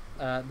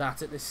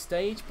that at this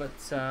stage, but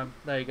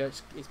there you go,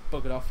 it's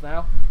buggered off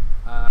now.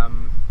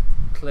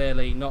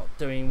 Clearly not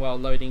doing well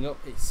loading up,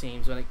 it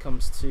seems, when it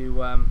comes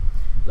to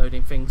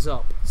loading things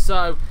up.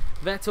 So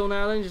Vettel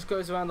now then just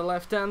goes around the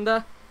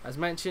left-hander. As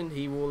mentioned,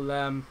 he will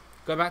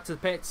go back to the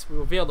pits, we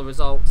will reveal the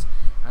results,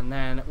 and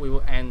then we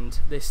will end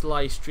this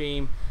live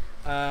stream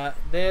there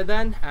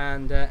then,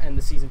 and end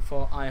the season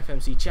 4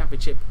 IFMC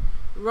Championship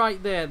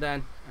right there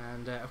then.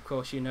 And of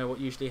course, you know what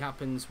usually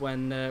happens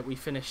when we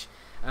finish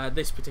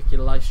this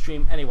particular live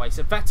stream. Anyway,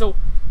 so Vettel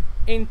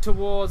in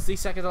towards the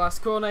second to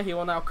last corner. He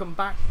will now come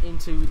back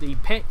into the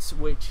pits,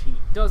 which he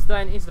does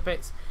then. Into the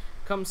pits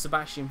comes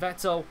Sebastian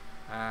Vettel,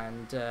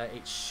 and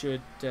it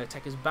should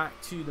take us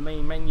back to the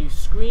main menu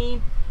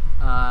screen,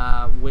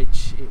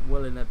 which it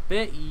will in a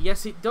bit.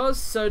 Yes, it does.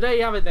 So there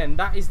you have it then.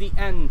 That is the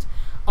end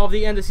of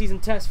the end of season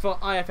test for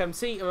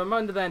IFMC. A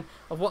reminder then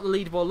of what the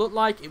leaderboard looked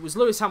like. It was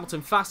Lewis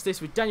Hamilton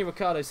fastest with Daniel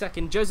Ricciardo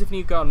second, Joseph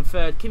Newgarden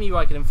third, Kimi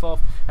Raikkonen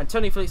fourth,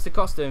 Antonio Felix da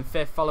Costa in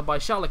fifth, followed by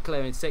Charles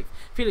Leclerc in sixth,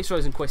 Felix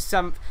Rosenqvist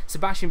seventh,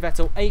 Sebastian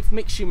Vettel eighth,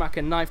 Mick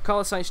Schumacher ninth,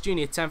 Carlos Sainz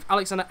Jr. 10th,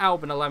 Alexander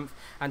Albon 11th,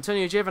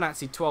 Antonio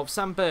Giovinazzi 12th,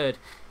 Sam Bird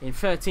in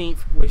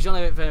 13th, with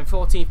Jean-Éric Vergne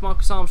 14th,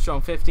 Marcus Armstrong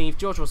 15th,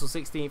 George Russell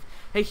 16th,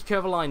 Heikki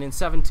Kovalainen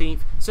 17th,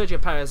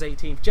 Sergio Perez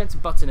 18th,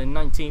 Jenson Button in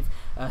 19th,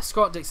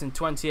 Scott Dixon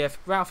 20th,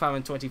 Ralf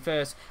Aron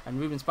 21st, and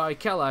Rubens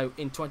Barrichello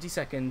in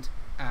 22nd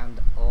and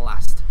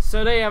last.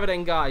 So there you have it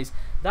then, guys.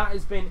 That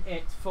has been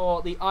it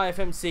for the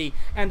IFMC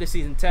end of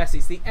season test.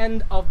 It's the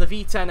end of the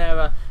V10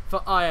 era for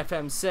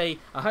IFMC.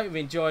 I hope you've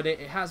enjoyed it.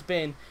 It has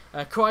been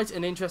quite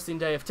an interesting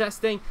day of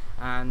testing,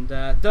 and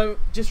don't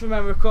just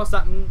remember, of course,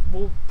 that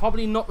will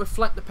probably not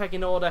reflect the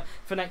pecking order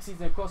for next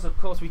season. Of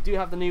course, we do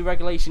have the new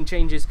regulation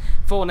changes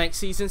for next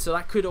season, so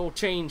that could all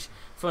change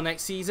for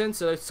next season.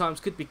 So those times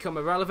could become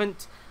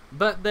irrelevant.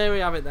 But there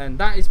we have it then.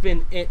 That has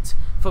been it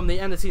from the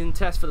end of season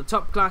test for the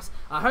top class.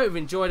 I hope you've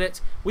enjoyed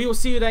it. We will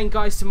see you then,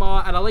 guys,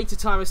 tomorrow at a later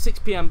time of 6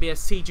 PM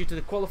BST due to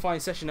the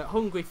qualifying session at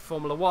Hungary for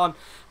Formula 1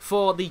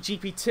 for the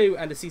GP2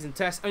 end of season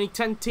test. Only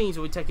 10 teams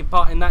will be taking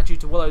part in that due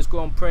to Willow's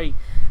Grand Prix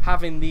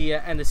having the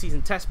end of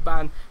season test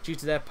ban due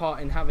to their part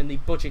in having the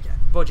budget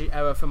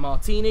error for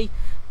Martini.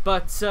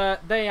 But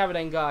there you have it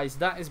then, guys.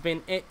 That has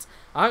been it.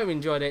 I hope you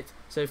enjoyed it.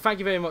 So thank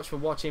you very much for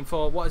watching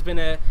for what has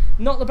been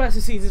not the best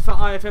of seasons for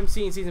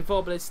IFMC in season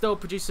 4, but it's still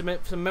produced some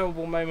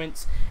memorable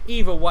moments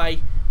either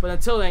way. But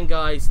until then,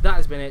 guys, that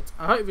has been it.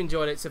 I hope you've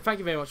enjoyed it. So thank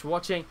you very much for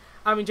watching.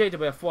 I've been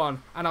JWF1,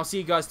 and I'll see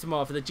you guys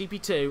tomorrow for the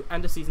GP2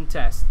 end of season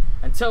test.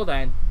 Until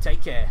then,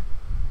 take care.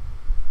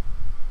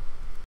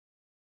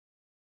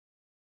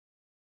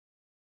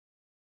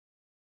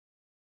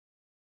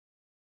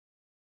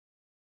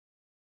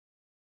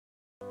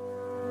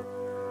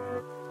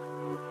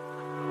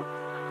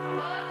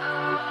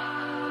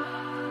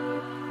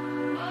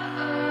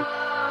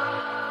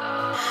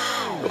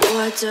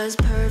 What does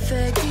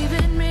perfect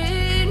even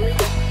mean?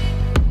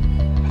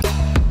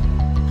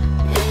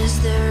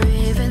 Is there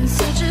even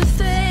such a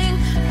thing?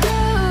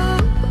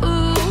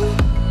 Ooh,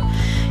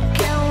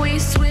 can we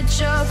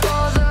switch up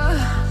all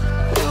the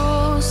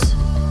rules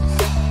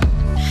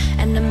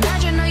and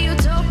imagine a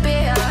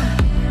utopia?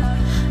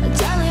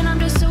 Darling, I'm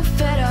just so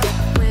fed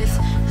up with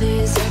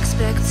these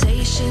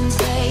expectations.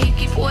 They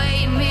keep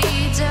weighing me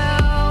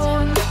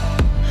down.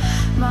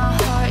 My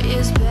heart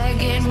is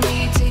begging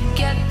me to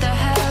get the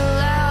hell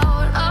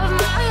out of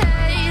my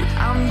head.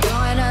 I'm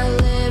gonna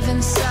live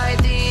inside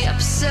the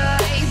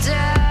upside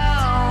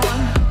down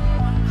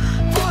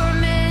for a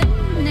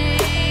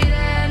minute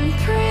and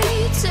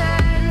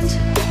pretend,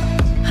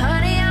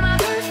 honey, I'm a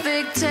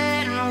perfect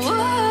 10.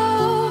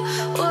 Whoa,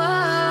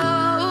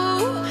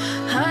 whoa,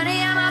 honey,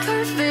 I'm a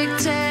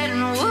perfect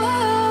 10.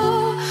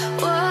 Whoa,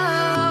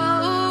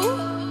 whoa,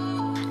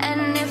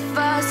 and if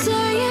I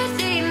say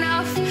it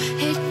enough,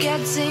 it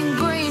gets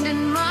ingrained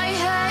in my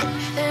head,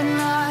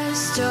 and I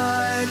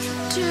start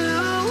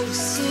to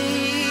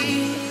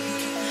see,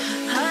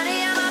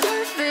 honey, I'm a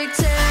perfect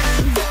 10.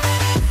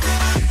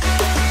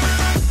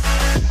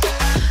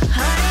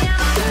 Honey,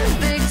 I'm a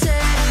perfect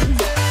 10.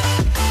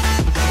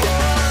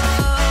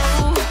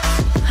 Whoa,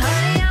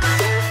 honey, I'm a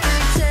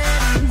perfect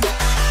 10.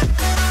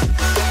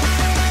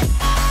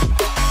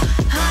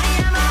 Honey,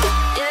 I'm a,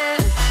 yeah.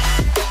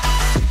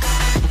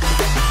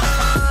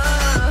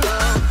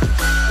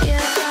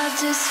 Yeah, I've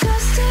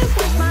discussed it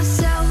with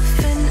myself,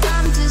 and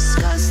I'm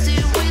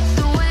disgusted with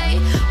the way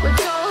we're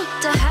told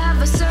to have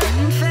a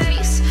certain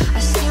face,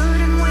 a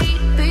certain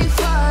weight,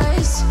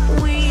 because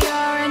we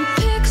aren't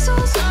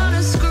pixels on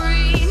a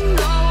screen.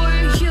 No,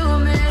 we're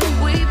human,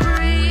 we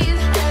breathe.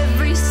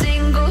 Every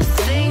single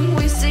thing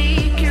we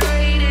see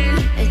curated,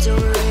 it's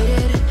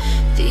overrated.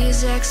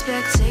 These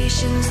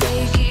expectations,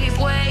 they